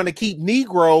 trying to keep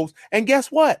Negroes. And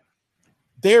guess what?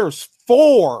 There's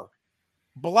 4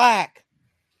 black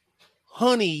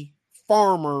honey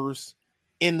farmers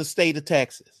in the state of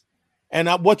Texas. And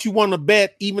what you want to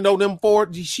bet, even though them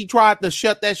 4, she tried to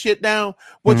shut that shit down,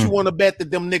 what you want to bet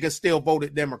that them niggas still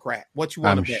voted Democrat? What you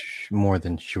want to bet? More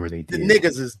than sure they did. The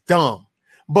niggas is dumb.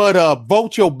 But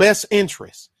vote your best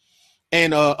interest.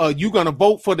 And you're going to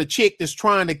vote for the chick that's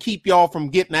trying to keep y'all from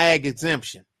getting ag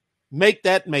exemption. Make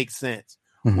that make sense.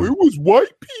 Mm-hmm. It was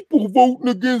white people voting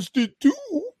against it too.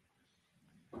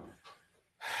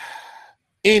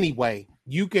 Anyway,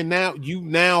 you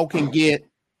now can get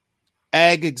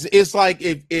ag. It's like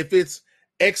if it's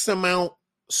X amount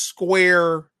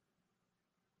square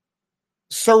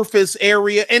surface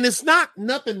area, and it's not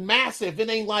nothing massive. It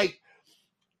ain't like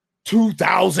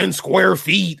 2,000 square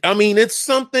feet. I mean, it's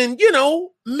something, you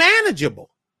know, manageable.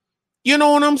 You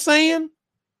know what I'm saying?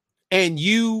 And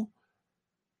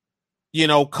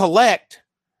collect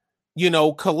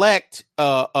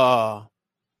the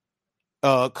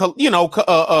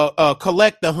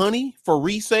honey for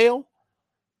resale.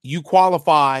 You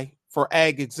qualify for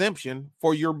ag exemption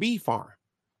for your bee farm.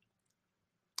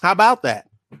 How about that?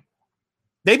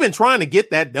 They've been trying to get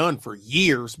that done for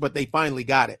years, but they finally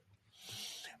got it.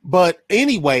 But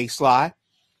anyway, Sly,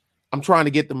 I'm trying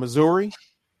to get to Missouri.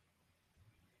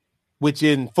 which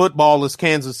in football is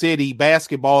Kansas City.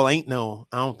 Basketball ain't no,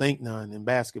 I don't think none in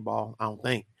basketball. I don't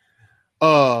think.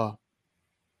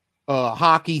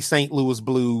 Hockey, St. Louis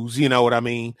Blues. You know what I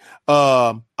mean?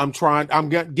 I'm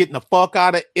getting the fuck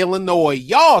out of Illinois.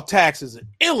 Y'all taxes in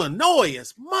Illinois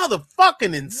is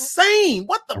motherfucking insane.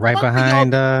 What the right fuck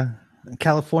behind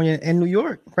California and New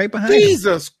York, right behind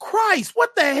Jesus Christ,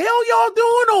 what the hell y'all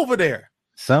doing over there?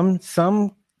 Some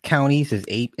counties is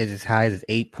as high as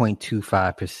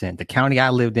 8.25%. The county I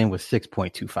lived in was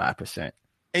 6.25%.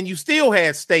 And you still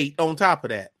had state on top of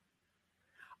that.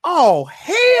 Oh,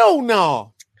 hell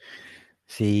no.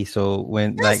 See, so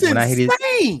when That's when insane.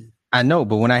 I hear I know,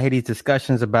 but when I hear these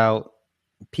discussions about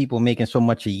people making so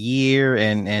much a year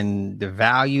and the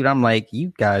value, I'm like,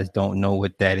 you guys don't know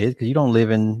what that is because you don't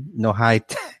live in no high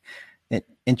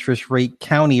interest rate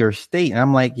county or state. And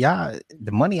I'm like, yeah,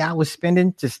 the money I was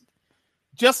spending just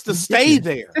to stay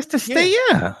there. Just to stay,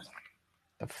 yeah.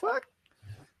 The fuck?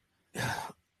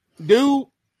 Dude,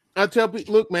 I tell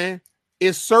people, look, man,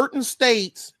 it's certain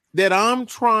states that I'm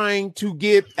trying to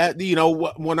get at, you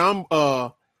know, when I'm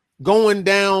going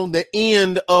down the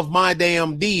end of my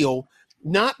damn deal,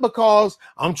 not because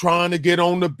I'm trying to get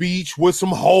on the beach with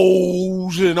some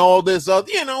hoes and all this other,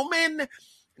 you know, man,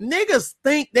 niggas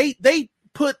think they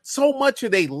put so much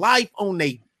of their life on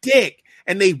their dick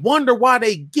and they wonder why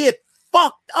they get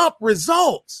fucked up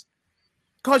results.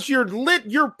 Cause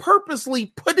you're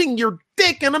purposely putting your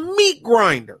dick in a meat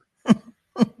grinder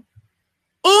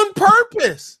on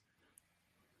purpose.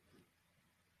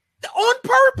 On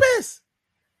purpose,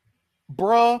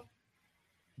 bruh.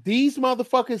 These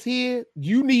motherfuckers here,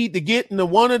 you need to get into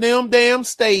one of them damn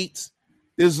states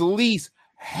that's at least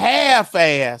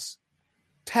half-ass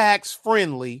tax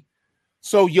friendly.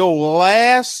 So your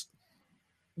last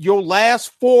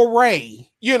foray,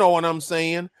 you know what I'm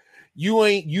saying?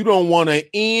 You don't want to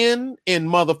end in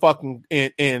motherfucking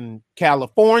in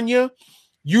California.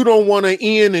 You don't want to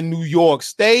end in New York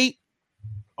State.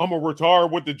 I'm gonna retire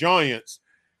with the Giants.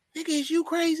 Nigga, is you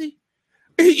crazy?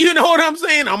 You know what I'm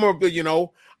saying?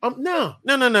 No.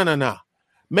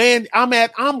 Man,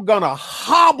 I'm gonna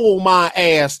hobble my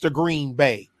ass to Green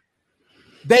Bay.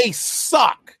 They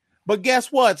suck. But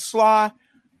guess what, Sly?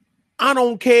 I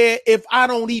don't care if I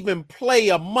don't even play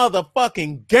a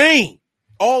motherfucking game.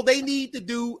 All I need to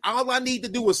do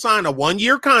is sign a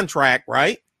 1-year contract,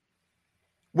 right?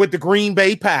 With the Green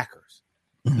Bay Packers.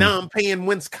 Mm-hmm. Now I'm paying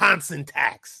Wisconsin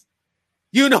tax.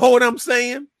 You know what I'm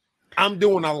saying? I'm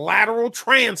doing a lateral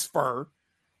transfer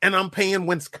and I'm paying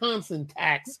Wisconsin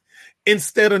tax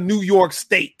instead of New York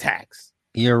State tax.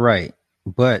 You're right.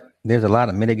 But there's a lot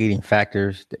of mitigating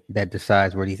factors that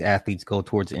decides where these athletes go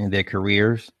towards the end of their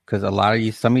careers. Because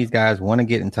some of these guys want to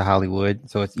get into Hollywood.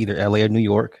 So it's either LA or New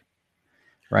York.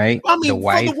 Right. I mean,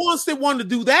 for the ones that want to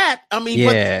do that, I mean,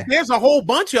 yeah. But there's a whole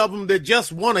bunch of them that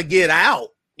just want to get out,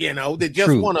 you know, that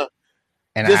just want to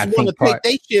take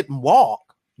their shit and walk.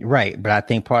 Right. But I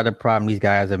think part of the problem, these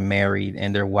guys are married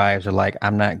and their wives are like,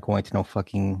 I'm not going to no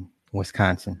fucking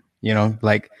Wisconsin. You know,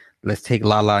 like, let's take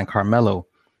Lala and Carmelo.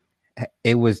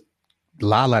 It was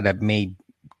Lala that made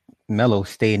Melo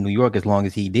stay in New York as long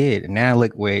as he did. And now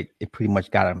look where it pretty much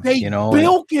got him. They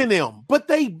bilking him, but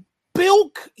they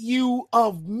bilk you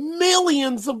of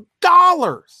millions of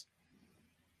dollars.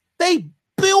 They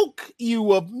bilk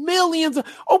you of millions.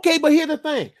 Okay, but here's the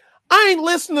thing. I ain't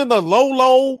listening to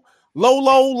Lolo,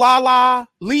 Lala,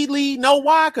 Lily. Know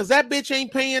why? Because that bitch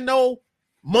ain't paying no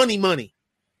money.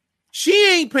 She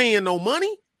ain't paying no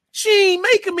money. She ain't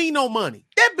making me no money.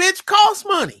 That bitch costs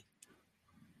money.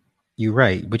 You're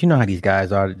right. But you know how these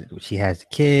guys are. She has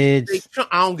kids.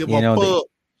 I don't give a fuck.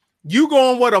 You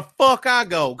going where the fuck I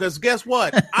go. Because guess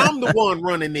what? I'm the one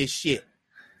running this shit.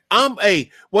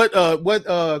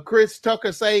 What Chris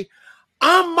Tucker say?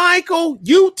 I'm Michael,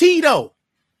 you Tito.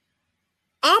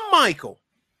 I'm Michael.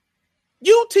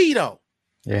 You Tito.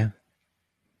 Yeah.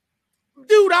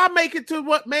 Dude, I'll make it to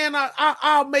what, man?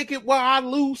 I'll make it where I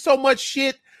lose so much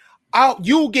shit.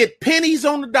 You'll get pennies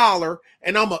on the dollar,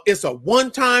 and it's a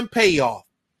one-time payoff.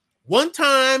 One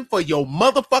time for your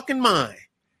motherfucking mind.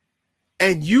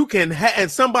 And you can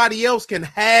and somebody else can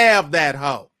have that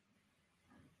hoe.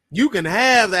 You can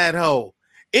have that hoe.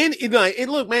 And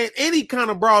look, man, any kind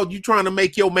of broad you trying to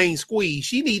make your main squeeze,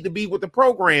 she need to be with the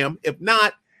program. If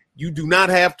not, you do not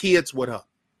have kids with her.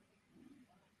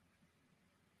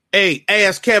 Hey,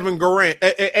 ask Kevin Garnett.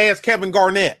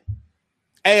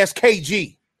 Ask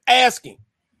KG. Ask him.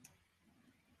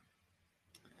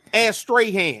 Ask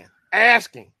Strahan.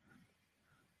 Ask him.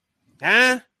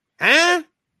 Huh?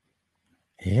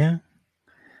 Yeah.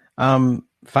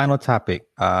 Final topic.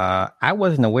 I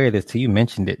wasn't aware of this till you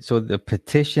mentioned it. So the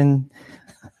petition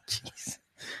Jeez.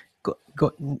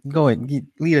 Go ahead.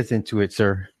 Lead us into it,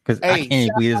 sir. Because I Hey,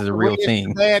 can't believe this is a real Reg,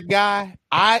 thing. Bad guy.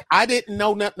 I didn't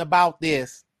know nothing about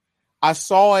this. I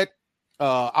saw it.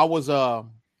 I was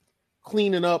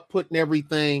cleaning up, putting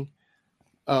everything.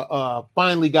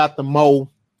 Finally got the mow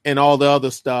and all the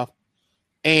other stuff.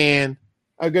 And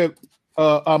I go,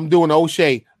 I'm doing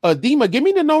O'Shea. Dima, give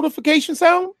me the notification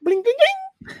sound. Bling, bling,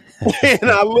 bling. And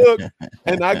I look,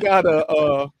 and I got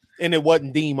and it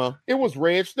wasn't Dima. It was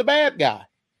Reg, the bad guy.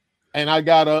 And I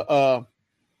got a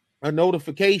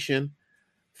notification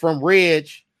from Reg,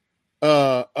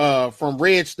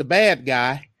 the bad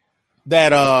guy,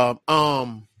 that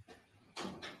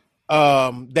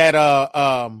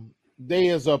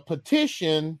there's a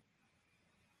petition.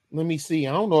 Let me see.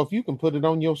 I don't know if you can put it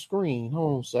on your screen.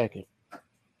 Hold on a second.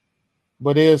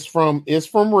 But it's from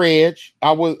Reg.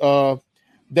 I was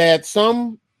that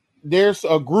there's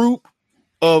a group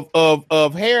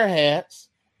of hair hats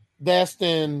that's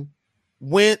then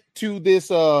went to this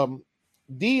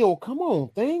deal. Come on,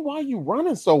 thing. Why are you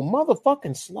running so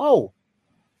motherfucking slow?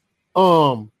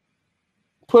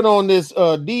 Put on this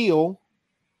deal.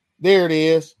 There it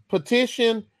is.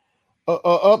 Petition.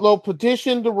 Upload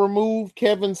petition to remove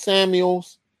Kevin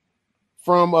Samuels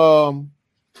from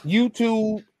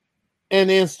YouTube and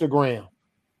Instagram.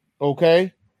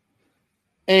 Okay.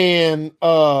 And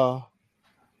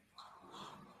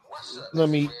let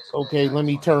me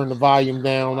turn the volume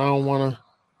down. I don't want to.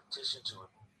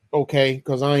 Okay,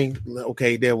 because I ain't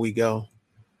okay. There we go.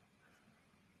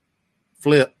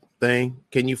 Flip thing.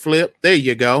 Can you flip? There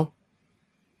you go.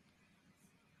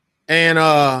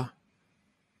 And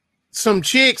some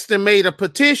chicks that made a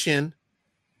petition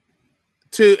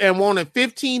and wanted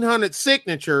 1,500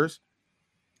 signatures.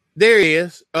 There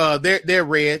is. There,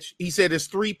 Reg. He said there's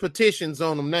 3 petitions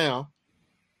on them now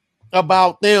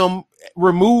about them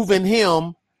removing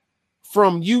him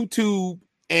from YouTube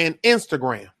and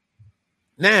Instagram.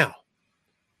 Now,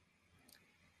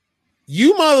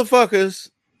 you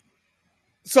motherfuckers.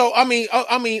 So I mean,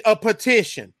 a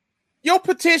petition. Your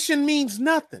petition means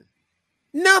nothing.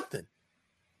 Nothing.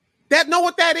 That know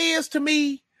what that is to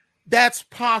me? That's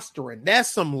posturing. That's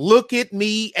some look at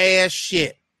me ass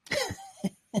shit.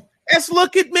 That's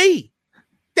look at me.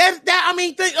 Think. We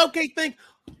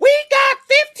got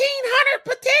 1,500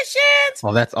 petitions.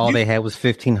 Well, that's all they had was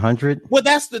 1,500. Well,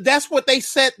 that's what they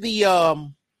set the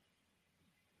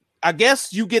I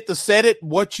guess you get to set it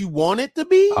what you want it to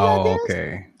be. Oh,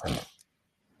 okay.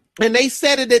 And they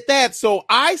set it at that. So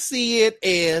I see it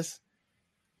as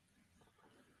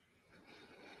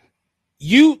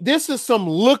this is some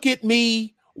look at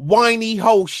me whiny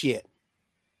hoe shit.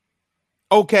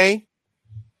 Okay.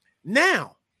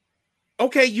 Now,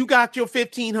 okay, you got your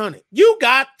 1,500. You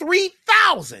got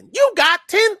 3,000. You got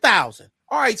 10,000.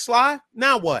 All right, Sly.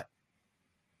 Now what?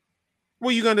 What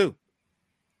are you gonna do?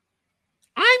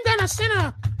 I'm gonna send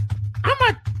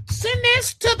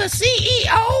this to the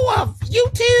CEO of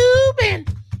YouTube,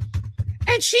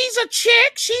 and she's a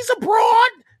chick. She's a broad,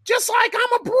 just like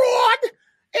I'm a broad.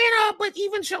 And but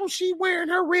even though she wearing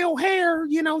her real hair,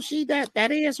 she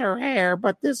that is her hair.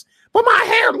 But my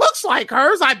hair looks like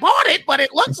hers. I bought it, but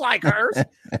it looks like hers.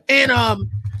 And I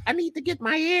need to get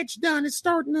my edge done. It's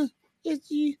starting to.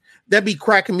 That'd be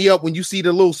cracking me up when you see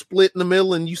the little split in the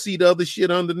middle and you see the other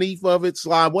shit underneath of it.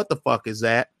 Slide, what the fuck is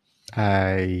that?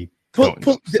 I don't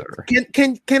know, sir.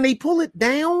 Can they pull it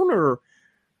down, or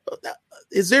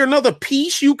is there another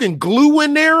piece you can glue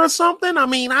in there or something? I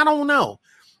mean, I don't know.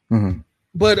 Mm-hmm.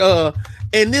 But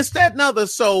and this, that, and other.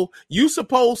 So you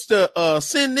supposed to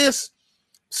send this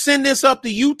up to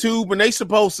YouTube, and they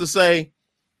supposed to say,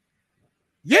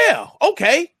 yeah,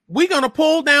 okay, we're gonna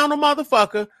pull down a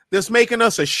motherfucker that's making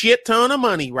us a shit ton of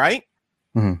money, right?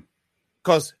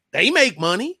 Because they make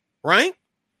money, right?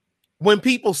 When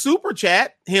people super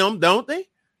chat him, don't they?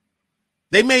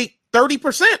 They make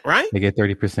 30%, right? They get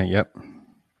 30%. Yep.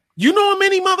 You know how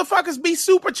many motherfuckers be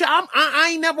super chat? I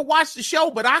ain't never watched the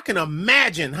show, but I can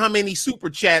imagine how many super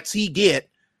chats he get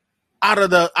out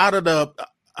of the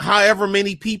however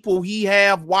many people he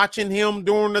have watching him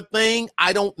during the thing.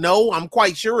 I don't know. I'm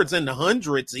quite sure it's in the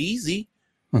hundreds, easy.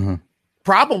 Mm-hmm.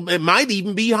 Problem, it might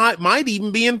even be high, might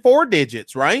even be in 4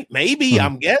 digits, right? Maybe. Mm-hmm.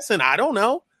 I'm guessing. I don't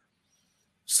know.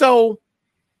 So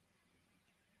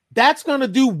that's gonna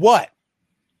do what?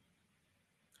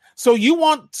 So you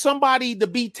want somebody to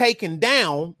be taken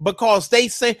down because they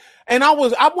say, and I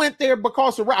went there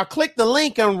because I clicked the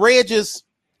link on Reg's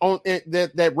on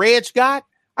that Reg got.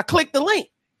 I clicked the link,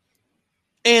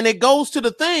 and it goes to the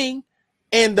thing,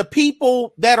 and the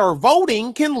people that are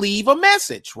voting can leave a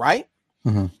message, right?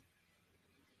 Mm-hmm.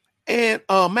 And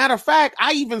matter of fact,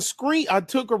 I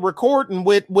took a recording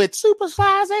with Super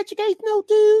Slides Educational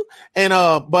Dude. And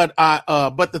but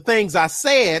the things I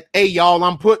said, hey y'all,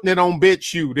 I'm putting it on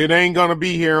BitChute. It ain't gonna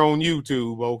be here on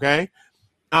YouTube, okay?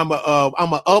 I'm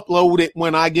upload it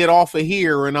when I get off of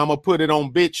here, and I'm gonna put it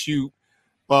on BitChute.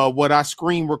 What I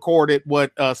screen recorded,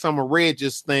 what some of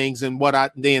Reg's things, and what I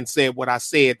then said, what I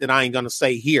said that I ain't gonna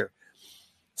say here.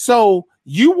 So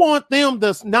you want them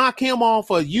to knock him off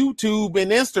of YouTube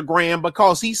and Instagram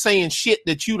because he's saying shit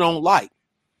that you don't like.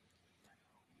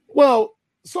 Well,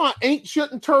 so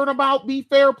shouldn't turnabout be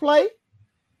fair play?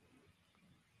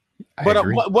 But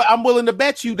I'm willing to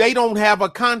bet you they don't have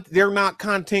they're not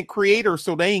content creators,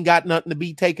 so they ain't got nothing to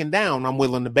be taken down. I'm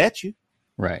willing to bet you.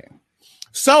 Right.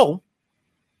 So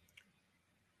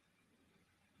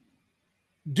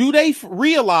do they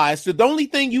realize that the only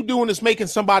thing you doing is making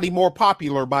somebody more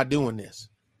popular by doing this?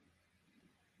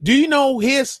 Do you know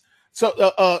that's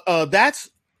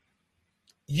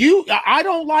you? I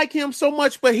don't like him so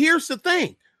much, but here's the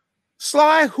thing.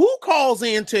 Sly, who calls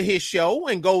into his show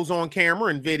and goes on camera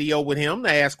and video with him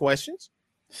to ask questions?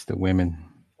 It's the women.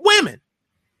 Women.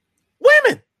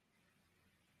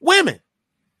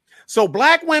 So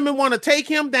black women want to take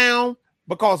him down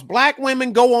because black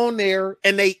women go on there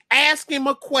and they ask him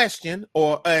a question,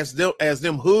 or as them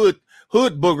hood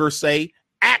boogers say,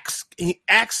 ask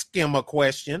him a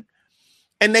question,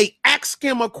 and they ask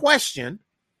him a question,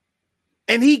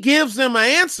 and he gives them an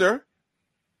answer,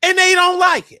 and they don't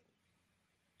like it.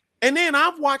 And then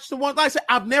I've watched the ones, like I said,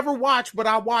 I've never watched, but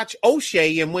I watch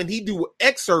O'Shea, and when he do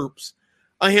excerpts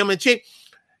of him and Chick,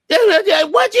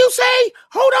 what'd you say?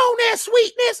 Hold on there,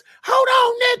 sweetness. Hold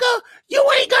on, nigga. You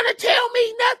ain't gonna tell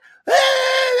me nothing.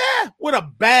 With a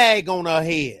bag on her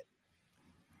head.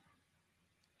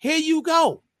 Here you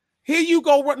go.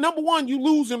 Number one, you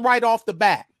losing right off the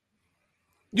bat.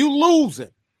 You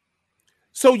losing.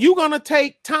 So you're gonna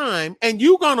take time and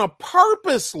you're gonna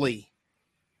purposely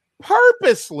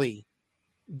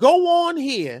go on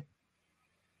here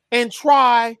and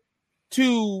try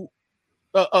to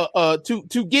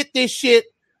get this shit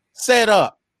set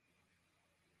up.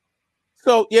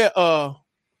 So yeah,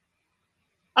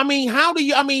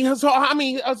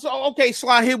 okay,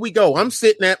 Sly, here we go. I'm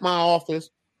sitting at my office.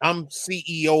 I'm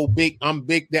CEO, I'm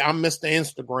Mr.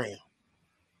 Instagram.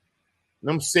 And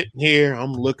I'm sitting here,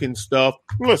 I'm looking stuff.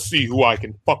 Let's see who I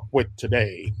can fuck with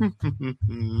today.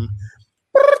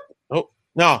 Oh,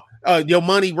 no, your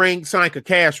money ring sound like a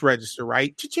cash register,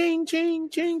 right? Cha-ching, ching,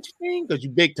 ching, ching, because you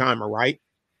big timer, right?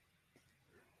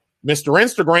 Mr.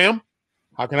 Instagram,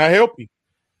 how can I help you?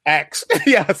 Axe.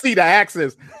 Yeah, I see the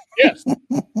axes. Yes.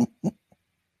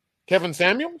 Kevin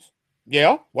Samuels?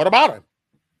 Yeah, what about him?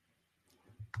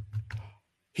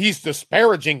 He's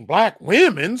disparaging black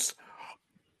women's.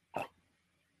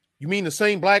 You mean the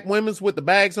same black women's with the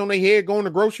bags on their head going to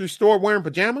the grocery store wearing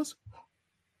pajamas?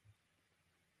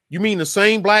 You mean the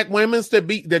same black women's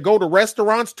that go to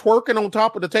restaurants twerking on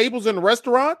top of the tables in the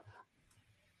restaurant?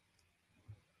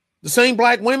 The same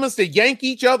black women's that yank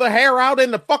each other hair out in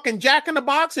the fucking Jack in the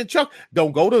Box and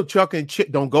don't go to Chuck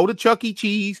E.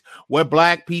 Cheese where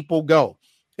black people go.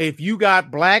 If you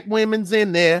got black women's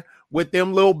in there with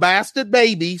them little bastard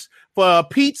babies for a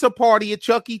pizza party at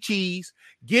Chuck E. Cheese,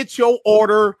 get your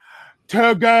order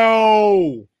to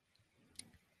go.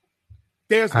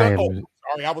 There's no.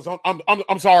 Sorry, I was on.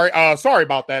 I'm sorry. Sorry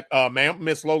about that, ma'am,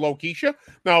 Miss Lolo Keisha.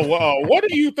 Now, what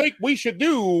do you think we should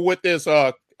do with this?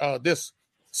 This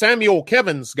Samuel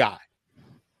Kevin's guy.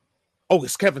 Oh,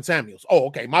 it's Kevin Samuels. Oh,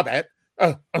 okay, my bad.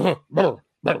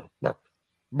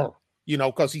 You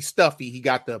know, because he's stuffy. He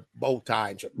got the bow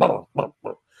tie.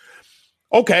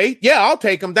 Okay, yeah, I'll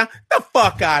take him down. The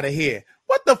fuck out of here.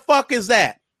 What the fuck is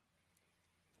that?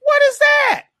 What is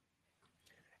that?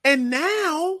 And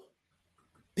now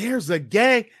there's a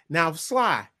gang. Now,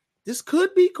 Sly, this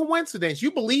could be coincidence.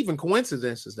 You believe in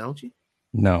coincidences, don't you?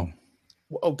 No.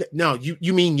 Okay. No,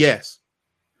 you mean yes.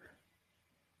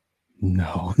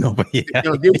 No, but yeah.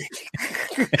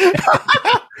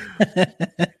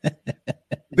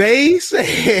 They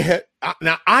said,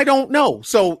 now I don't know.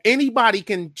 So anybody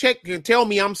can check and tell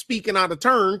me I'm speaking out of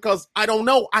turn because I don't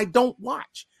know. I don't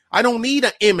watch. I don't need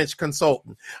an image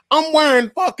consultant. I'm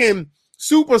wearing fucking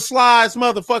Super Slides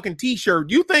motherfucking t-shirt.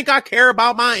 You think I care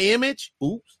about my image?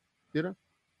 Oops. Did I?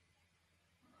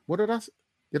 What did I say?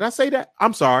 Did I say that?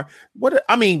 I'm sorry.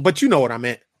 But you know what I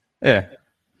meant. Yeah.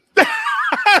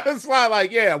 It's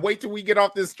like, yeah, wait till we get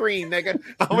off this stream, nigga.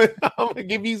 I'm gonna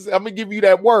give you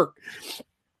that work.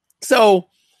 So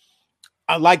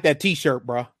I like that t-shirt,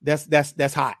 bro. That's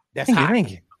hot. That's hot.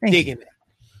 Thank you. Digging it.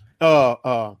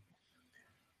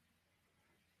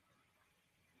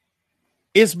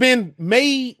 it's been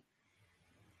made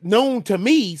known to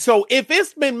me. So if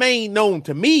it's been made known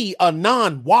to me, a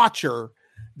non-watcher,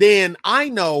 then I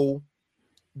know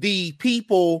the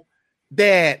people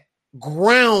that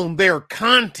ground their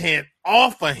content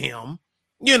off of him,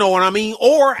 you know what I mean,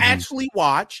 or actually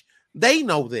watch, they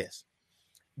know this.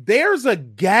 There's a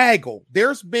gaggle.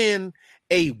 There's been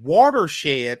a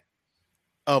watershed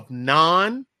of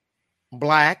non-black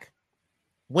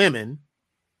women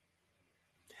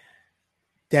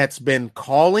that's been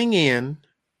calling in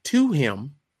to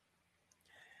him.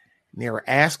 They're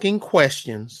asking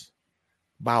questions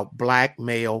about black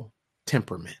male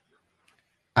temperament.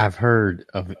 I've heard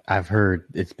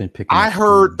it's been picking I up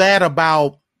heard that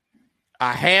about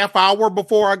a half hour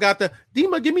before I got the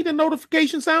Dima, give me the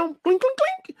notification sound, clink, clink,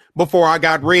 clink, before I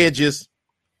got Reg's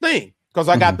thing, because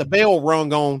I got the bell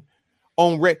rung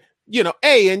on Reg. You know,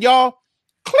 hey, and y'all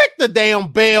click the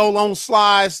damn bell on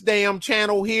Sly's damn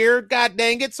channel here, god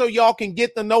dang it, so y'all can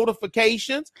get the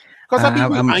notifications. Because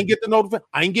I ain't get the notification.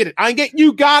 I ain't get it. I ain't get.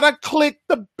 You gotta click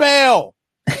the bell.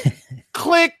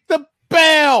 Click the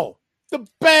bell. The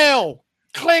bell.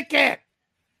 Click it.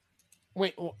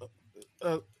 Wait.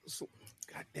 God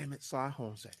damn it, Sly. Hold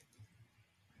on a second.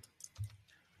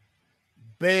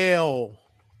 Bell.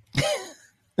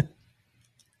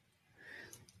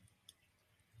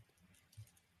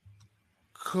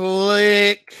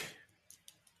 Click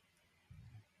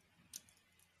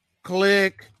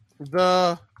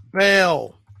the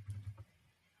bell.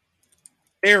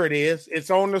 There it is. It's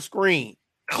on the screen.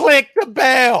 Click the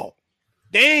bell.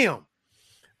 Damn.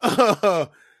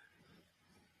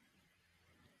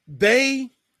 They've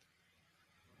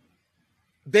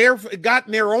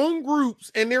gotten their own groups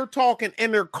and they're talking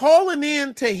and they're calling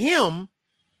in to him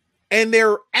and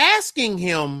they're asking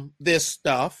him this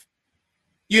stuff.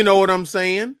 You know what I'm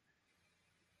saying?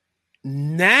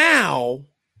 Now,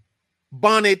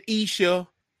 Bonnet Isha,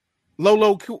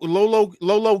 Lolo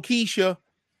Keisha,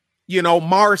 you know,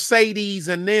 Mercedes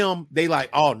and them, they like,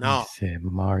 oh no. Said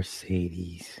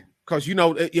Mercedes. Because you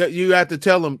know, you have to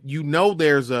tell them, you know,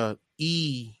 there's a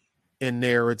E in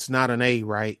there. It's not an A,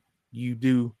 right? You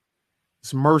do.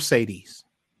 It's Mercedes,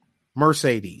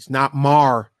 not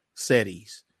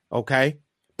Mercedes. Okay.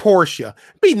 Porsche.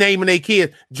 Be naming their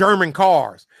kids German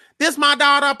cars. This my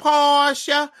daughter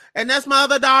Porsche, and that's my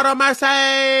other daughter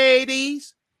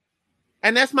Mercedes,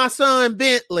 and that's my son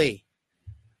Bentley.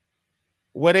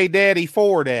 Where they daddy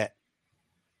Ford at?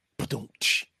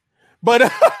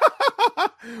 But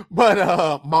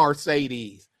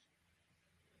Mercedes.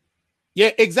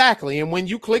 Yeah, exactly. And when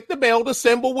you click the bell, the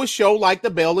symbol will show like the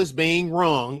bell is being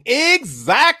rung.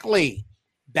 Exactly.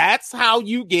 That's how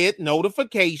you get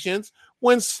notifications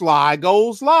when Sly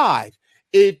goes live.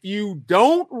 If you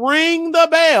don't ring the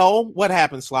bell, what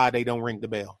happens, Sly? They don't ring the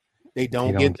bell. They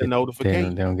don't get the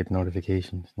notification. They don't get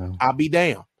notifications. No. I'll be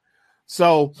damned.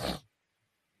 So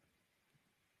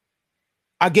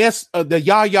I guess the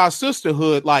Yaya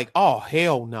sisterhood, like, oh,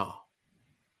 hell no.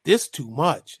 This too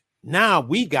much. Now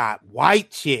we got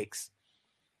white chicks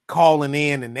calling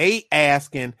in and they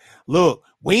asking, look,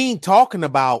 we ain't talking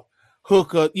about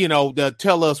hooker, you know, to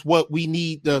tell us what we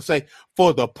need to say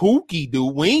for the Pookie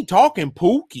dude. We ain't talking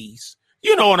Pookies.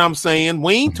 You know what I'm saying?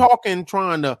 We ain't talking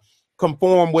trying to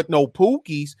conform with no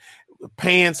Pookies,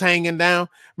 pants hanging down.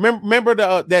 Remember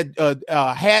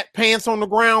that hat, pants on the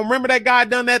ground? Remember that guy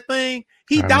done that thing?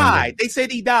 He died. They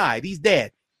said he died. He's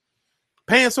dead.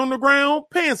 Pants on the ground,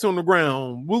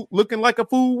 looking like a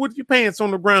fool with your pants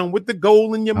on the ground, with the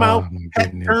gold in your mouth,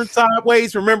 turned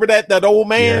sideways. Remember that old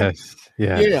man?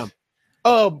 Yes.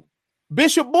 Yeah.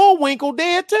 Bishop Bullwinkle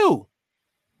dead too.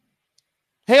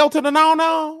 Hail to the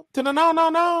no.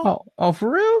 Oh,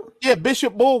 for real? Yeah,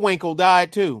 Bishop Bullwinkle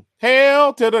died too.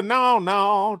 Hail to the no.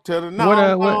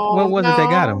 What was it that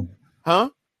got him? Huh?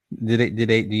 Do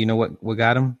you know what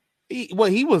got him?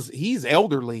 He's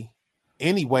elderly.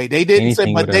 Anyway, they didn't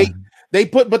say, but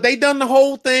they done the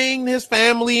whole thing, his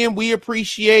family, and we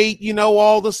appreciate, you know,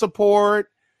 all the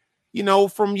support, you know,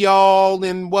 from y'all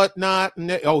and whatnot. And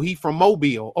he from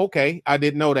Mobile. Okay. I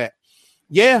didn't know that.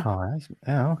 Yeah.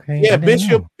 Okay.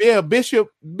 Yeah.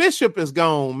 Bishop is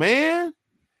gone, man.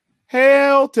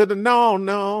 Hell to the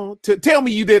no. Tell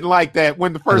me you didn't like that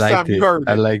when the first time you heard it.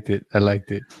 I liked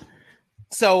it.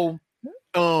 So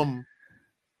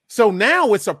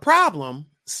now it's a problem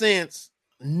since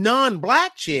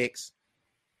non-black chicks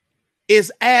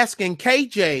is asking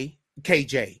KS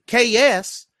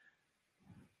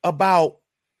about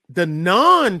the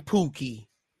non-Pookie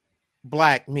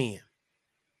black men,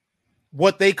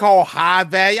 what they call high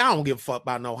value. I don't give a fuck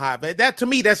about no high value. That to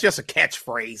me, that's just a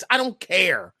catchphrase. I don't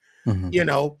care. You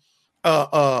know,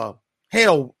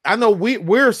 Hell, I know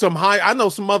we're some high. I know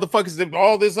some motherfuckers that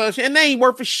all this shit, and they ain't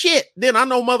worth a shit. Then I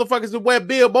know motherfuckers that wear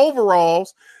bib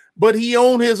overalls, but he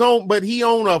own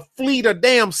a fleet of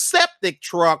damn septic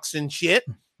trucks and shit.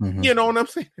 Mhm. You know what I'm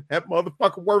saying? That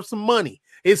motherfucker worth some money.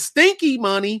 It's stinky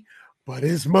money, but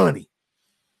it's money.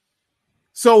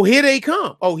 So here they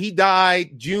come. Oh, he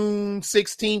died June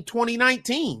 16,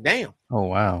 2019. Damn. Oh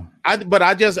wow. I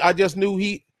just knew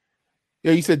he.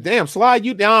 Yeah, he said, "Damn, slide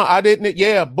you down." I didn't.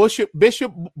 Yeah, Bishop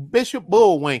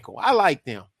Bullwinkle. I like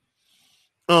them.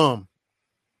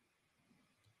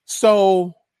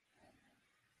 So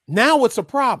now it's a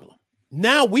problem.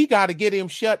 Now we got to get him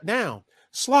shut down.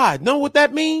 Slide. Know what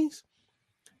that means?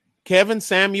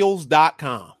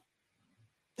 KevinSamuels.com.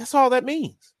 That's all that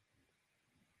means.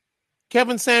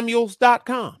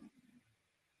 KevinSamuels.com.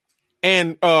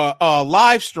 And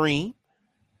live stream.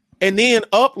 And then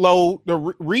upload the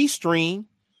restream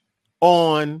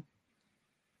on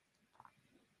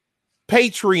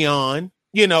Patreon,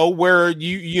 where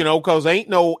because ain't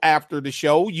no after the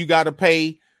show. You got to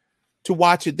pay to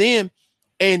watch it then.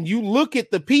 And you look at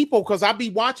the people, because I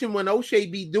be watching when O'Shea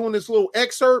be doing this little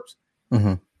excerpts.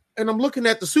 Mm-hmm. And I'm looking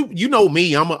at the super. You know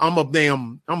me, I'm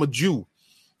a Jew.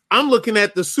 I'm looking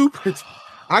at the super.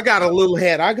 I got a little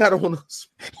hat. I got on.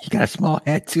 You got a small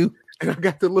hat too. And I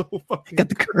got the little fucking. Got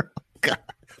the curl. God.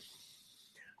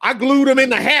 I glued them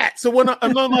in the hat. So when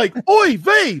I'm like, "Oi,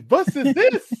 vey, what is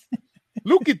this?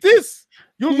 Look at this.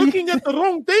 You're looking at the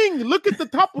wrong thing. Look at the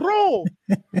top row."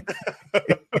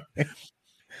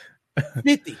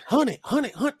 50,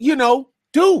 100,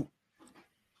 dude.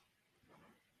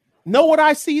 Know what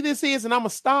I see this is, and I'm gonna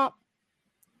stop.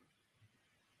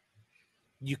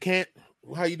 You can't.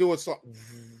 How you do it? So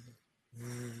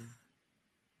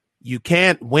you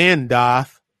can't win,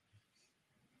 Doth.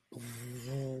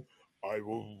 I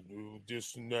will do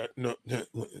this and that. No,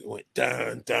 went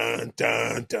dun, dun,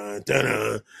 dun, dun, dun,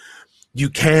 dun. You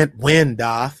can't win,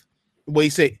 Doth. What he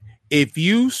say? If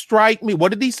you strike me,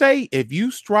 what did he say? If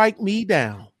you strike me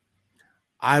down,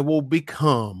 I will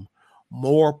become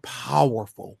more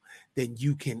powerful than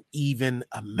you can even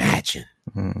imagine.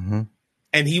 Mm-hmm.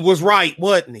 And he was right,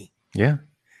 wasn't he? Yeah.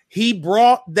 He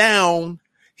brought the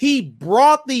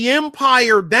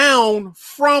empire down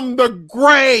from the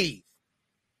grave.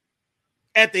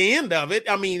 At the end of it,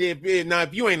 I mean,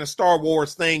 if you ain't a Star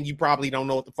Wars thing, you probably don't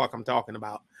know what the fuck I'm talking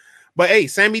about. But hey,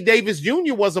 Sammy Davis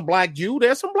Jr. was a black Jew.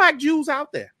 There's some black Jews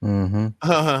out there. Mm-hmm.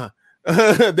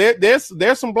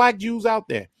 There's some black Jews out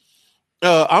there.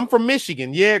 I'm from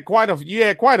Michigan. Yeah, quite a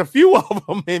few of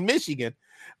them in Michigan.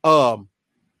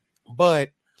 But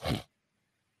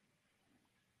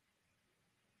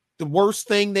the worst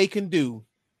thing they can do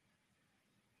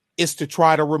is to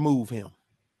try to remove him,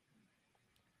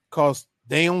 because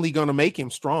they only going to make him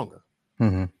stronger.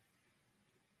 Mm-hmm.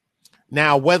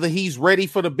 Now, whether he's ready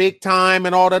for the big time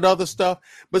and all that other stuff,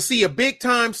 but see, a big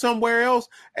time somewhere else.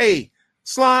 Hey,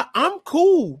 Sly, I'm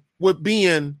cool with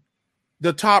being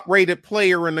the top rated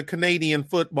player in the Canadian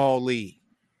Football League.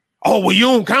 Oh, well, you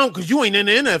don't count because you ain't in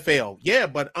the NFL. Yeah,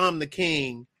 but I'm the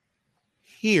king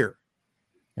here.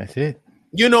 That's it.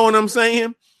 You know what I'm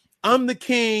saying? I'm the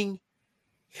king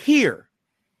here.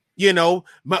 You ain't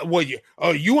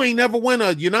never won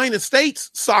a United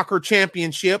States soccer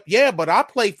championship. Yeah, but I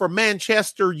play for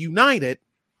Manchester United.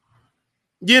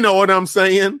 You know what I'm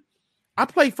saying? I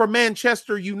play for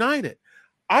Manchester United.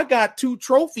 I got 2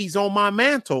 trophies on my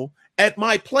mantle at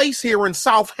my place here in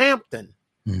Southampton.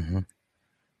 Mm-hmm.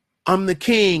 I'm the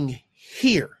king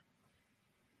here.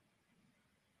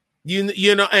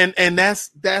 And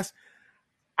that's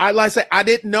I like I say, I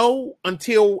didn't know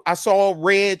until I saw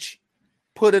Reg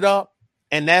put it up,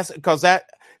 and that's because I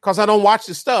don't watch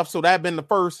the stuff, so that's the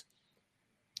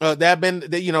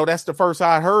first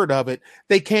I heard of it.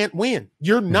 They can't win.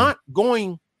 You're not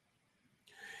going.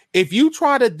 If you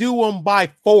try to do them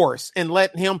by force and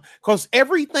let him, because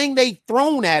everything they've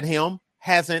thrown at him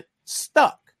hasn't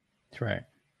stuck. That's right.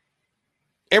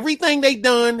 Everything they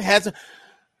done hasn't.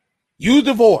 You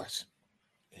divorced.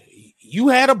 You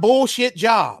had a bullshit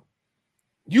job.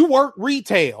 You work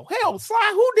retail. Hell,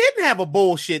 Sly, who didn't have a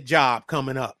bullshit job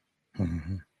coming up?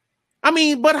 Mm-hmm. I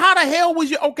mean, but how the hell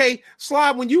was you? Okay,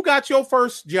 Sly, when you got your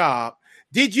first job,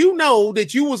 did you know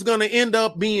that you was going to end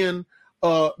up being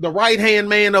the right-hand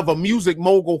man of a music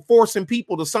mogul, forcing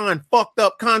people to sign fucked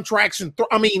up contracts? And a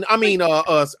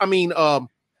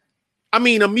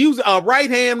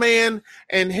right-hand man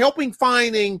and helping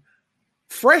finding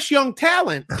fresh young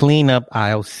talent. Clean up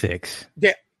aisle 6.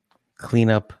 Yeah. Clean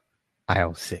up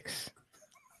aisle 6.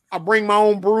 I bring my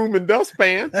own broom and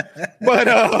dustpan, but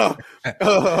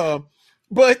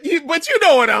you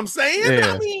know what I'm saying?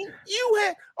 Yeah. I mean,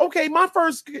 Okay, my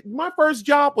first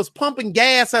job was pumping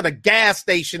gas at a gas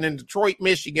station in Detroit,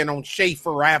 Michigan on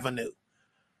Schaefer Avenue.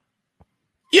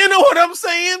 You know what I'm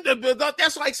saying?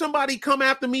 That's like somebody come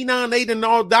after me now and they didn't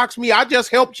all dox me. I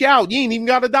just helped you out. You ain't even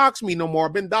got to dox me no more.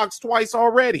 I've been doxed twice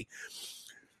already.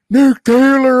 Nick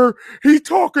Taylor, he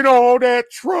talking all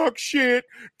that truck shit.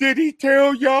 Did he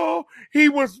tell y'all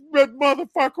that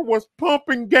motherfucker was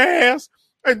pumping gas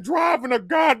and driving a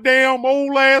goddamn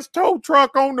old ass tow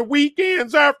truck on the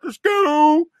weekends after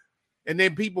school? And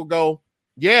then people go,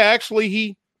 yeah,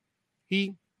 actually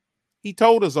he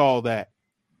told us all that.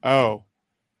 Oh,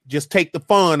 just take the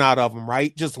fun out of them,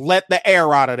 right? Just let the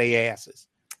air out of their asses.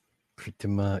 Pretty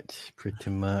much.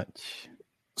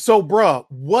 So, bruh,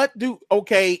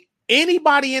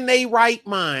 anybody in their right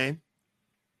mind,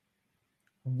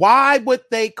 why would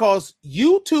they? Cause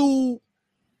YouTube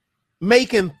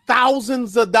making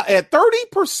thousands of dollars at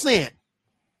 30%.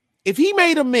 If he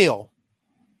made a mill,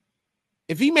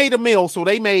 so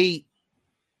they made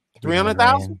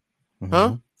 300,000,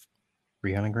 huh?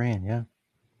 300 grand, yeah.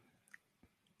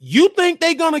 You think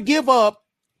they're gonna give up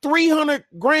 300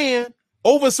 grand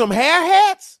over some hair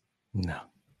hats? No.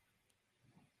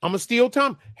 I'm gonna steal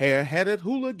time. Hair-headed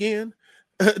hooligan.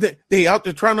 They out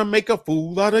there trying to make a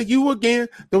fool out of you again.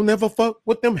 Don't ever fuck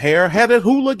with them hair-headed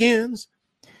hooligans.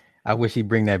 I wish he'd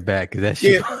bring that back because that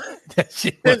shit. Yeah. That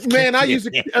shit was man, I used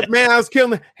to. I was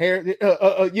killing hair.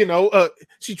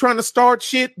 She trying to start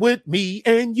shit with me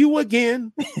and you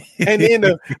again. And then,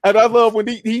 and I love when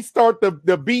he start the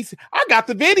beast. I got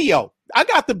the video. I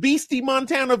got the Beastie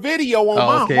Montana video on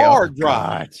my hard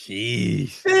drive.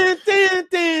 Jeez.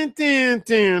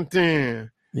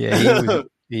 Yeah,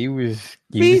 he was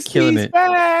Beastie's killing it.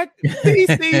 back.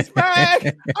 Beastie's back. I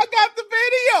got the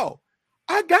video.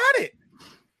 I got it.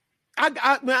 I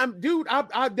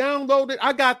downloaded.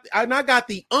 I got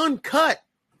the uncut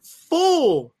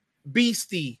full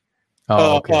Beastie.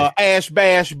 Ash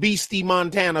Bash Beastie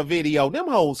Montana video. Them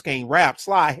hoes can't rap.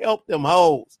 Sly, help them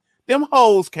hoes. Them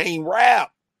hoes can't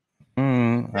rap.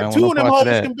 And two of them hoes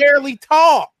can barely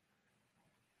talk.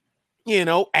 You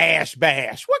know, Ash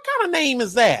Bash. What kind of name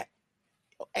is that?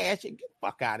 Ash, get the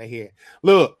fuck out of here.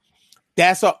 Look,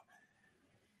 that's a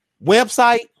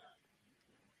website.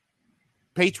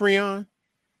 Patreon.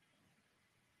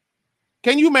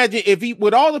 Can you imagine if he,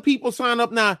 with all the people sign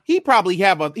up now, he probably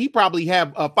have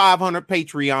 500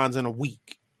 Patreons in a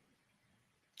week.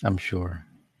 I'm sure.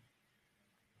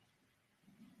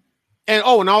 And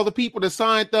all the people that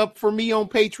signed up for me on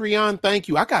Patreon, thank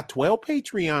you. I got 12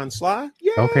 Patreon, Sly.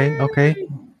 Yay! Okay.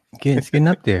 It's getting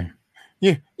up there.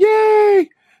 Yeah. Yay.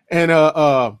 And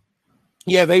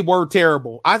yeah, they were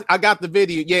terrible. I got the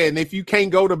video. Yeah, and if you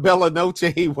can't go to Bella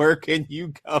Noche, where can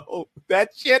you go? That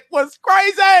shit was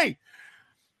crazy.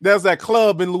 There's that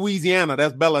club in Louisiana.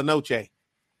 That's Bella Noche.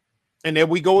 And there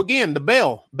we go again. The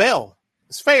Bell.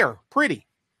 It's fair, pretty,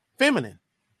 feminine,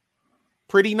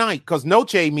 pretty night. Because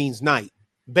Noche means night.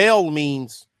 Bell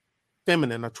means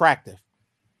feminine, attractive.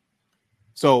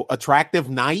 So attractive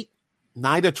night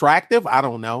attractive. I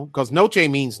don't know, because Noche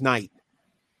means night.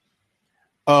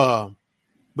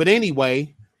 But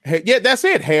anyway, yeah, that's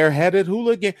it. Hair-headed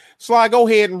hooligan. Sly, go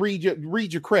ahead and read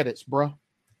your credits, bro,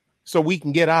 so we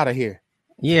can get out of here.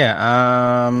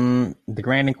 Yeah, the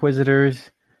Grand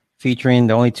Inquisitors, featuring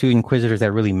the only two Inquisitors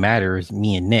that really matter is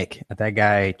me and Nick. That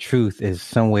guy, Truth, is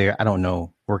somewhere, I don't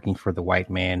know, working for the white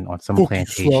man on some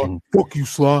plantation. Fuck you,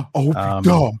 Sly. I hope you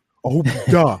die. I hope you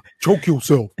die. Choke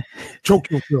yourself.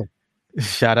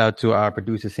 Shout out to our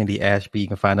producer, Cindy Ashby. You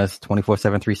can find us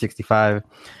 24/7, 365.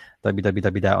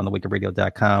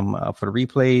 www.onthewakeuradio.com for the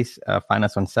replays. Find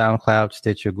us on SoundCloud,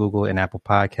 Stitcher, Google, and Apple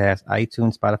Podcasts,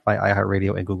 iTunes, Spotify,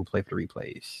 iHeartRadio, and Google Play for the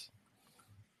replays.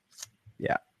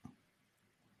 Yeah.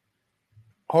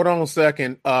 Hold on a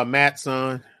second, Matt,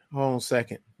 son. Hold on a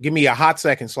second. Give me a hot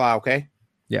second, Sly, okay?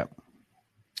 Yep.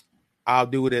 I'll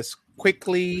do it as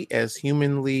quickly as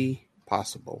humanly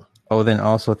possible. Oh, then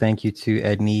also thank you to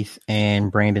Ednice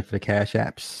and Brandon for the Cash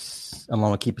Apps,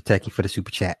 along with Keep It Techie for the Super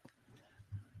Chat.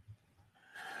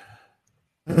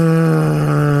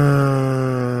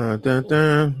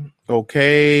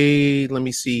 Okay, let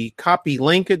me see. Copy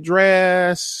link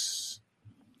address.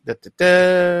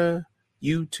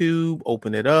 YouTube.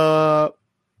 Open it up.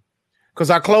 Because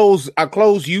I close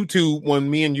YouTube when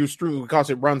me and you stream because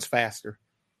it runs faster.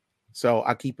 So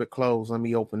I keep it closed. Let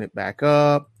me open it back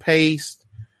up. Paste.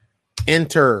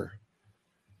 Enter.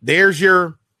 There's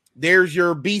your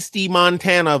Beastie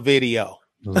Montana video.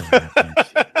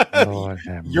 Lord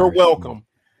You're welcome.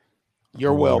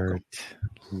 You're Lord, welcome.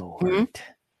 Lord.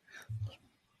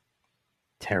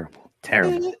 Terrible.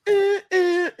 Terrible.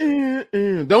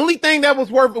 The only thing that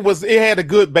was worth it was it had a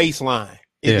good bass line.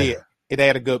 It Yeah. did. It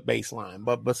had a good bass line.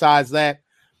 But besides that,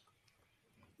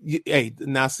 hey,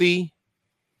 now see,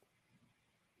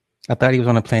 I thought he was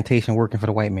on a plantation working for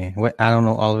the white man. What? I don't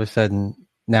know. All of a sudden,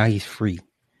 now he's free.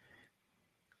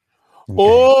 Okay.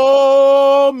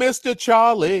 oh, Mr.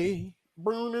 Charlie.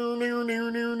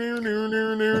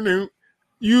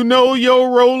 You know your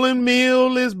rolling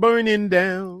mill is burning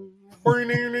down.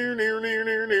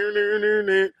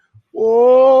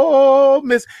 Oh,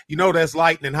 Miss. You know that's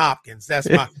Lightning Hopkins. That's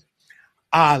my.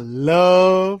 I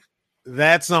love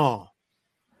that song.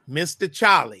 Mr.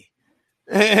 Charlie.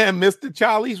 And Mr.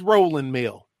 Charlie's rolling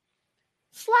mill.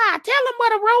 Sly, tell him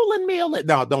what a rolling mill is.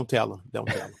 No, don't tell him. Don't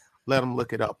tell him. Let him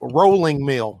look it up. A rolling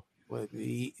mill.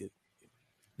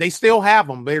 They still have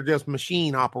them. They're just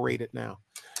machine operated now.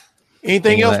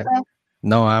 Anything else, bro?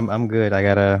 No, I'm good. I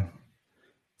gotta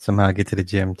somehow get to the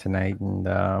gym tonight,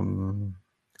 and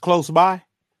Close by?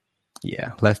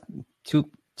 yeah, less 2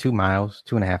 miles,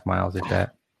 2.5 miles at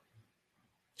that.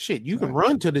 Shit, you can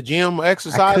run to the gym, I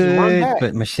exercise, and run could, back.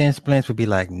 but my shin splints would be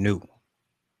like no.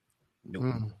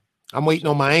 I'm waiting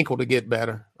on my ankle to get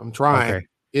better. I'm trying. Okay.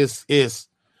 It's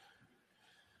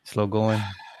Slow going.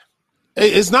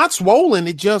 It's not swollen.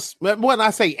 It just, when I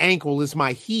say ankle, is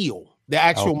my heel. The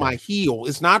actual my heel.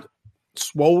 It's not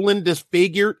swollen,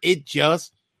 disfigured. It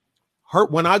just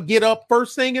hurt. When I get up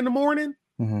first thing in the morning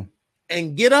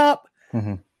and get up,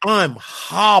 I'm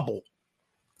hobbled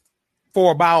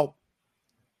for about.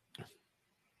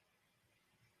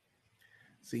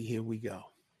 See, here we go.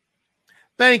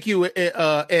 Thank you,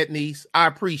 Ednice. I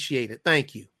appreciate it.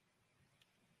 Thank you.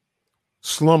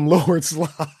 Slumlord Sly.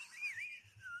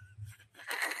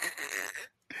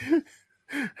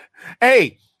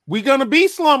 Hey, we're gonna be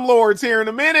slumlords here in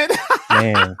a minute.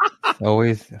 Man, it's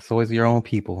always your own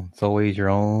people. It's always your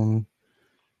own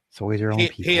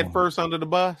people. Head first under the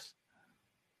bus.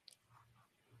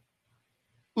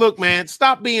 Look, man,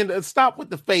 stop with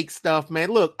the fake stuff,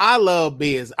 man. Look, I love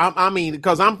Biz. I mean,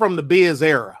 because I'm from the Biz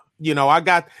era. You know, I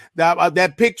got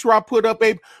that picture I put up.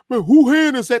 Man, who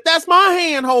hand is that? That's my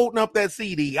hand holding up that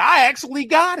CD. I actually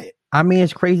got it. I mean,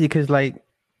 it's crazy because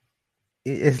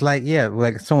it's like, yeah,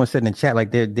 like someone said in the chat,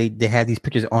 like they had these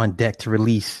pictures on deck to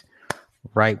release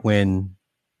right when,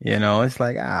 you know, it's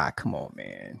like, come on,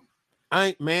 man.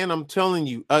 I'm telling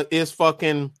you, it's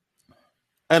fucking,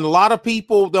 and a lot of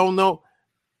people don't know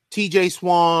TJ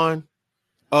Swan,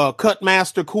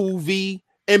 Cutmaster Cool V,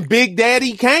 and Big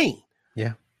Daddy Kane.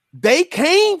 Yeah. They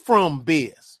came from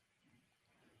Biz.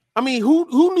 I mean, who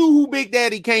knew who Big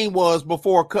Daddy Kane was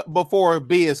before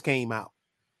Biz came out?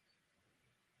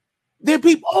 Then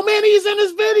people, oh man, he's in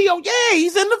this video. Yeah,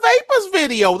 he's in the Vapors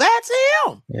video. That's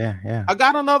him. Yeah. I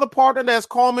got another partner that's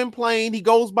calm and plain. He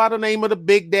goes by the name of the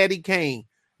Big Daddy Kane.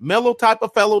 Mellow type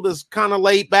of fellow that's kind of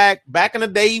laid back. Back in the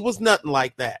day, he was nothing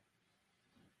like that.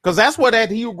 Because that's what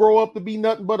he would grow up to be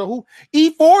nothing but a who.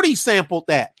 E40 sampled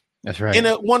that. That's right. In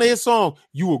one of his songs,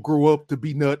 you will grow up to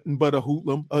be nothing but a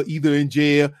hoodlum, either in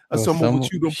jail or someone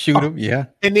would shoot him. Yeah.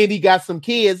 And then he got some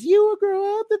kids. You will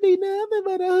grow up to be nothing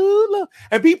but a hoodlum.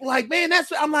 And people like, man,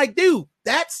 I'm like, dude,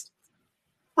 that's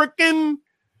from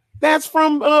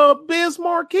Biz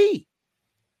Marquee.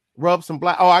 Rub some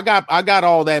black. Oh, I got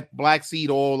all that black seed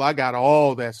oil. I got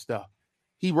all that stuff.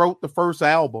 He wrote the first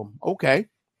album. Okay.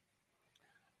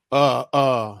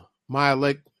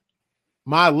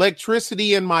 My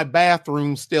electricity in my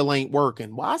bathroom still ain't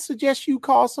working. Well, I suggest you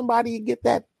call somebody and get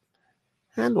that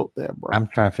handled there, bro. I'm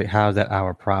trying to figure how's that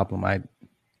our problem. I'm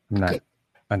not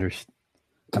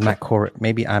core.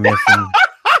 Maybe I'm missing.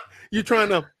 You're trying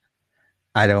to.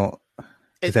 I don't.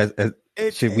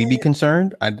 Should we be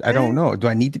concerned? I don't know. Do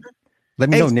I need to? Let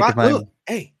me know, Nick.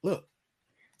 Look.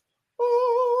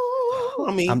 Oh,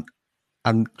 I mean,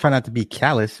 I'm trying not to be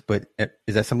callous, but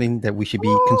is that something that we should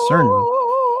be concerned with?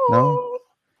 No.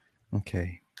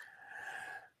 Okay.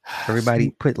 Everybody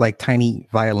put like tiny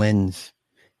violins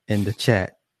in the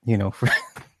chat, you know, for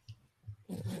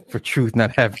Truth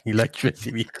not having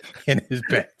electricity in his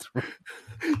bathroom.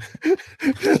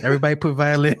 Everybody put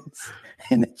violins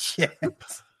in the chat.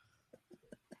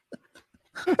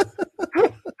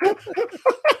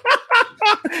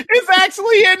 It's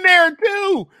actually in there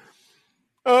too.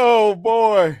 Oh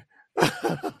boy.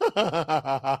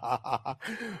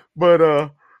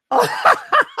 But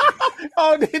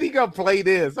oh, then he gonna play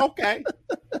this. Okay.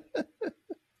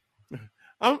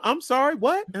 I'm sorry.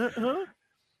 What? Wait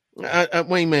a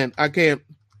minute. I can't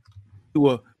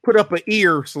put up an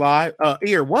ear slide.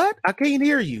 Ear. What? I can't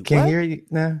hear you. Can't hear you.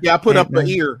 Nah, yeah, I put up an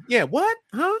ear. Yeah. What?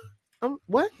 Huh?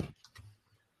 What?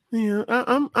 Yeah.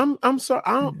 I'm sorry.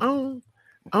 I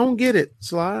I don't get it,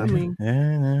 Sly. I mean,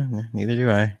 no, neither do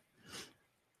I.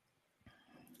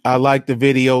 I like the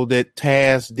video that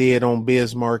Taz did on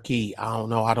Biz Marquee. I don't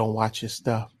know. I don't watch his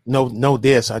stuff. No,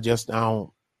 this. I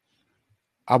don't.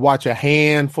 I watch a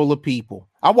handful of people.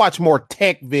 I watch more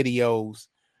tech videos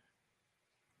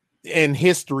and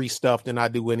history stuff than I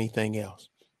do anything else.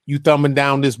 You thumbing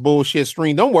down this bullshit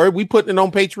stream. Don't worry. We putting it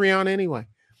on Patreon anyway.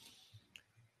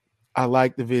 I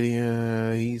like the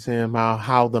video. He's saying about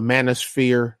how the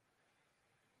manosphere.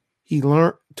 He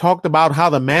talked about how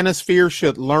the manosphere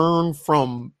should learn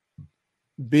from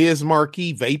Biz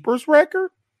Marquee Vapor's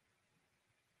record.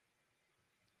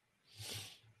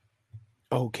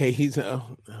 Okay, he's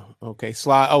okay.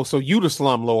 Sly. Oh, so you the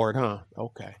slum lord, huh?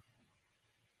 Okay.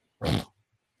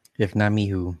 If not me,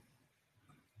 who?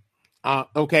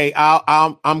 Okay,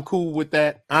 I'm cool with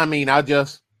that. I mean, I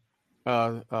just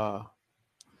I'm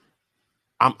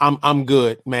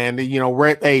good, man. You know,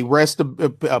 rest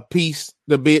a peace.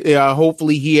 The bit.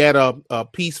 Hopefully, he had a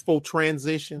peaceful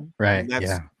transition. Right.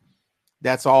 Yeah.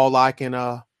 That's all I can.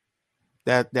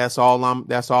 That's all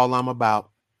I'm about.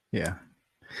 Yeah.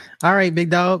 All right, big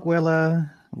dog. Well,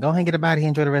 go ahead and get about here.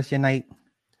 Enjoy the rest of your night.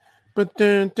 But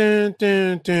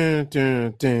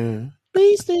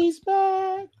Beastie's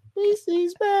back.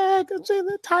 Beastie's back. I'm saying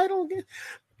the title again.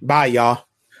 Bye, y'all.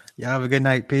 Y'all have a good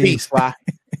night. Peace. Bye.